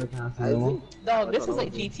 4 years, I can't see I him. see. Dog, this thought is that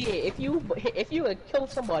like was GTA. If you kill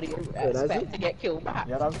somebody, you that's expect it? to get killed back.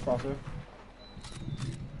 Yeah, that's possible.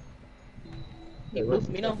 He Wait, blew what?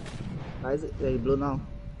 me now. How is it? Yeah, he blue now.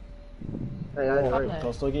 Hey, that's Oh, right.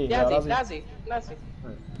 close to the game. Yeah, that's it. That's it.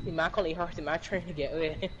 The man calling hurt, the man trying to get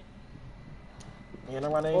away. You know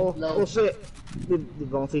what I mean? Oh shit! The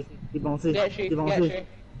bounty. The bounty. Get you, The get bounty. you.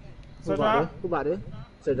 Who about it? Who about it?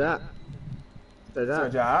 Say that. Say Sir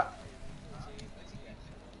that. Jack.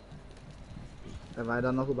 If I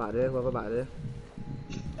don't know who about it, whoever about it.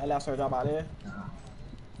 I left Sir Jack back there.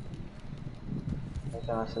 I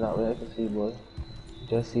can't see that way. I can see, boy.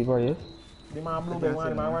 Just see where he is. The man blue big one,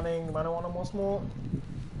 the man running, the man don't want no more smoke.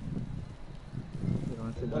 You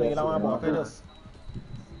don't see What do you get that one, boy? Okay, just.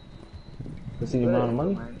 You see the amount of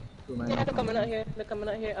money? Yeah, they're coming out here. They're coming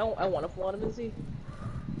out here. I want to see.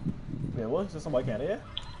 Yeah, what? Is there somebody can't hear?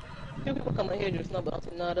 Two people coming here just now,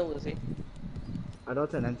 but no, I don't see. I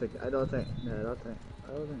don't think anything. I don't think No, I don't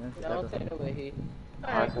anything. think they're over here.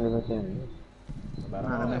 I Alright, see the thing. Better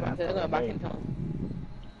Nah, not. nah, they're going back in town.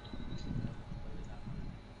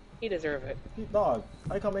 He deserve it. Dog,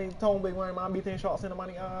 I come in town big one, man, beating shots in the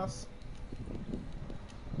money ass.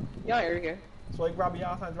 Y'all are here. So I grab your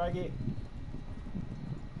ass and drag it.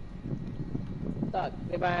 Dog,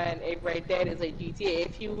 the man, it right there is like GTA.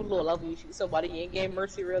 If you low level, you shoot somebody, you ain't getting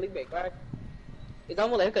mercy really big, right? It's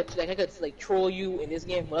almost like I could troll you in this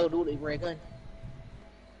game, but I would do it with a ray gun.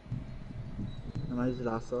 I'm gonna use the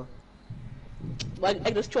lasso. But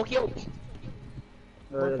I just choke you out.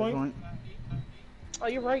 Right at the point? point. Oh,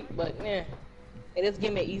 you're right, but yeah, in this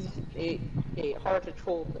game it hard to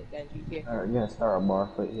troll like than GTA. Alright, you're gonna start a bar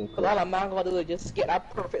fight here. Cause all a man gotta do is just get that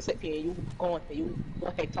perfect set piece and you going, and you go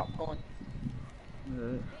ahead top going.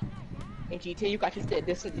 Alright. In GTA, you got to stay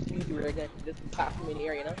distant if you use your ray gun, just pop from in the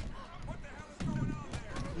area, you know.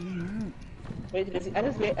 I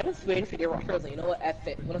just waiting for the rockers, and you know what? F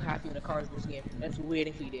it. We don't have you in the cars in this game. I'm just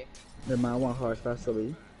waiting for you there. The man want horse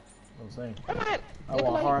festival. I'm saying. Come on. I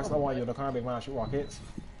want horse, I want you in the car, big man, shoot rockets.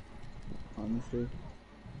 Honestly.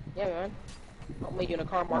 Yeah, man. I'll make you in a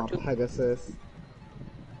car mark Oh, too. Pegasus.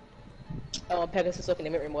 Oh, Pegasus looking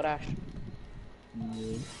at me remote dash.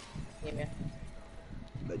 Yeah. Yeah, man.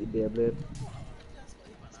 Like the Beyblade.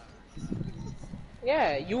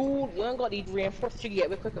 Yeah, you ain't got these reinforced, you can get a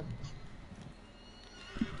bit quicker.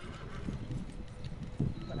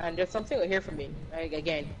 And there's something out here for me. Like,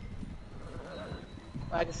 again.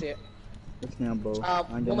 I can see it. It's me on bow.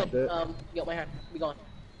 I'm getting Woman, shit. get my hand. Be gone.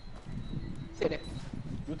 Sit there.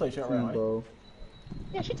 You take shit It's me right, on right? bow.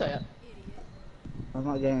 Yeah, she tell ya.